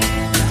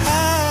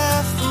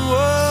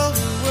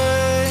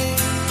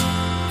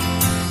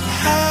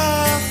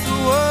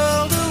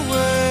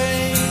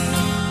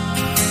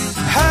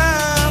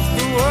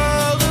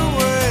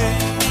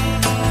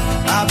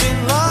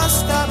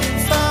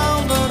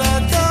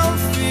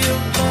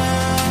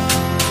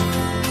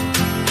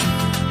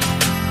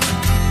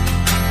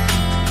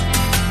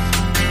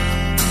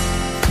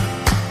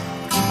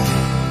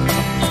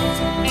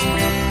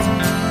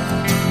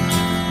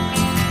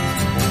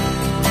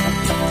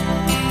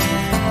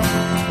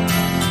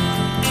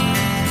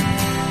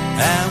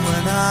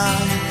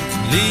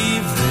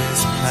 leave this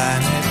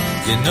planet.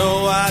 You know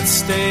I'd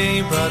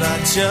stay, but I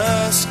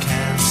just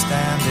can't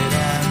stand it.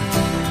 And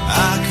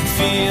I can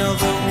feel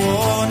the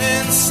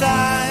warning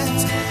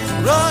signs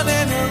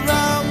running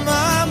around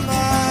my mind.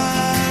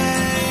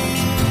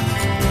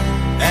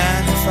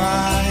 And if I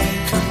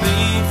could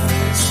leave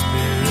this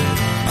spirit,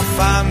 I'll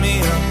find me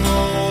a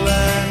hole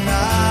and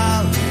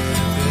I'll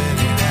live in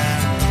it.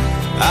 And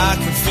I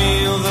can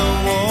feel the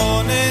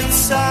warning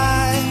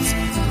signs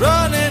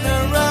running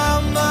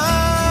around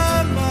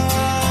my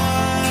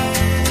mind.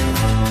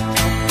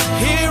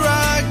 Here I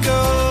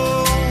go,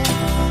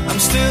 I'm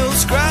still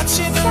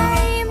scratching the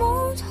same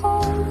old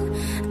hole.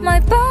 My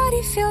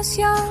body feels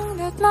young,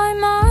 but my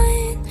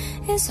mind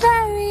is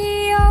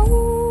very old.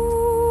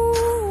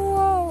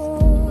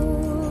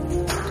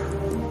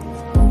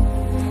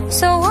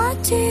 So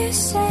what do you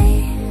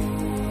say?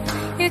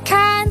 You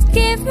can't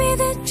give me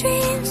the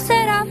dreams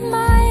that are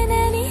mine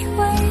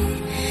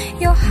anyway.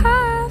 You're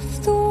half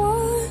the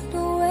world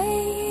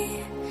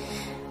away.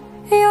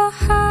 You're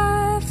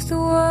half the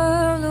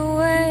world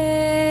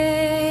away.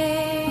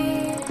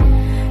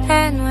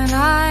 And when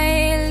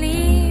I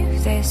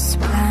leave this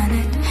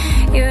planet,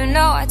 you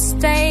know I'd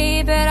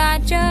stay, but I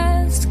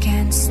just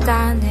can't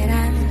stand it.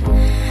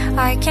 And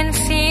I can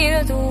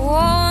feel the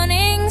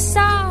warning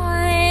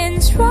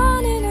signs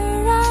running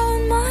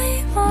around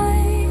my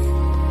mind.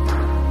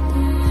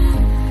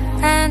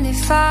 And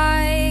if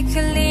I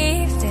could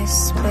leave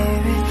this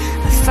spirit,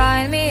 I'd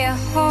find me a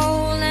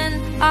hole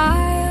and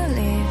I'll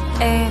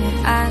live in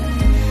it. And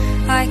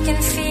I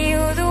can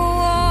feel the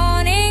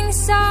warning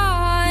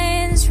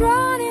signs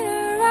running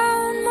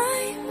around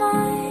my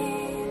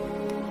mind.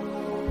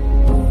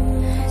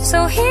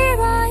 So here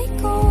I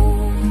go,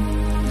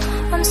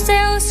 I'm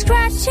still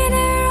scratching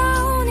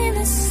around in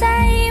the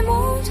same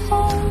old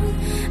hole.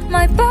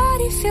 My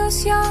body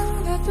feels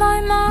young, but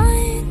my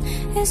mind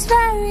is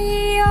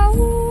very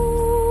old.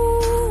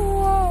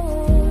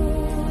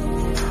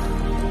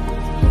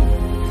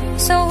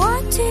 So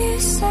what do you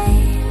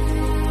say?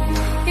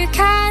 You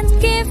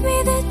can't give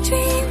me the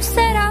dreams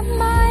that are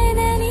mine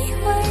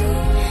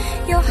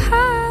anyway. You're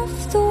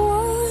half the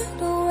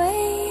world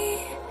away.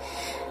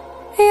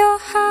 You're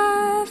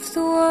half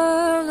the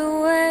world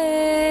away.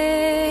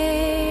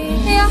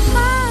 You're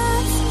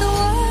half the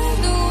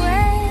world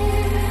away.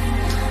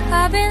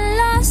 I've been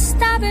lost,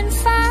 I've been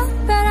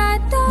found, but I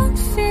don't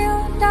feel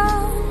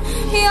down.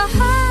 You're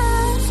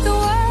half the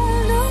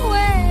world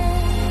away.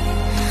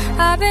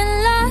 I've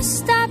been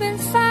lost, I've been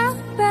found,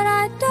 but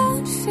I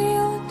don't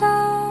feel down.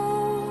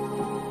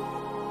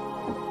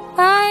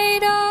 I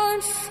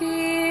don't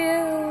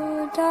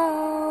feel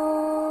down.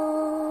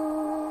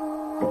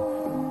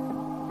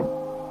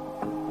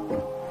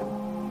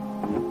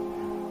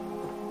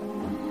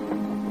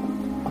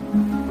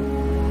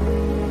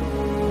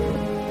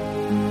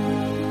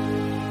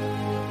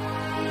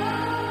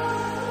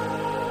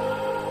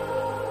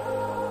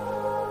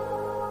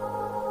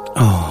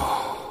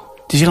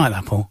 Did you like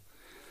that, Paul?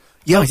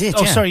 Yeah, I did,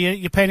 Oh, yeah. sorry,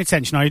 you're paying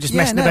attention. Are you just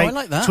messing no, about I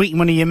like that. tweeting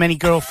one of your many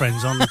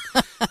girlfriends on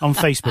on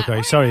Facebook? Are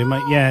you? Sorry,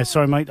 mate. Yeah,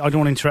 sorry, mate. I don't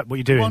want to interrupt what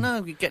you're doing. Well,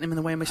 no, you're getting him in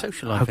the way of my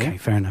social life. Okay, here.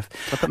 fair enough.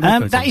 I put my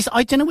headphones That on. is,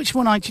 I don't know which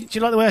one. Do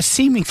you like the way I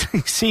seemingly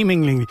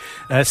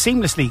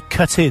seamlessly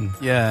cut in?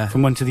 Yeah.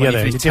 From one to the Well,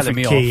 other you've in a been telling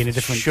different me key, off, in a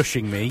different.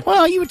 shushing me.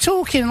 Well, you were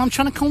talking, and I'm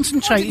trying to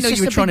concentrate. I didn't know It's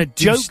you were just a trying big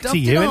to do joke stuff, to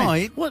you, did isn't I?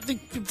 it? What the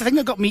thing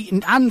that got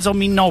me hands on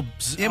me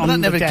knobs. Yeah, but on that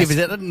the never desk. gives it.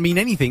 That doesn't mean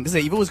anything, does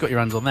it? You've always got your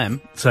hands on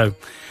them. So,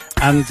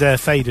 and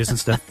faders and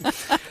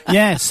stuff.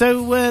 Yeah,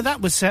 so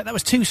that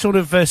was two sort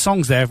of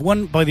songs there.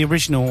 One by the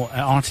original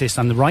artist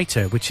and the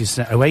writer, which is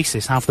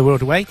Oasis, Half the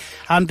World Away,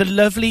 and the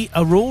lovely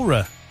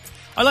Aurora.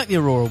 I like the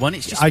Aurora one.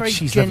 It's just very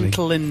she's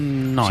gentle lovely.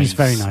 and nice. She's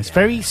very nice.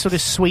 Very sort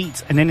of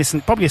sweet and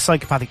innocent. Probably a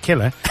psychopathic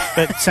killer,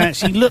 but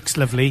she looks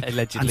lovely.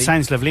 Allegedly. And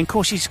sounds lovely. And of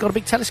course, she's got a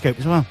big telescope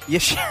as well.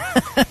 Yes, she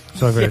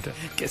So I've heard.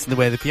 gets in the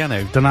way of the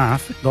piano. Don't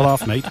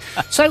laugh, mate.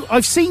 So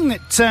I've seen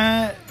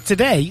that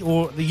today,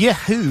 or the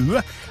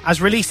Yahoo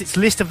has released its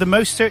list of the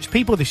most searched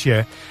people this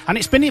year, and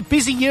it's been a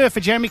busy year for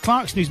Jeremy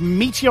Clarkson, whose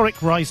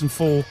meteoric rise and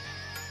fall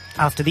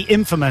after the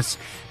infamous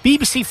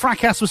BBC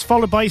fracas was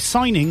followed by his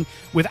signing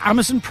with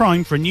Amazon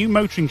Prime for a new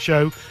motoring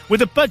show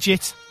with a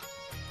budget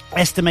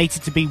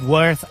estimated to be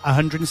worth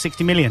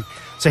 160 million.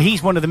 So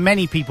he's one of the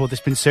many people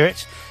that's been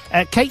searched.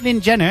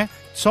 Caitlyn Jenner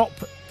top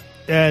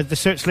the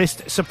search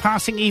list,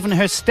 surpassing even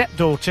her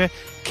stepdaughter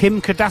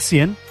Kim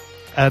Kardashian.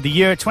 The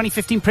year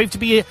 2015 proved to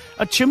be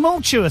a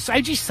tumultuous, how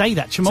do you say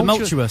that?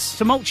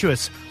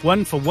 Tumultuous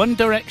one for One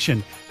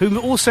Direction, who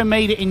also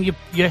made it in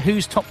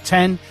Yahoo's top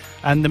 10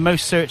 and the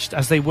most searched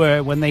as they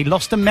were when they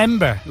lost a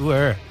member.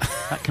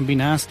 That can be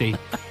nasty.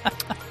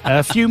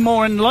 A few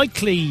more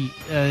unlikely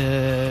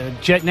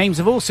names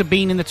have also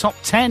been in the top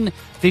 10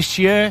 this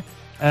year.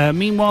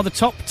 Meanwhile, the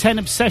top 10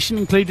 obsession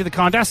included the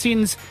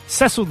Kardashians,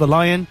 Cecil the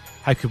Lion.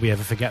 How could we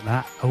ever forget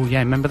that? Oh, yeah,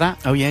 remember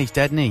that? Oh, yeah, he's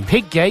dead, isn't he?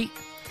 Piggate.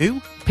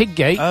 Who?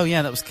 Piggate. Oh,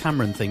 yeah, that was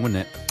Cameron thing,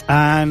 wasn't it?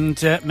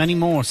 And many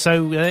more.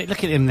 So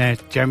look at him there,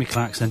 Jeremy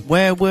Clarkson.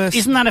 Where were...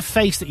 Isn't that a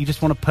face that you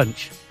just want to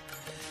punch?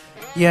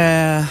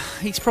 Yeah,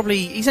 he's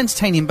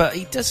entertaining, but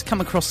he does come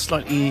across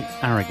slightly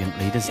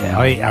arrogantly, doesn't he?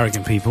 I hate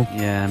arrogant people.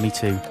 Yeah, me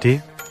too. Do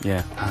you?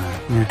 Yeah.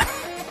 Yeah.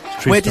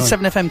 Where did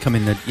 7FM come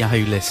in the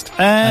Yahoo list?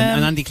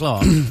 And Andy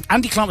Clark?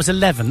 Andy Clark was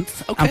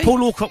 11th, Okay. and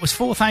Paul Alcott was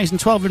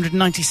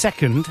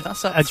 4,1292nd.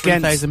 That's up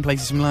 3,000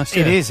 places from last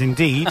year. It is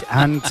indeed,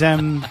 and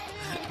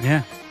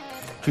yeah.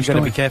 You've got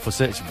to be careful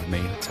searching for me,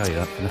 I'll tell you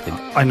that for nothing.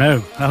 I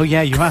know. Oh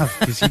yeah, you have,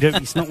 because you don't.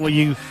 It's not what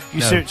you No.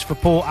 search for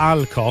Paul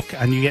Alcock,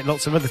 and you get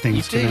lots of other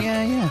things. You do, you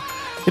know. yeah.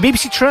 The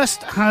BBC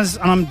Trust has,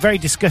 and I'm very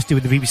disgusted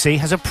with the BBC,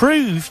 has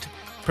approved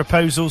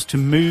proposals to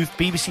move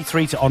BBC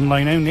Three to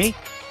online only.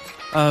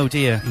 Oh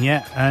dear.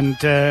 Yeah, and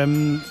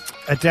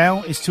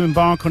Adele is to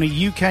embark on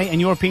a UK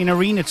and European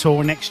arena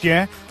tour next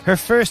year. Her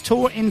first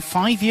tour in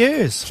 5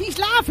 years. She's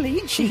lovely,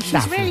 isn't she? She's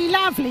lovely. really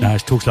lovely. No,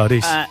 it's talks like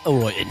this. All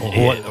right,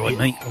 all right,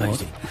 mate.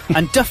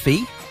 And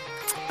Duffy,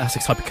 that's a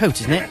type of coat,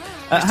 isn't it?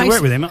 I used to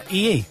work with him at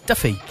EE.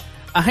 Duffy,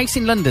 a house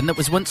in London that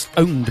was once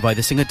owned by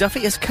the singer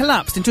Duffy has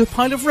collapsed into a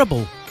pile of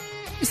rubble.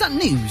 Is that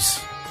news?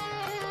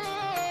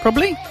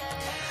 Probably.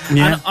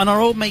 Yeah. And our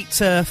old mate,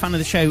 fan of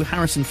the show,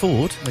 Harrison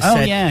Ford, has Oh,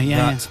 said yeah.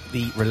 that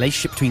the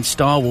relationship between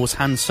Star Wars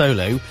Han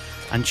Solo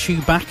and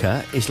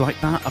Chewbacca is like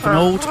that of an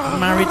old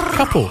married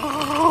couple.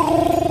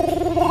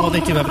 Well, they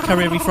do have a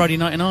curry every Friday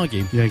night and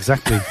argue. Yeah,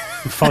 exactly.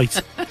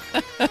 Fight.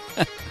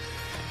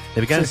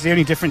 There we go. So it's the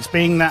only difference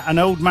being that an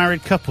old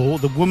married couple,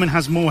 the woman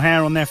has more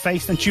hair on their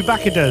face than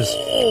Chewbacca does.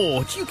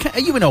 Oh, are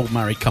you an old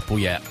married couple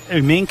yet?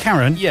 Oh, me and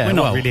Karen? Yeah, We're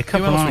not well, really a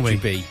couple, who else are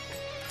would we? you be?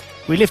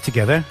 We live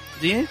together.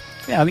 Do you?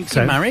 Yeah, I think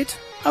so. You're married?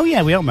 Oh,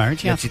 yeah, we are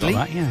married. Yeah, I forgot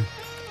Allegedly. that, yeah.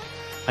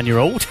 And you're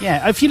old?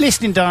 Yeah, if you're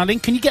listening, darling,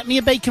 can you get me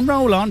a bacon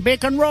roll on?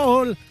 Bacon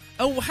roll!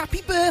 Oh,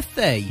 happy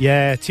birthday!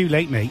 Yeah, too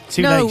late, mate.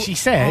 Too No, late. She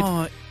said,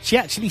 oh. she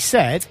actually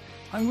said,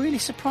 I'm really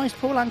surprised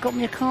Paul hasn't got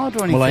me a card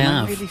or anything. Well, I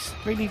I'm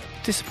have. really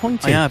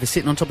disappointed. I have. It's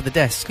sitting on top of the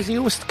desk. Because he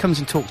always comes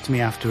and talks to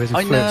me afterwards and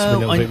I flirts know, a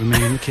little bit with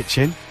me in the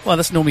kitchen. Well,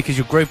 that's normally because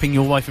you're groping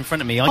your wife in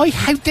front of me.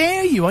 How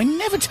dare you? I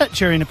never touch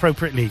her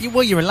inappropriately.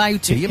 Well, you're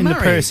allowed to. You're in the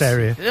married. purse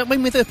area. I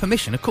mean, with her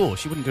permission, of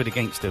course. You wouldn't do it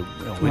against her. Well,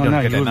 we Well, don't no,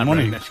 go you down wouldn't that want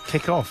road. to.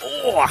 Kick off.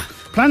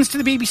 Plans to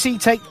the BBC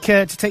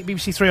to take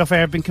BBC Three off air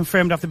have been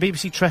confirmed after the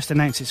BBC Trust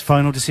announced its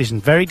final decision.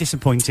 Very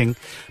disappointing.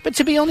 But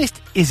to be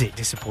honest, is it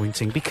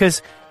disappointing?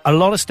 Because a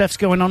lot of stuff's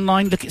going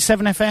online. Look at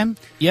 7FM.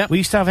 Yep. We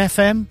used to have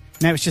FM.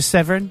 Now it's just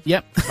Severn.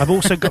 Yep. I've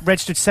also got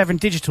registered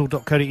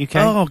severndigital.co.uk.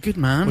 Oh, good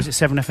man. Or was it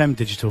 7FM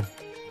Digital?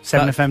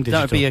 7FM Digital.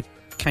 That would be a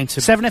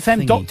counter.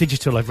 7FM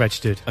Digital I've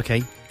registered.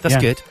 Okay, that's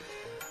Yeah.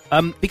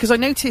 good. Because I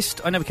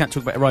noticed, I know we can't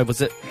talk about Arrivals,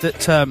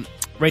 that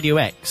Radio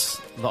X,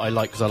 that I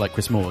like because I like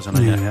Chris Moores. And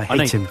Yeah, I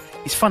know hate him.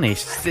 He's funny.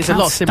 There's a Can't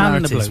lot of stand the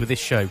similarities bloke. with this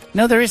show.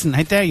 No, there isn't.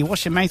 How dare you?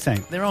 Wash your mouth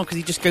out. There are, because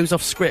he just goes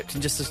off script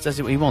and just does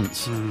it what he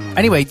wants.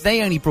 Anyway,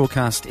 they only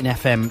broadcast in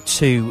FM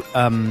to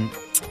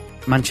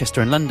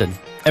Manchester and London.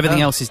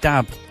 Everything else is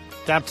DAB.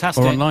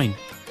 Dabtastic. Or online.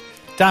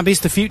 Dab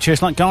is the future.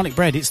 It's like garlic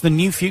bread. It's the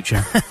new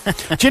future.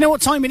 Do you know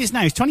what time it is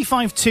now? It's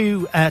 25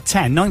 to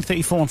 10,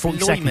 9:34 and 40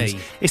 Blimey.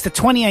 seconds. It's the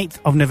 28th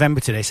of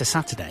November today. It's a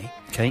Saturday.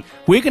 Okay.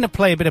 We're going to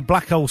play a bit of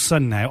Black Hole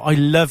Sun now. I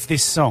love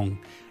this song.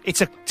 It's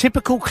a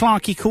typical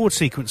Clarkey chord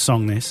sequence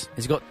song, this.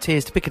 Has it got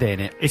Tears to Piccadilly in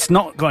it? It's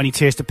not got any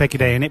Tears to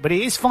Piccadilly in it, but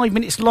it is 5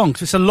 minutes long,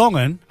 so it's a long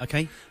one.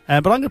 Okay. But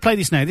I'm going to play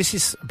this now. This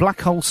is Black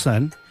Hole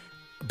Sun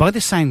by the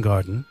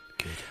Soundgarden.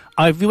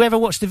 Have you ever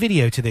watched the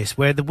video to this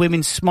where the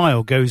women's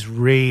smile goes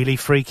really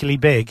freakily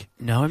big?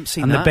 No, I haven't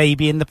seen and that. the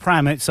baby in the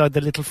pram outside the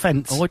little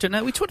fence? Oh, I don't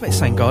know. We talked about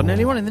Soundgarden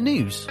earlier on in the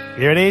news.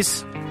 Here it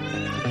is.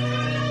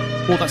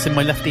 Oh, that's in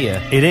my left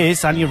ear. It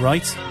is, and you're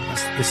right.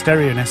 That's the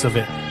stereo-ness of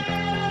it.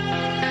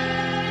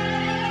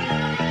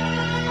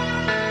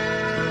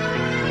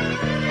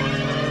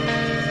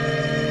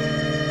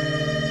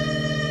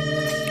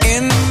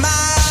 In my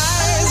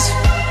eyes,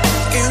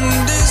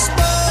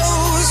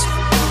 indisposed,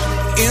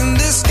 in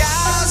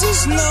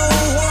disguises no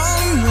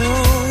one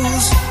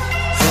knows.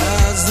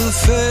 Hides the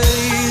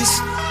face,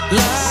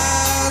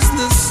 lies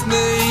the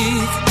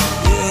snake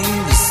in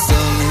the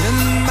sun. In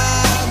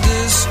my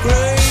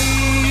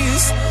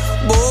disgrace,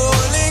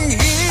 boiling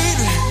heat,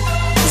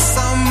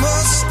 summer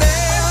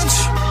stench.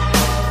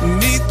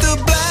 Neath the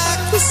black,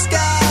 the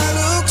sky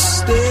looks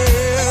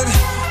dead.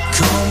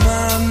 Call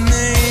my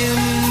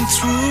name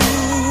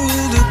through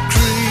the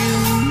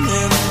cream,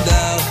 and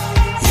I'll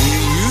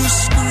hear you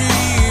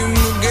scream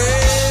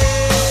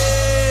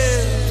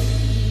again.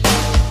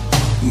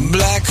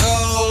 Black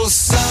hole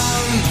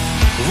sun,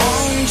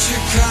 won't you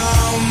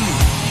come?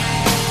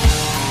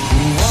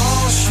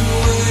 Wash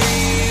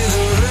away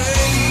the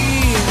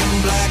rain.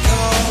 Black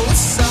hole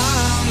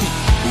sun,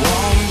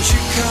 won't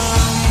you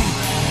come?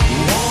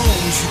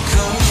 Won't you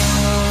come?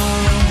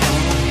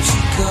 Won't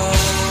you come?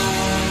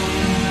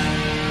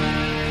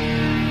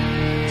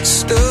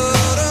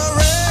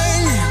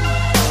 Stuttering,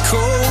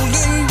 cold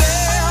and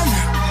damp,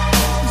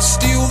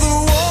 steal the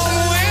warm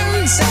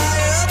wind,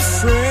 tired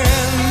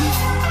friend.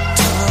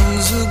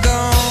 Times are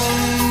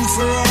gone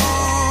for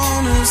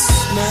honest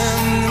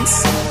men.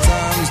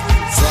 Sometimes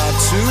far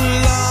too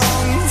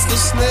long for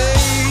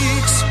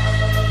snakes.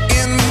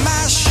 In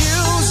my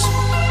shoes,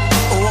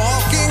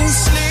 walking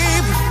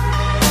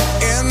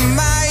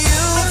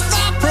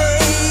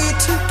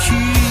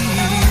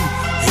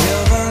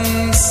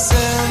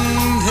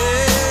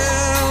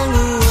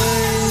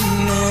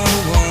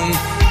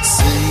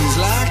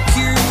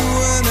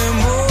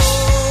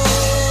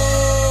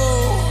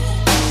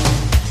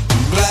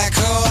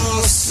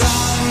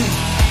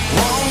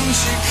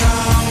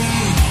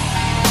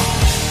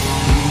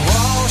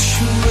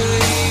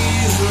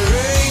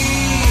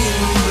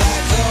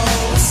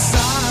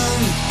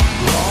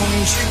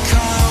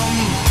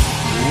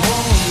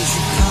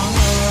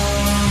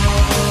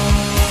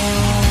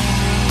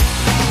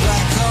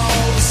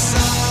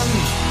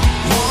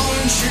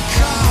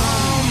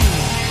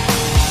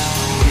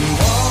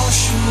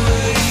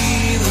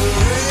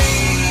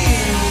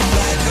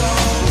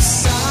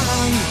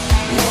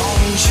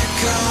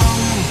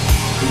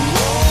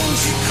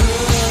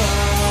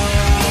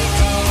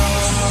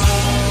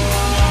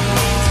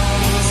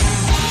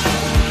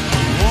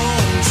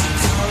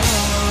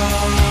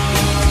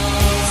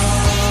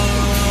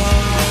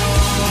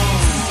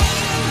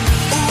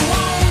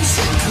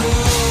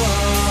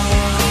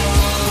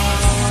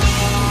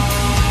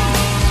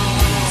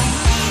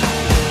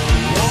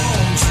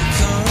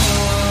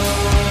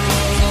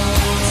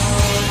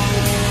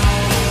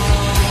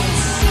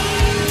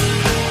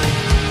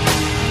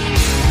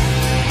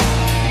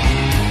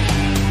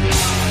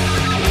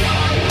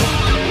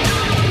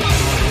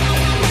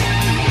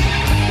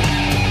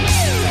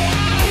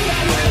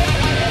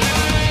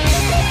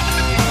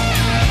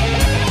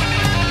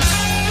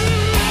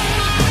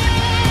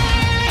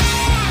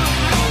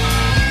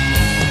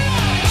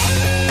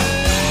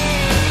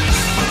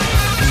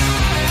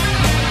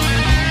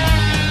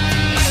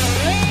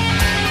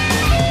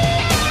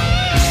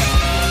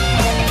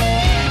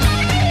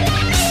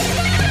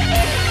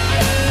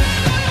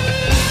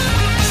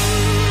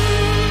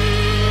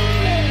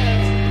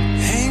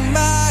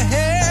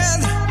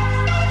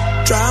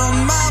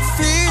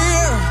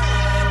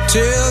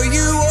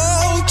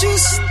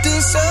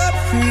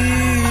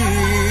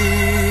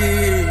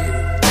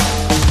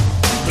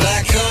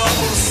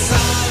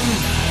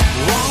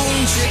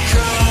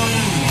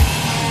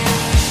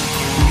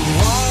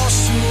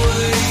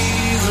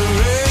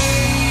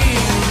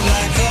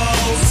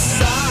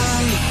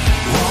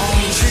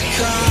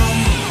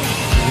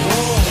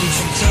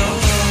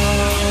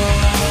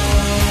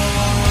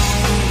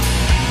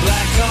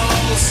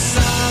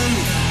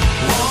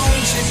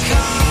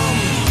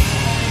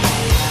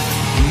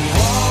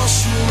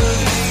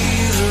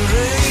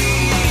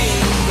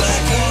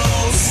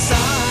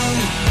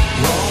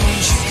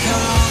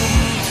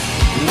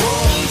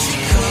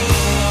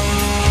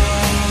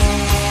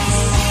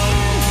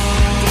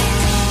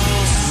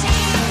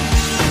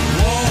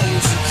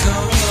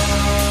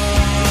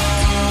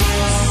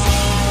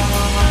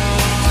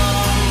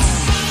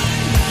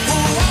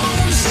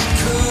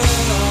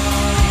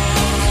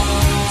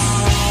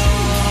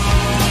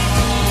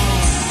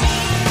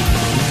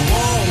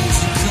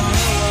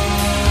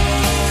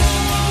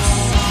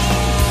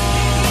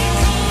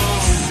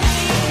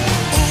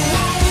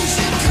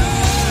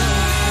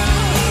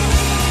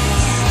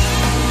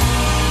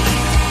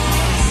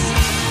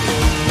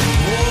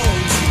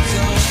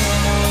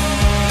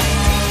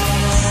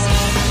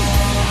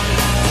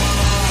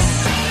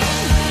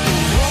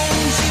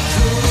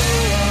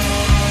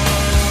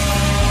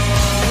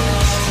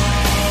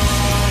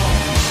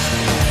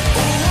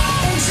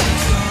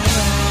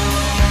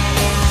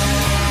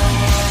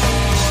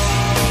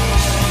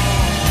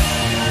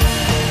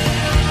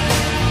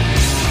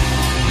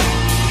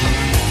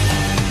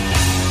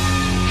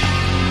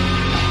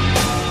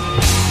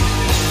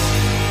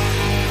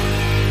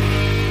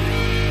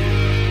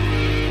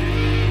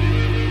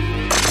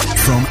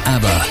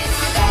ABBA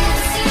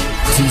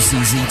to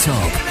ZZ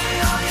Top.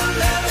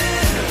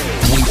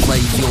 We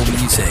play your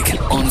music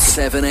on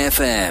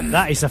 7FM.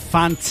 That is a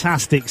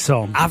fantastic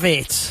song. Have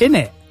it. Isn't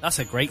it? That's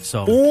a great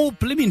song. All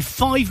blooming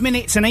 5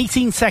 minutes and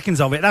 18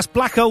 seconds of it. That's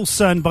Black Hole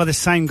Sun by the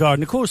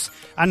Soundgarden, of course.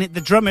 And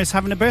the drummer's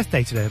having a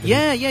birthday today.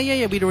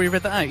 Yeah. We'd already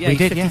read that out. Yeah, we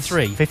he's did,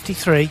 53. Yes.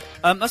 53.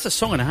 That's a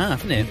song and a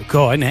half, isn't it?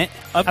 Go on, isn't it?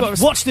 I've got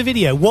to watch the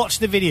video. Watch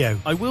the video.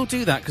 I will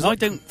do that because I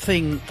don't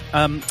think.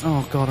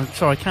 Oh God, I'm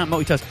sorry, I can't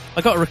multitask.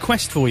 I got a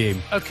request for you.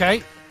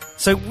 Okay.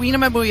 So we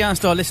remember we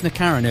asked our listener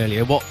Karen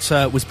earlier what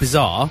was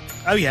bizarre.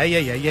 Oh yeah.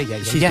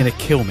 She's going to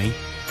kill me.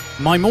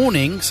 My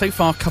morning so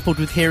far coupled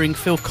with hearing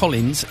Phil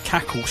Collins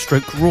cackle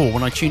stroke roar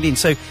when I tuned in.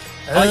 So,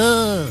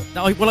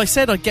 I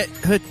said I'd get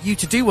you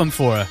to do one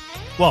for her.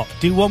 What?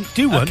 Do one?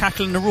 A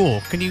cackle and a roar.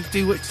 Can you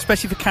do it,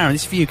 especially for Karen?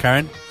 This is for you,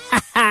 Karen.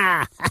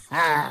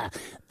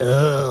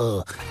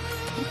 Oh.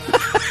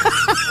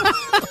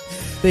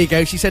 There you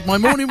go. She said, my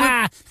morning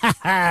would...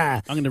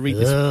 I'm going to read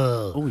this.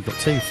 Oh, we've got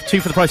two. Two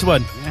for the price of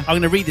one. Yeah. I'm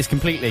going to read this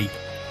completely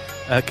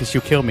because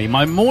she'll kill me.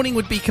 My morning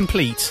would be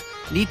complete.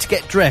 Need to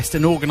get dressed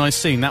and organised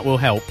soon. That will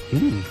help.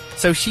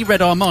 So she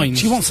read our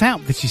minds. She wants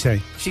help, did she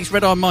say? She's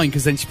read our mind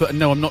because then she put,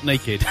 no, I'm not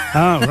naked.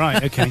 Oh,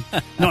 right, okay.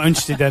 Not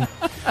interested then.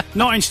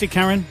 Not interested,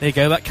 Karen. There you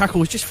go. That cackle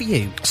was just for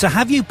you. So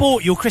have you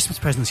bought your Christmas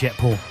presents yet,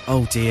 Paul?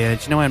 Oh, dear.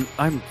 Do you know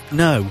I'm...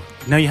 No.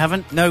 No, you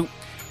haven't? No.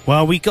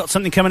 Well, we've got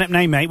something coming up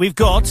now, mate. We've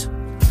got...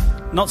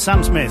 Not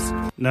Sam Smith.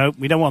 No,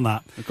 we don't want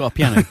that. We've got a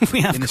piano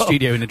in the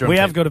studio in the drum We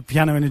tape. have got a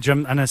piano in the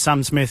drum and a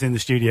Sam Smith in the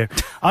studio.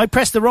 I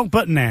pressed the wrong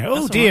button there.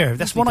 Oh, dear. Right.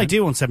 That's what I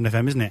do on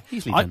 7FM, isn't it?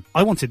 Easily done.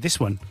 I wanted this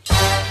one.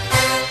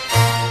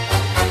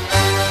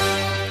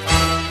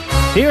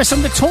 Here are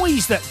some of the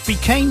toys that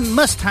became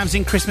must-haves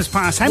in Christmas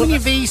past. How many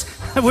of these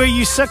were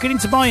you suckered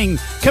into buying?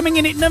 Coming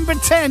in at number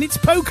 10, it's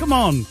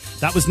Pokemon.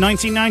 That was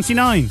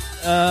 1999.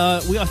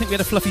 I think we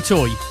had a fluffy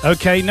toy.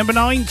 Okay, number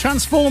 9,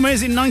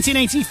 Transformers in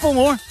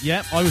 1984.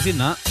 Yeah, I was in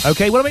that.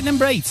 Okay, what about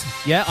number 8?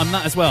 Yeah, I'm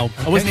that as well.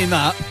 Okay. I wasn't in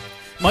that.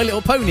 My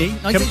Little Pony,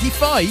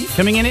 1985.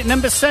 Coming in at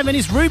number 7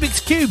 is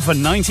Rubik's Cube for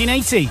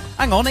 1980.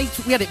 Hang on, we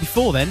had it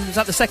before then. Was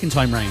that the second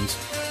time round?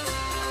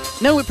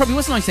 No, it probably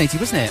was 1980,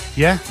 wasn't it?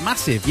 Yeah.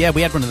 Massive. Yeah,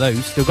 we had one of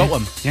those. Still got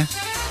one. Yeah.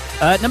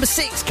 Number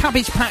 6,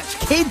 Cabbage Patch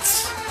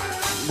Kids.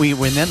 We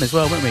were in them as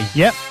well, weren't we?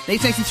 Yep.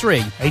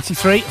 1983.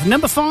 83.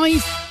 Number 5,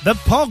 the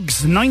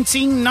Pogs,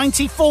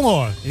 1994.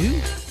 Ooh.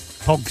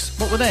 Pogs.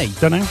 What were they?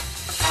 Don't know.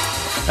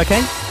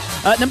 Okay.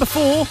 Number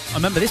 4, I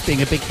remember this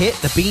being a big hit,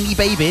 the Beanie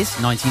Babies,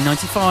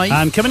 1995.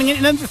 And coming in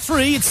at number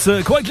 3, it's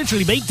quite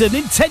literally made the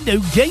Nintendo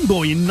Game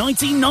Boy in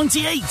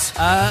 1998.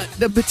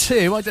 Number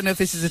 2, I don't know if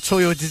this is a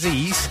toy or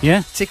disease.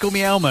 Yeah. Tickle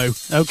Me Elmo.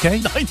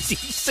 Okay.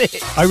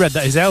 96. I read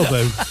that as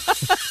elbow.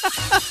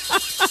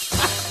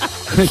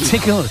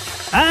 Tickle.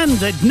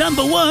 And at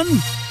number 1,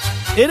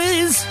 it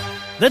is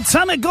the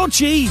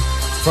Tamagotchi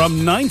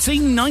from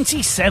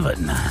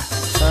 1997.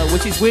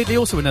 Which is weirdly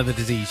also another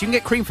disease. You can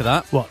get cream for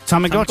that. What?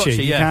 Tamagotchi?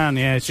 You yeah. can,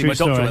 yeah. See True my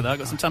doctor story. like that. I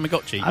got some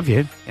Tamagotchi. Have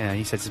you? Yeah,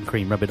 he said some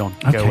cream, rub it on.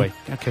 Okay. Go away.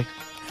 Okay.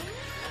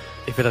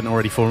 If it hadn't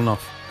already fallen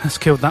off. That's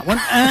killed that one.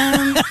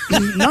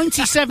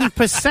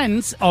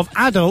 97% of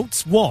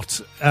adults,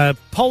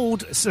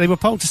 they were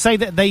polled to say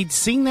that they'd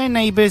seen their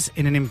neighbours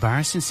in an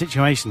embarrassing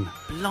situation.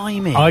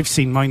 Blimey. I've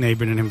seen my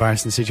neighbour in an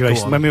embarrassing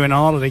situation when we went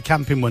on holiday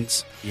camping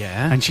once.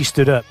 Yeah. And she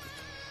stood up.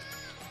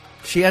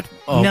 She had...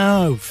 Oh,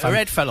 no. Her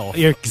head fell off.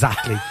 Yeah,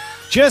 exactly.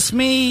 Just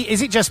me?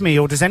 Is it just me,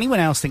 or does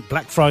anyone else think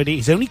Black Friday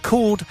is only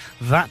called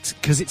that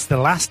because it's the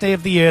last day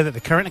of the year that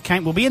the current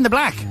account will be in the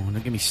black? Oh,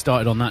 don't get me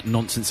started on that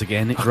nonsense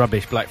again. It's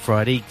rubbish, Black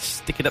Friday.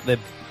 Stick it up their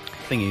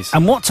thingies.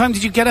 And what time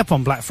did you get up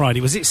on Black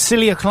Friday? Was it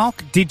silly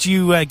o'clock? Did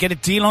you get a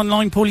deal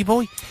online, Paulie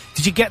boy?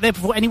 Did you get there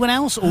before anyone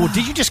else, or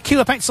did you just queue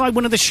up outside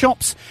one of the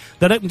shops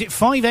that opened at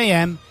 5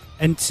 a.m,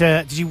 and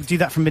did you do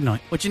that from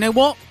midnight? Well, do you know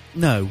what?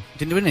 No,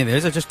 didn't do any of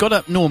those. I just got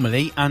up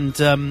normally, and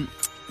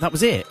that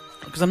was it,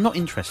 because I'm not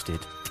interested.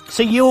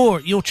 So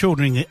your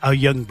children are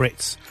young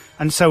Brits,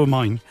 and so are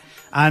mine,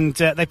 and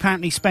they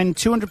apparently spend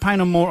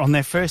 £200 or more on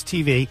their first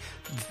TV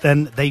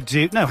than they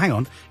do... No, hang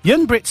on.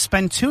 Young Brits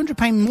spend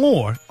 £200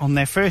 more on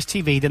their first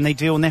TV than they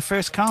do on their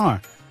first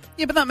car.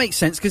 Yeah, but that makes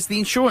sense, because the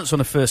insurance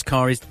on a first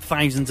car is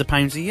thousands of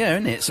pounds a year,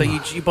 isn't it? So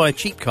you buy a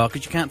cheap car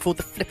because you can't afford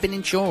the flipping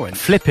insurance.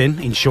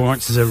 Flipping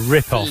insurance is a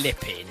rip-off.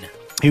 Flipping.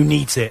 Who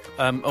needs it?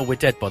 We're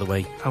dead, by the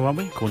way. Oh, are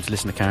we? According to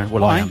listener Karen.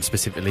 Well, Why? I am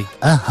specifically.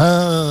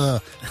 Oh.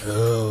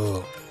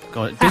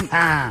 God,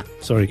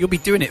 sorry. You'll be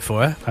doing it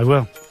for her. I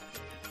will.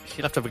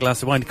 She'll have to have a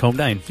glass of wine to calm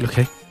down.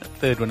 Okay.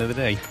 Third one of the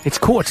day. It's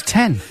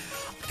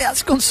 9:45.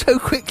 That's gone so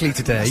quickly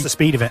today. That's the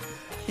speed of it.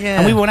 Yeah.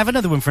 And we won't have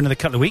another one for another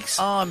couple of weeks.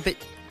 Oh, I'm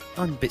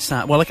a bit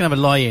sad. Well, I can have a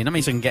lie-in. That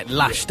means I can get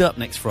lashed up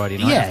next Friday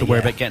night. I have to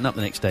worry about getting up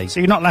the next day. So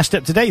you're not lashed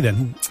up today,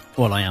 then?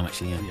 Well, I am,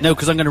 actually, yeah. No,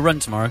 because I'm going to run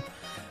tomorrow.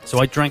 So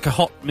I drank a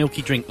hot,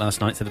 milky drink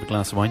last night instead of a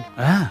glass of wine.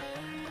 Ah.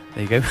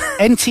 There you go.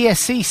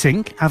 NTSC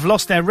Sync have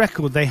lost their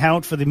record they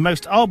held for the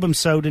most albums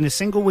sold in a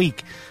single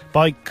week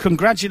by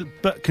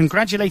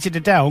congratulated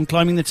Adele on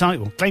claiming the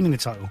title.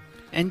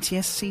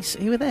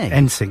 NTSC, who are they?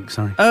 NSYNC,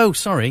 sorry. Oh,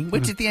 sorry.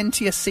 Where did the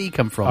NTSC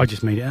come from? I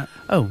just made it up.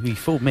 Oh, you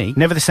fooled me.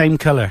 Never the same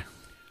colour.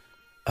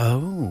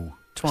 Oh,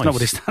 twice. That's not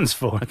what it stands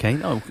for. Okay,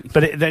 oh.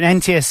 But the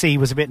NTSC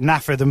was a bit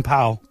naffer than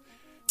PAL,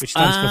 which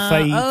stands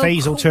for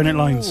Phase Alternate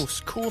Lines.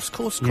 Of course.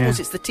 Yeah.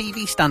 It's the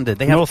TV standard.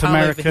 They North have PAL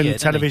over American here, don't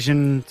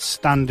Television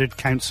Standard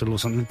Council or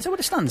something. Is that what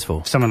it stands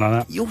for? Something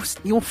like that.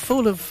 You're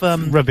full of...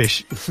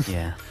 Rubbish.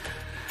 Yeah.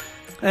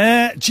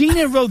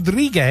 Gina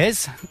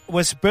Rodriguez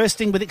was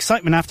bursting with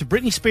excitement after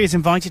Britney Spears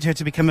invited her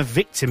to become a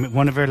victim at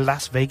one of her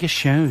Las Vegas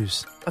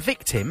shows. A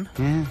victim?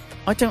 Yeah.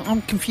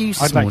 I'm confused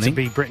I'd this like morning. to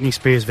be Britney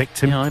Spears'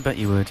 victim. Yeah, I bet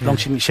you would. As long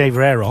as she didn't shave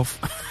her hair off.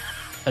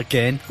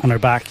 Again. On her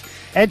back.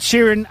 Ed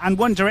Sheeran and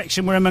One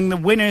Direction were among the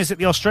winners at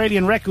the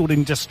Australian Record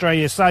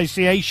Industry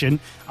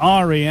Association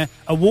ARIA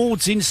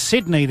Awards in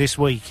Sydney this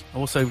week.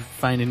 Also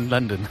found in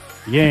London.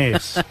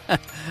 Yes.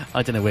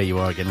 I don't know where you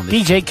are again on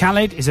this. DJ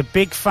Khaled is a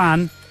big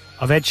fan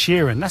of Ed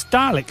Sheeran. That's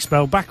Dalek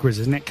spelled backwards,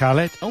 isn't it,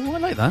 Khaled? Oh, I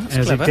like that. That's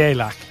There's clever. a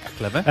Dalek.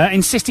 Clever.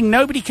 Insisting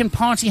nobody can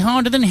party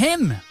harder than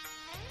him.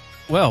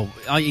 Well,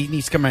 he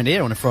needs to come around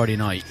here on a Friday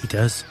night. He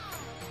does.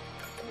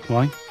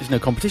 Why? There's no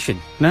competition.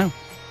 No.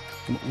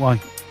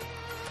 Why?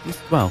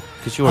 Well,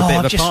 because you're a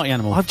bit of a party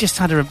animal. I've just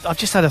had a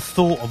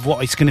thought of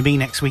what it's going to be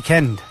next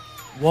weekend.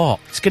 What?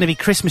 It's going to be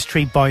Christmas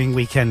tree buying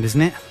weekend,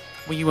 isn't it?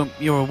 Well,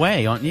 you're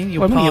away, aren't you?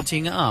 You're Well,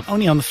 partying it up.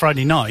 Only on the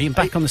Friday night and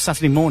back on the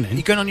Saturday morning.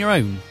 You're going on your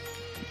own?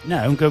 No,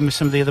 I'm going with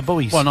some of the other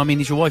boys. Well, no, I mean,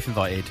 is your wife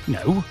invited?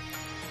 No.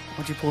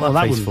 What do you pull Well,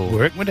 that that face wouldn't for?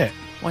 work, would it?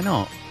 Why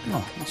not?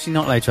 No. She's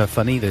not allowed to have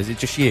fun either. Is it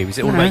just you? Is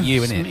it all No, about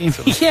you, isn't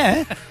it?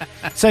 Yeah.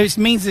 So it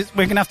means that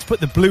we're going to have to put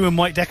the blue and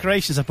white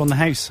decorations up on the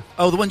house.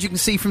 Oh, the ones you can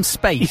see from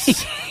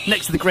space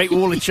next to the Great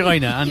Wall of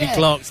China, Andy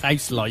Clark's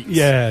house lights.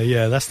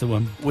 Yeah, that's the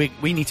one. We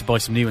need to buy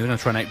some new ones. They're going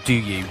to try and outdo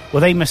you. Well,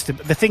 they must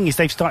have... The thing is,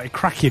 they've started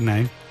cracking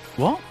now.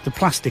 What? The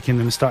plastic in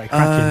them has started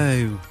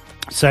cracking. Oh.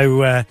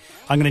 So I'm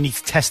going to need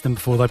to test them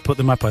before I put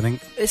them up, I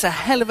think. It's a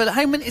hell of a...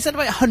 How many... Is that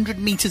about 100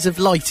 metres of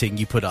lighting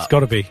you put up? It's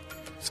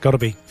got to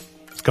be.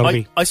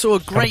 I saw a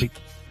great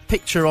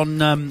picture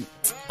on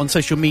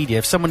social media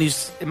of someone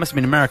who's... It must have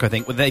been America, I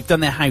think, where they've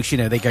done their house,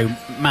 they go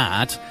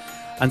mad,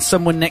 and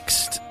someone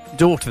next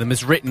door to them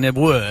has written a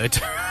word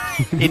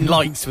in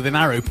lights with an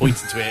arrow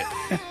pointing to it,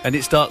 and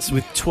it starts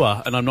with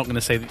twa, and I'm not going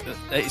to say...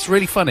 It's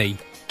really funny.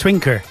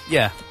 Twinker.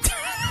 Yeah.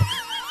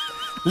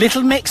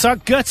 Little Mix are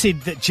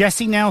gutted that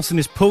Jessie Nelson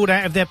is pulled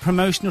out of their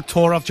promotional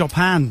tour of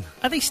Japan.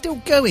 Are they still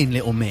going,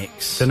 Little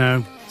Mix?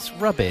 Dunno. It's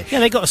rubbish.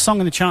 Yeah, they got a song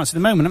in the charts at the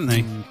moment, haven't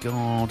they? Oh,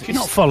 God. Do you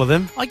not follow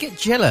them? I get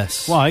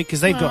jealous. Why?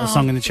 Because they've got a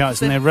song in the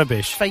charts and they're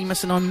rubbish.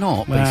 Famous and I'm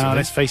not, Well, basically.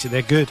 let's face it,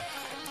 they're good.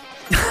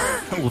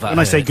 Well, that When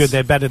I say hurts. good,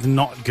 they're better than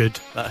not good.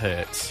 That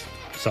hurts.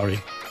 Sorry.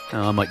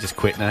 Oh, I might just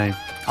quit now.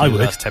 I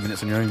would. That's 10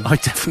 minutes on your own. I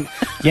definitely...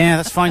 Yeah,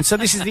 that's fine. So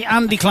this is the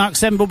Andy Clark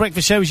Seven Ball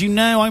Breakfast Show. As you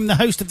know, I'm the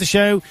host of the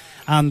show,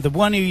 and the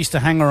one who used to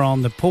hang her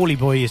on, the Paulie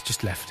boy, has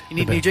just left. You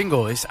need a new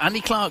jingle. It's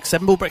Andy Clark,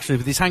 7 Ball Breakfast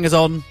with his hangers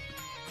on.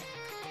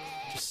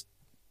 Just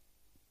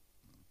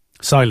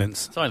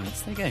Silence.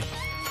 silence. There you go.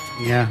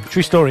 Yeah,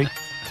 true story.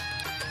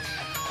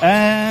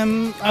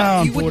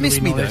 Oh, you would miss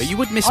me, though. You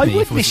would miss me. I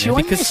would if I miss you.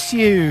 wasn't I here, miss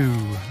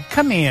you.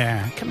 Come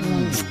here. Come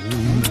on.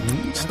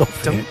 Stop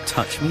Don't it.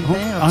 touch me Oh,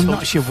 there. I've I'm told not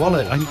you it's your before.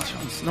 wallet.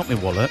 It's not my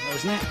wallet.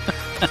 Isn't it?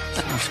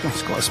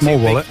 It's got a small Too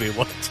big wallet. for your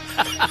wallet.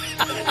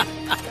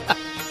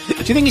 Do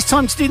you think it's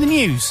time to do the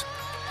news?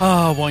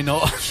 Oh, why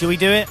not? Shall we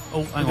do it?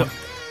 Oh, hang We've on. got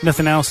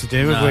nothing else to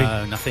do, have we?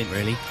 No, nothing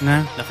really.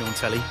 No? Nothing on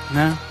telly.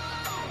 No?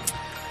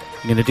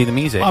 You're going to do the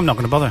music? I'm not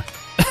going to bother.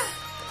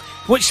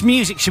 Which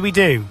music should we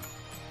do?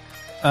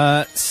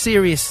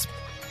 Serious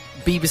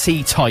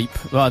BBC type.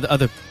 Well,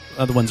 other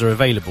ones are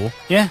available.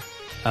 Yeah?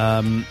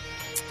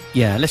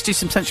 Yeah, let's do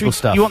some sensible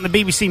stuff. You want the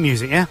BBC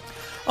music, yeah?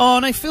 Oh,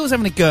 no, Phil's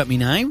having a go at me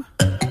now.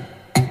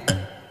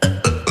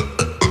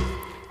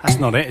 That's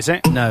not it, is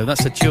it? No,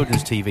 that's a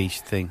children's TV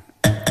thing.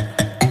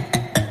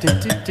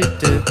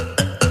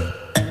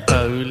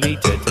 Roly,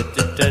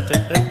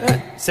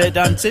 said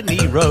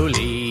Anthony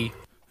Roly.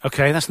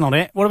 Okay, that's not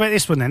it. What about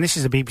this one then? This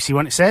is a BBC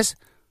one, it says.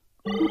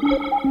 What's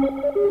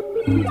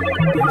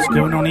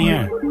going on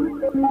here?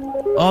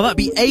 Oh, that'd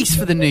be ace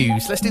for the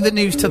news. Let's do the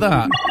news to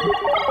that.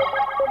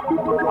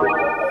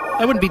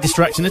 That wouldn't be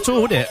distracting at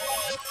all, would it?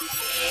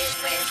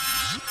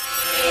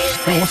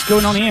 Oh, what's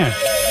going on here?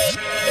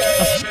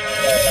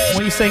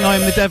 Why are you saying I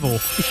am the devil?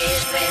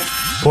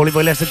 Paulie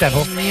boy loves the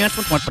devil.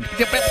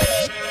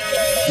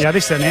 Yeah,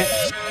 this isn't it.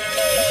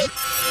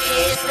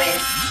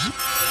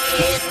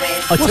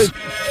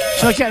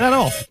 Shall I get that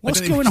off? What's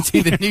going on?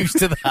 Do the news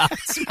to that. I'm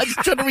just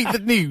trying to read the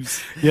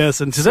news.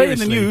 Yes, and today in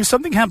Seriously. the news,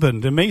 something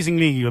happened.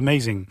 Amazingly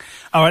amazing.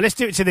 All right, let's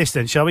do it to this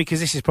then, shall we? Because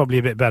this is probably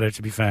a bit better,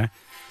 to be fair.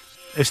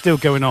 It's still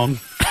going on.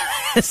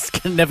 It's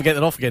going to never get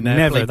that off again now.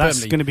 Never.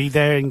 That's going to be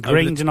there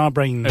ingrained in our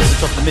brains. Over the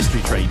top of the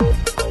mystery train.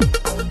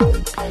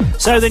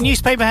 So the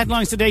newspaper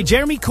headlines today: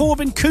 Jeremy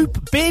Corbyn coup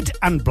bid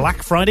and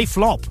Black Friday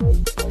flop.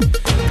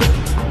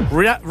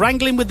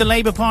 Wrangling with the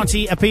Labour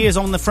Party appears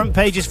on the front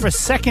pages for a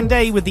second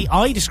day, with the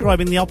Eye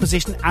describing the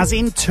opposition as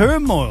in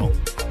turmoil.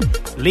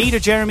 Leader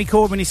Jeremy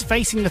Corbyn is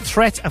facing the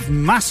threat of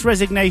mass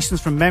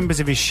resignations from members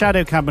of his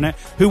shadow cabinet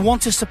who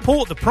want to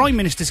support the Prime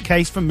Minister's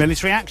case for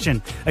military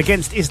action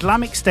against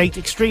Islamic State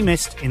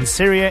extremists in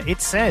Syria,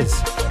 it says.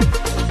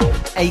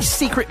 A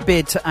secret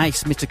bid to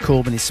oust Mr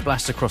Corbyn is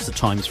splashed across the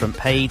Times front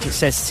page. It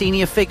says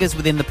senior figures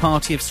within the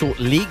party have sought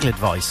legal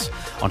advice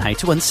on how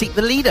to unseat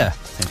the leader.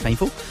 Sounds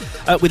painful.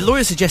 With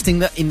lawyers suggesting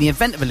that in the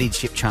event of a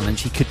leadership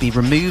challenge, he could be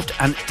removed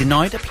and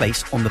denied a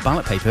place on the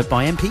ballot paper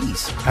by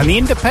MPs. And The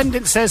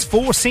Independent says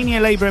 4 senior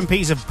Labour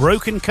MPs have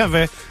broken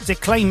cover to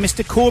claim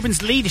Mr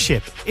Corbyn's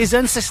leadership is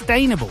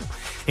unsustainable.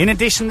 In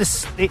addition,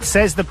 it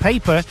says the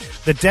paper,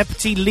 the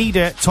Deputy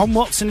Leader, Tom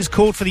Watson, has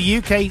called for the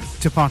UK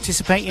to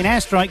participate in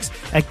airstrikes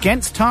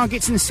against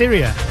targets in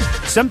Syria,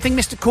 something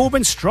Mr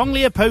Corbyn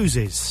strongly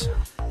opposes.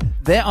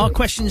 There are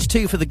questions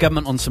too for the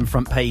government on some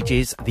front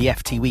pages. The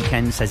FT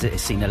Weekend says it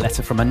has seen a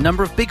letter from a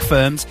number of big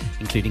firms,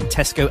 including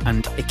Tesco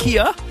and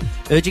IKEA,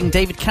 urging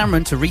David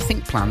Cameron to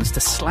rethink plans to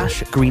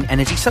slash green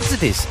energy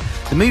subsidies.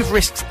 The move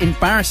risks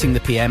embarrassing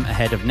the PM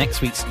ahead of next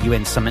week's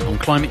UN Summit on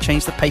Climate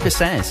Change, the paper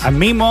says. And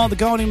meanwhile, The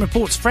Guardian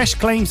reports fresh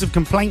claims of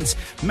complaints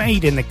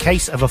made in the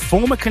case of a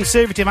former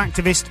Conservative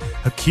activist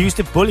accused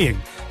of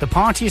bullying. The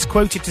party is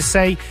quoted to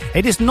say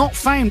it has not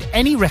found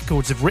any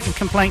records of written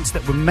complaints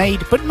that were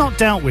made but not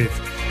dealt with.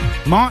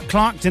 Mark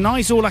Clark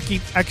denies all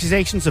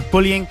accusations of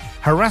bullying,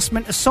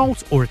 harassment,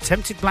 assault or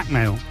attempted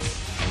blackmail.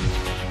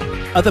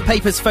 Other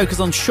papers focus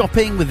on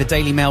shopping, with the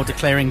Daily Mail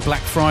declaring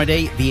Black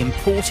Friday, the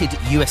imported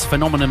US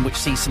phenomenon which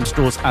sees some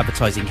stores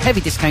advertising heavy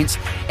discounts,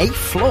 a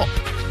flop,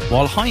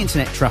 while high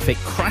internet traffic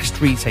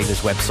crashed retailers'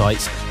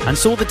 websites and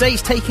saw the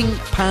days taking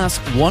past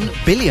 1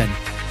 billion.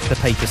 The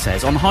paper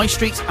says on high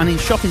streets and in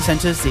shopping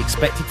centres, the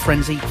expected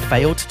frenzy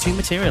failed to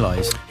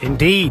materialise.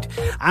 Indeed.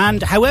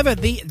 And however,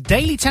 the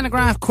Daily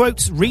Telegraph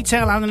quotes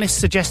retail analysts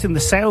suggesting the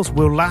sales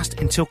will last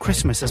until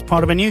Christmas as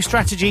part of a new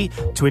strategy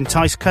to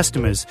entice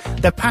customers.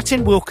 The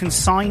pattern will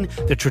consign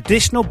the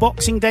traditional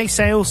Boxing Day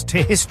sales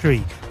to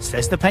history,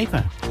 says the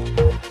paper.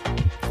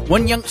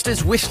 One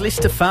youngster's wish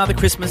list to Father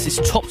Christmas is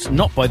topped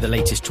not by the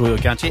latest toy or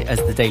gadget, as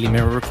the Daily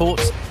Mirror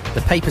reports.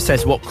 The paper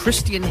says what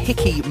Christian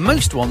Hickey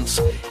most wants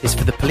is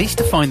for the police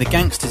to find the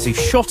gangsters who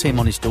shot him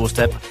on his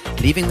doorstep,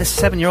 leaving the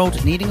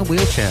 7-year-old needing a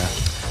wheelchair.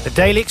 The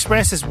Daily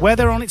Express has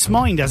weather on its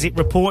mind as it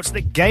reports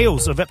that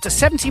gales of up to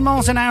 70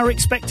 miles an hour are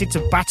expected to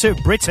batter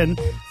Britain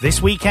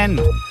this weekend.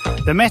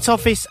 The Met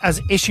Office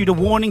has issued a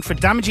warning for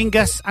damaging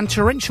gusts and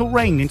torrential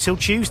rain until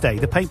Tuesday,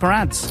 the paper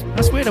adds.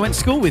 That's weird, I went to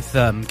school with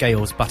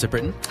gales batter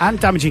Britain. And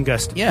damaging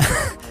gust. Yeah.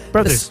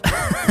 Brothers.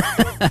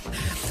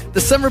 The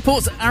Sun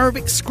reports that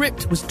Arabic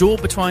script was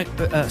dawdled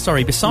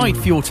beside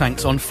fuel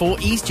tanks on 4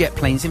 EasyJet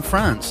planes in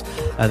France.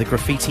 The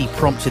graffiti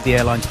prompted the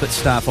airline to put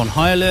staff on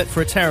high alert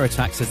for a terror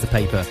attack, says the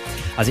paper,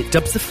 as it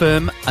dubs the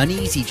firm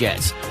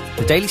UneasyJet.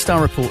 The Daily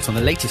Star reports on the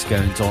latest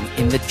goings-on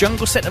in the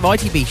jungle set of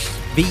ITV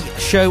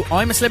show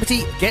I'm a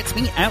Celebrity, Get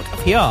Me Out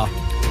of Here.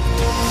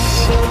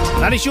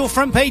 That is your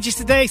front pages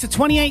today. It's the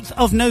 28th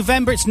of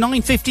November. It's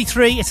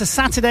 9:53. It's a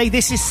Saturday.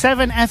 This is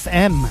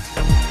 7FM.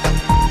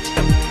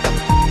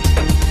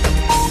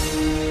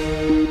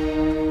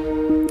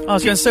 I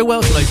was going so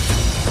well tonight.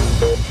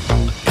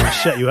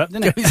 Shut you up,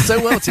 didn't it? Going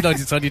so well tonight, I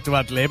decided to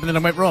ad-lib, and then I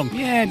went wrong.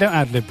 Yeah, don't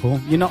ad-lib, Paul.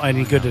 You're not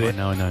any good at it.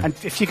 I know. And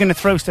if you're going to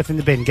throw stuff in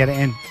the bin, get it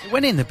in. It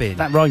went in the bin.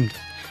 That rhymed.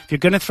 If you're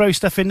going to throw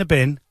stuff in the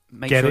bin,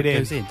 get sure it it in.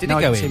 goes in. Did No,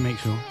 it go I didn't in? say make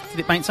sure. Did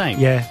it bounce out?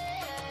 Yeah.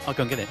 I'll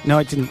go and get it. No,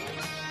 it didn't.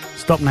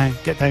 Stop now.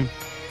 Get down.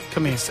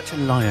 Come here. Such a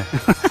liar.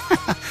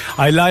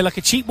 I lie like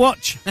a cheap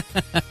watch.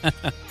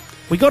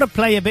 We got to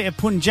play a bit of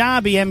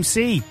Punjabi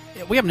MC.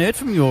 Yeah, we haven't heard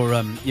from your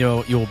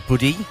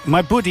buddy.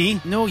 My buddy?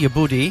 No, your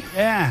buddy.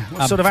 Yeah.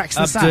 What sort of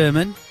accent's that?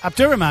 Abdurrahman.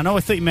 Abdurrahman. Oh, I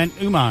thought you meant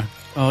Umar.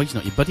 Oh, he's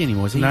not your buddy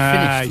anymore, is he? Nah,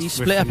 You finished. You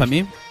split up, haven't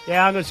you?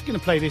 Yeah, I'm just going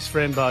to play this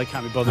for him, but I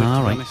can't be bothered, to All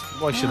be right. honest.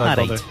 Why should I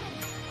bother? Alright.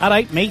 All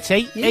right, mate.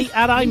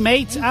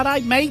 All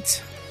right,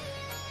 mate.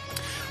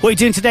 What are you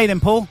doing today, then,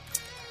 Paul?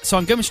 So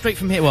I'm going straight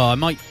from here. Well, I'm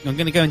going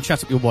to go and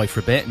chat up your wife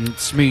for a bit and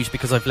smooze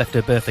because I've left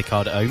her birthday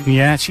card at home.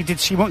 Yeah, she did.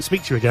 She won't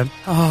speak to you again.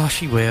 Oh,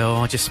 she will.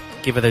 I'll just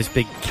give her those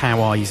big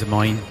cow eyes of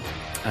mine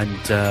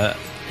and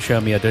show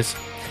me others.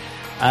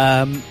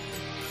 And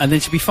then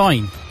she'll be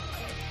fine.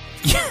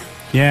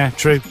 Yeah,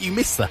 true. You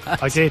missed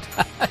that. I did.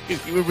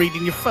 You were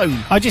reading your phone.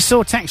 I just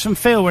saw a text from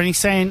Phil where he's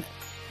saying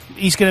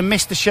he's going to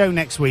miss the show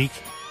next week.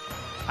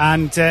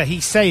 And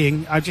he's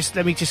saying,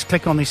 let me just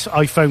click on this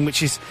iPhone,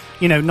 which is,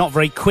 not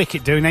very quick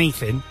at doing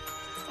anything.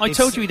 I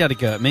told you he'd had a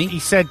go at me. He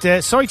said,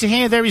 sorry to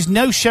hear there is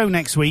no show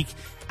next week.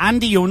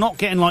 Andy, you're not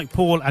getting like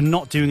Paul and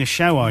not doing a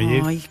show, are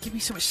you? Oh, you give me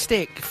so much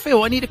stick.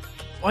 Phil, I need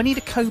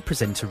a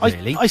co-presenter,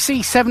 really. I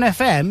see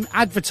 7FM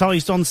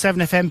advertised on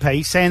 7FM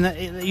page saying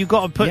that you've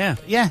got to put...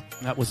 Yeah.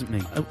 That wasn't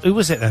me. Who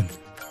was it then?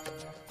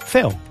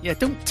 Phil? Yeah,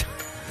 don't...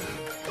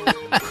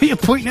 What are you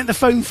pointing at the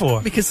phone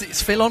for? Because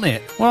it's Phil on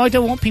it. Well, I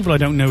don't want people I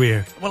don't know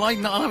here. Well,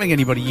 I'm not having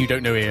anybody you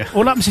don't know here.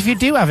 What happens if you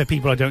do have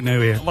people I don't know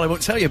here? Well, I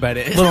won't tell you about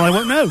it. Well, I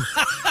won't know.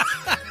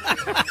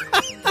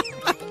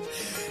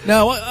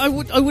 No, I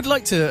would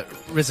like to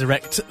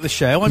resurrect the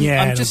show. I'm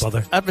don't just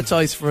bother.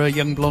 advertised for a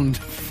young blonde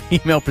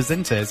female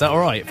presenter. Is that all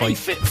right? Hey,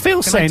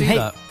 Phil's Can I saying, do hey,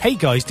 that? hey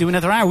guys, do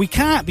another hour. We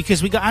can't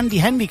because we got Andy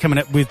Henry coming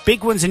up with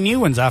big ones and new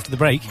ones after the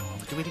break.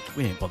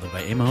 We ain't bothered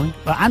about him, are we?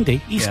 But Andy,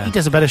 he Yeah.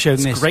 does a better show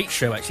It's than a this. great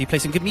show, actually. Play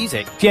some good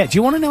music. Yeah, do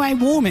you want to know how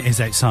warm it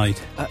is outside?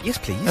 Yes,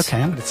 please. Okay,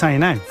 I'm going to tell you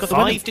now. Got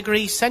 5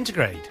 degrees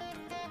centigrade.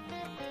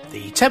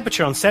 The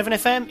temperature on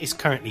 7FM is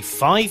currently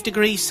 5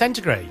 degrees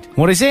centigrade.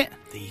 What is it?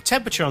 The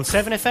temperature on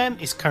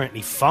 7FM is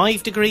currently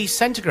 5 degrees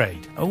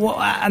centigrade.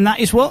 And that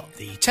is what?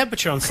 The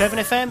temperature on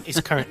 7FM is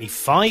currently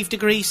 5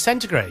 degrees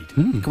centigrade.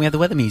 Can we have the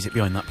weather music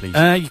behind that, please?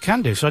 You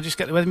can do. So I just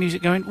get the weather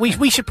music going.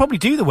 We should probably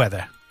do the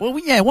weather. Well,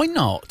 yeah, why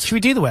not? Should we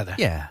do the weather?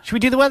 Yeah. Should we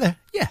do the weather?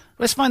 Yeah.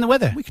 Let's find the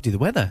weather. We could do the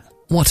weather.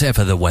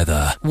 Whatever the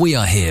weather, we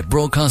are here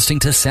broadcasting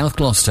to South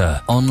Gloucester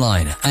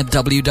online at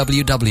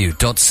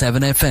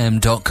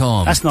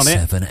www.7fm.com. That's not it.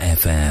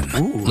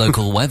 7FM.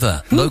 Local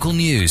weather, local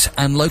news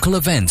and local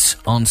events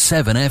on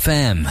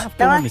 7FM.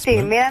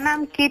 नमस्ते मेरा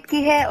नाम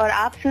कीर्ति है और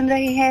आप सुन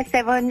रहे हैं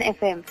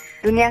 7FM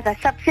दुनिया का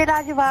सबसे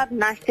लाजवाब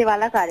नाश्ते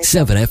वाला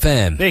कार्यक्रम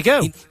 7FM. There you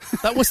go.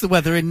 That was the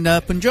weather in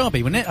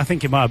Punjabi, wasn't it? I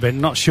think it might have been.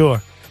 Not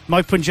sure.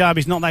 My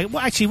Punjabi's not that...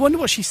 Well, actually, wonder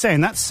what she's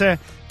saying. That's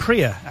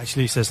Priya,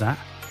 actually, who says that.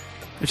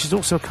 Which is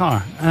also a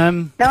car.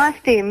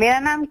 नमस्ते मेरा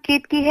नाम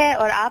कीर्ति है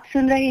और आप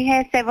सुन रहे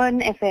हैं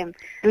 7FM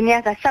दुनिया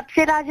का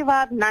सबसे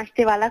लाजवाब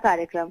नाश्ते वाला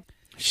कार्यक्रम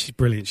She's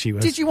brilliant, she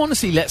was. Did you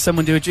honestly let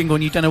someone do a jingle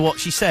and you don't know what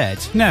she said?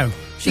 No.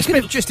 She could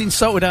have just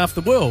insulted half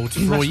the world,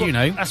 for all you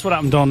know. That's what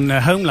happened on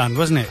Homeland,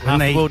 wasn't it? Half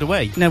the world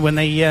away. No, when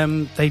they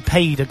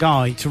paid a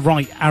guy to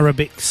write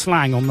Arabic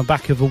slang on the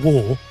back of a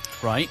wall.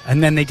 Right.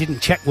 And then they didn't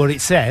check what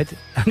it said,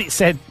 and it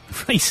said,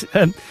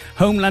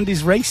 Homeland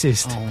is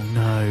racist. Oh,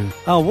 no.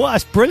 Oh, well,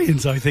 that's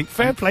brilliant, I think.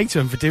 Fair play to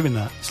him for doing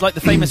that. It's like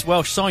the famous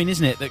Welsh sign,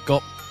 isn't it, that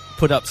got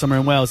put up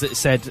somewhere in Wales that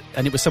said,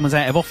 and it was someone's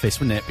out of office,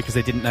 wasn't it? Because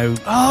they didn't know,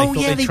 they thought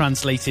they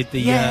translated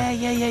the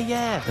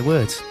the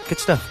words. Good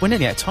stuff. We're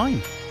nearly out of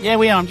time. Yeah,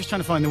 we are. I'm just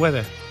trying to find the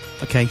weather.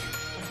 Okay.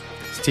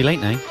 It's too late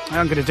now.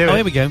 I'm going to do it. Oh,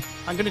 here we go.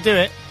 I'm going to do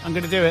it. I'm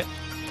going to do it.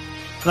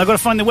 And I've got to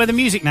find the weather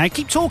music now.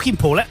 Keep talking,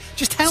 Paula.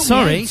 Just help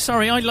me.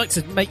 Sorry, I'd like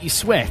to make you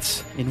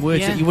sweat in words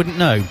Yeah. that you wouldn't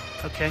know.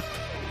 Okay.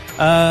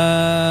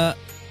 I'm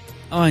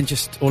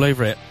just all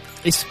over it.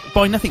 It's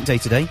Buy Nothing Day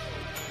today.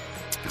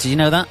 Did you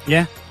know that?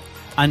 Yeah.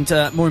 And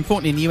more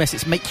importantly, in the US,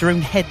 it's Make Your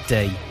Own Head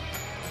Day.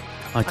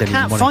 I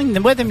can't find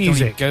the weather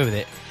music. Go with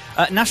it.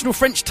 National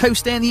French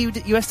Toast Day in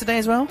the US today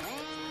as well.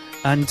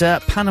 And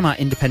Panama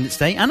Independence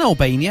Day. And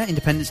Albania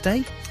Independence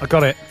Day. I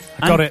got it.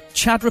 I got it.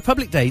 Chad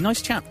Republic Day.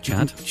 Nice chap,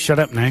 Chad. Shut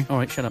up now. All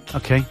right, shut up.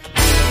 Okay.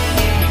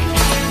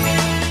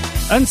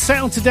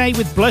 Unsettled today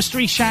with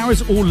blustery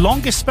showers or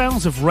longer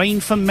spells of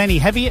rain for many.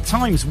 Heavy at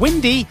times.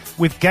 Windy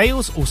with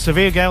gales or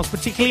severe gales,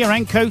 particularly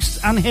around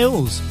coasts and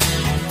hills.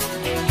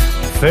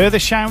 Further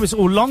showers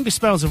or longer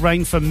spells of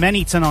rain for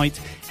many tonight.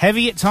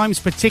 Heavy at times,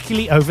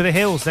 particularly over the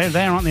hills. They're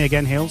there, aren't they,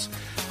 again, hills?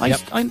 A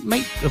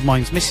mate of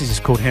mine's missus is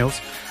called Hills.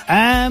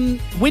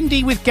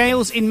 Windy with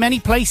gales in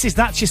many places.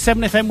 That's your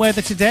 7FM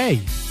weather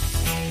today.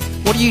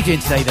 What are you doing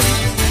today, then?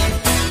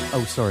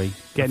 Oh, sorry.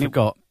 I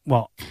forgot.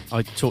 What?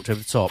 I talked over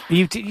the top.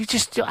 You're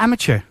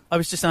amateur. I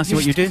was just asking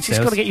what you're doing You've today.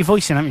 just got to get your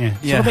voice in, haven't you?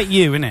 It's all about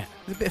you, isn't it?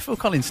 There's a bit of Phil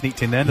Collins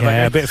sneaked in there.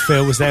 Yeah, a bit of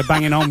Phil was there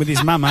banging on with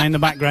his mama in the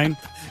background.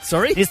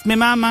 Sorry? It's me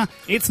mama,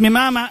 it's me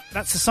mama.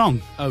 That's the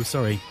song. Oh,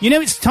 sorry. You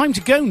know, it's time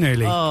to go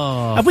nearly.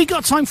 Oh. Have we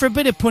got time for a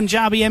bit of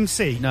Punjabi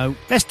MC? No.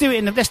 Let's do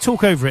it. Let's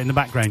talk over it in the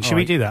background. Shall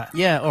we do that?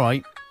 Yeah, all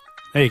right.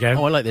 There you go.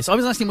 Oh, I like this. I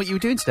was asking what you were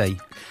doing today.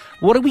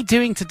 What are we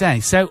doing today?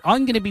 So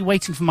I'm going to be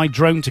waiting for my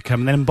drone to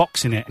come and then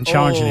unboxing it and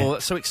charging it. Oh,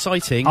 that's so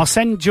exciting. I'll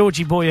send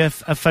Georgie Boy a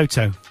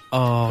photo.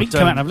 Oh, he can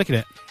come out and have a look at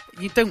it.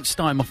 You don't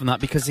start him off on that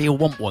because he'll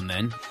want one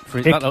then.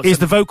 Is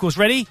the vocals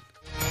ready?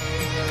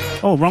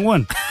 Oh, wrong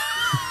one.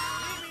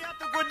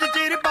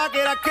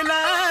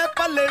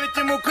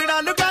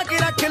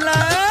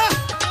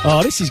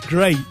 Oh, this is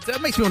great.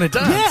 That makes me want to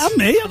dance. Yeah, and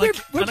me.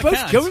 We're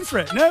both going for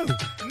it. No.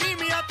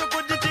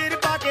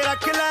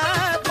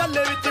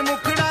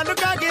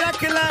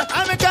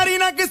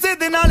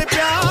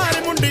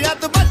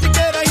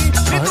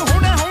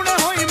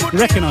 You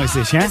recognise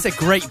this, yeah? It's a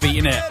great beat,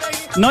 isn't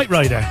it? Knight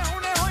Rider.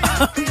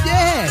 Oh,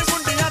 yes.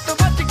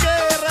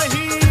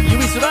 You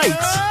is right.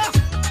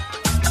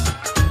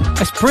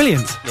 That's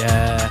brilliant.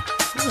 Yeah.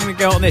 I'm going to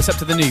go on this up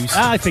to the news.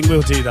 I think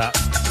we'll do that.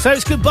 So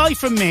it's goodbye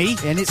from me.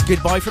 And it's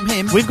goodbye from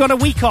him. We've got a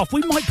week off.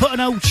 We might put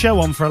an old show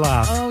on for a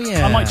laugh. Oh,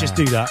 yeah. I might just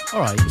do that.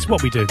 All right. It's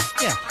what we do.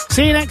 Yeah.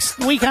 See you next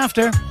week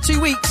after. 2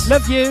 weeks.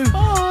 Love you.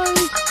 Bye.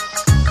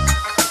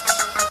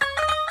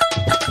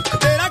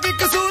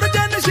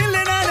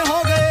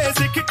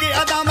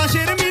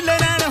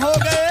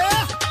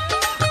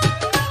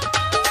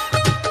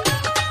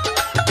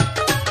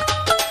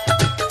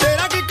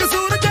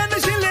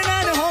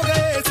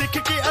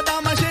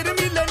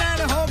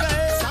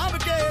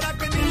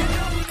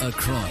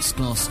 Across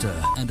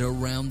Gloucester and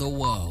around the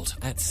world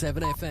at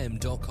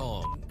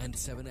 7fm.com and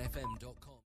 7fm.com.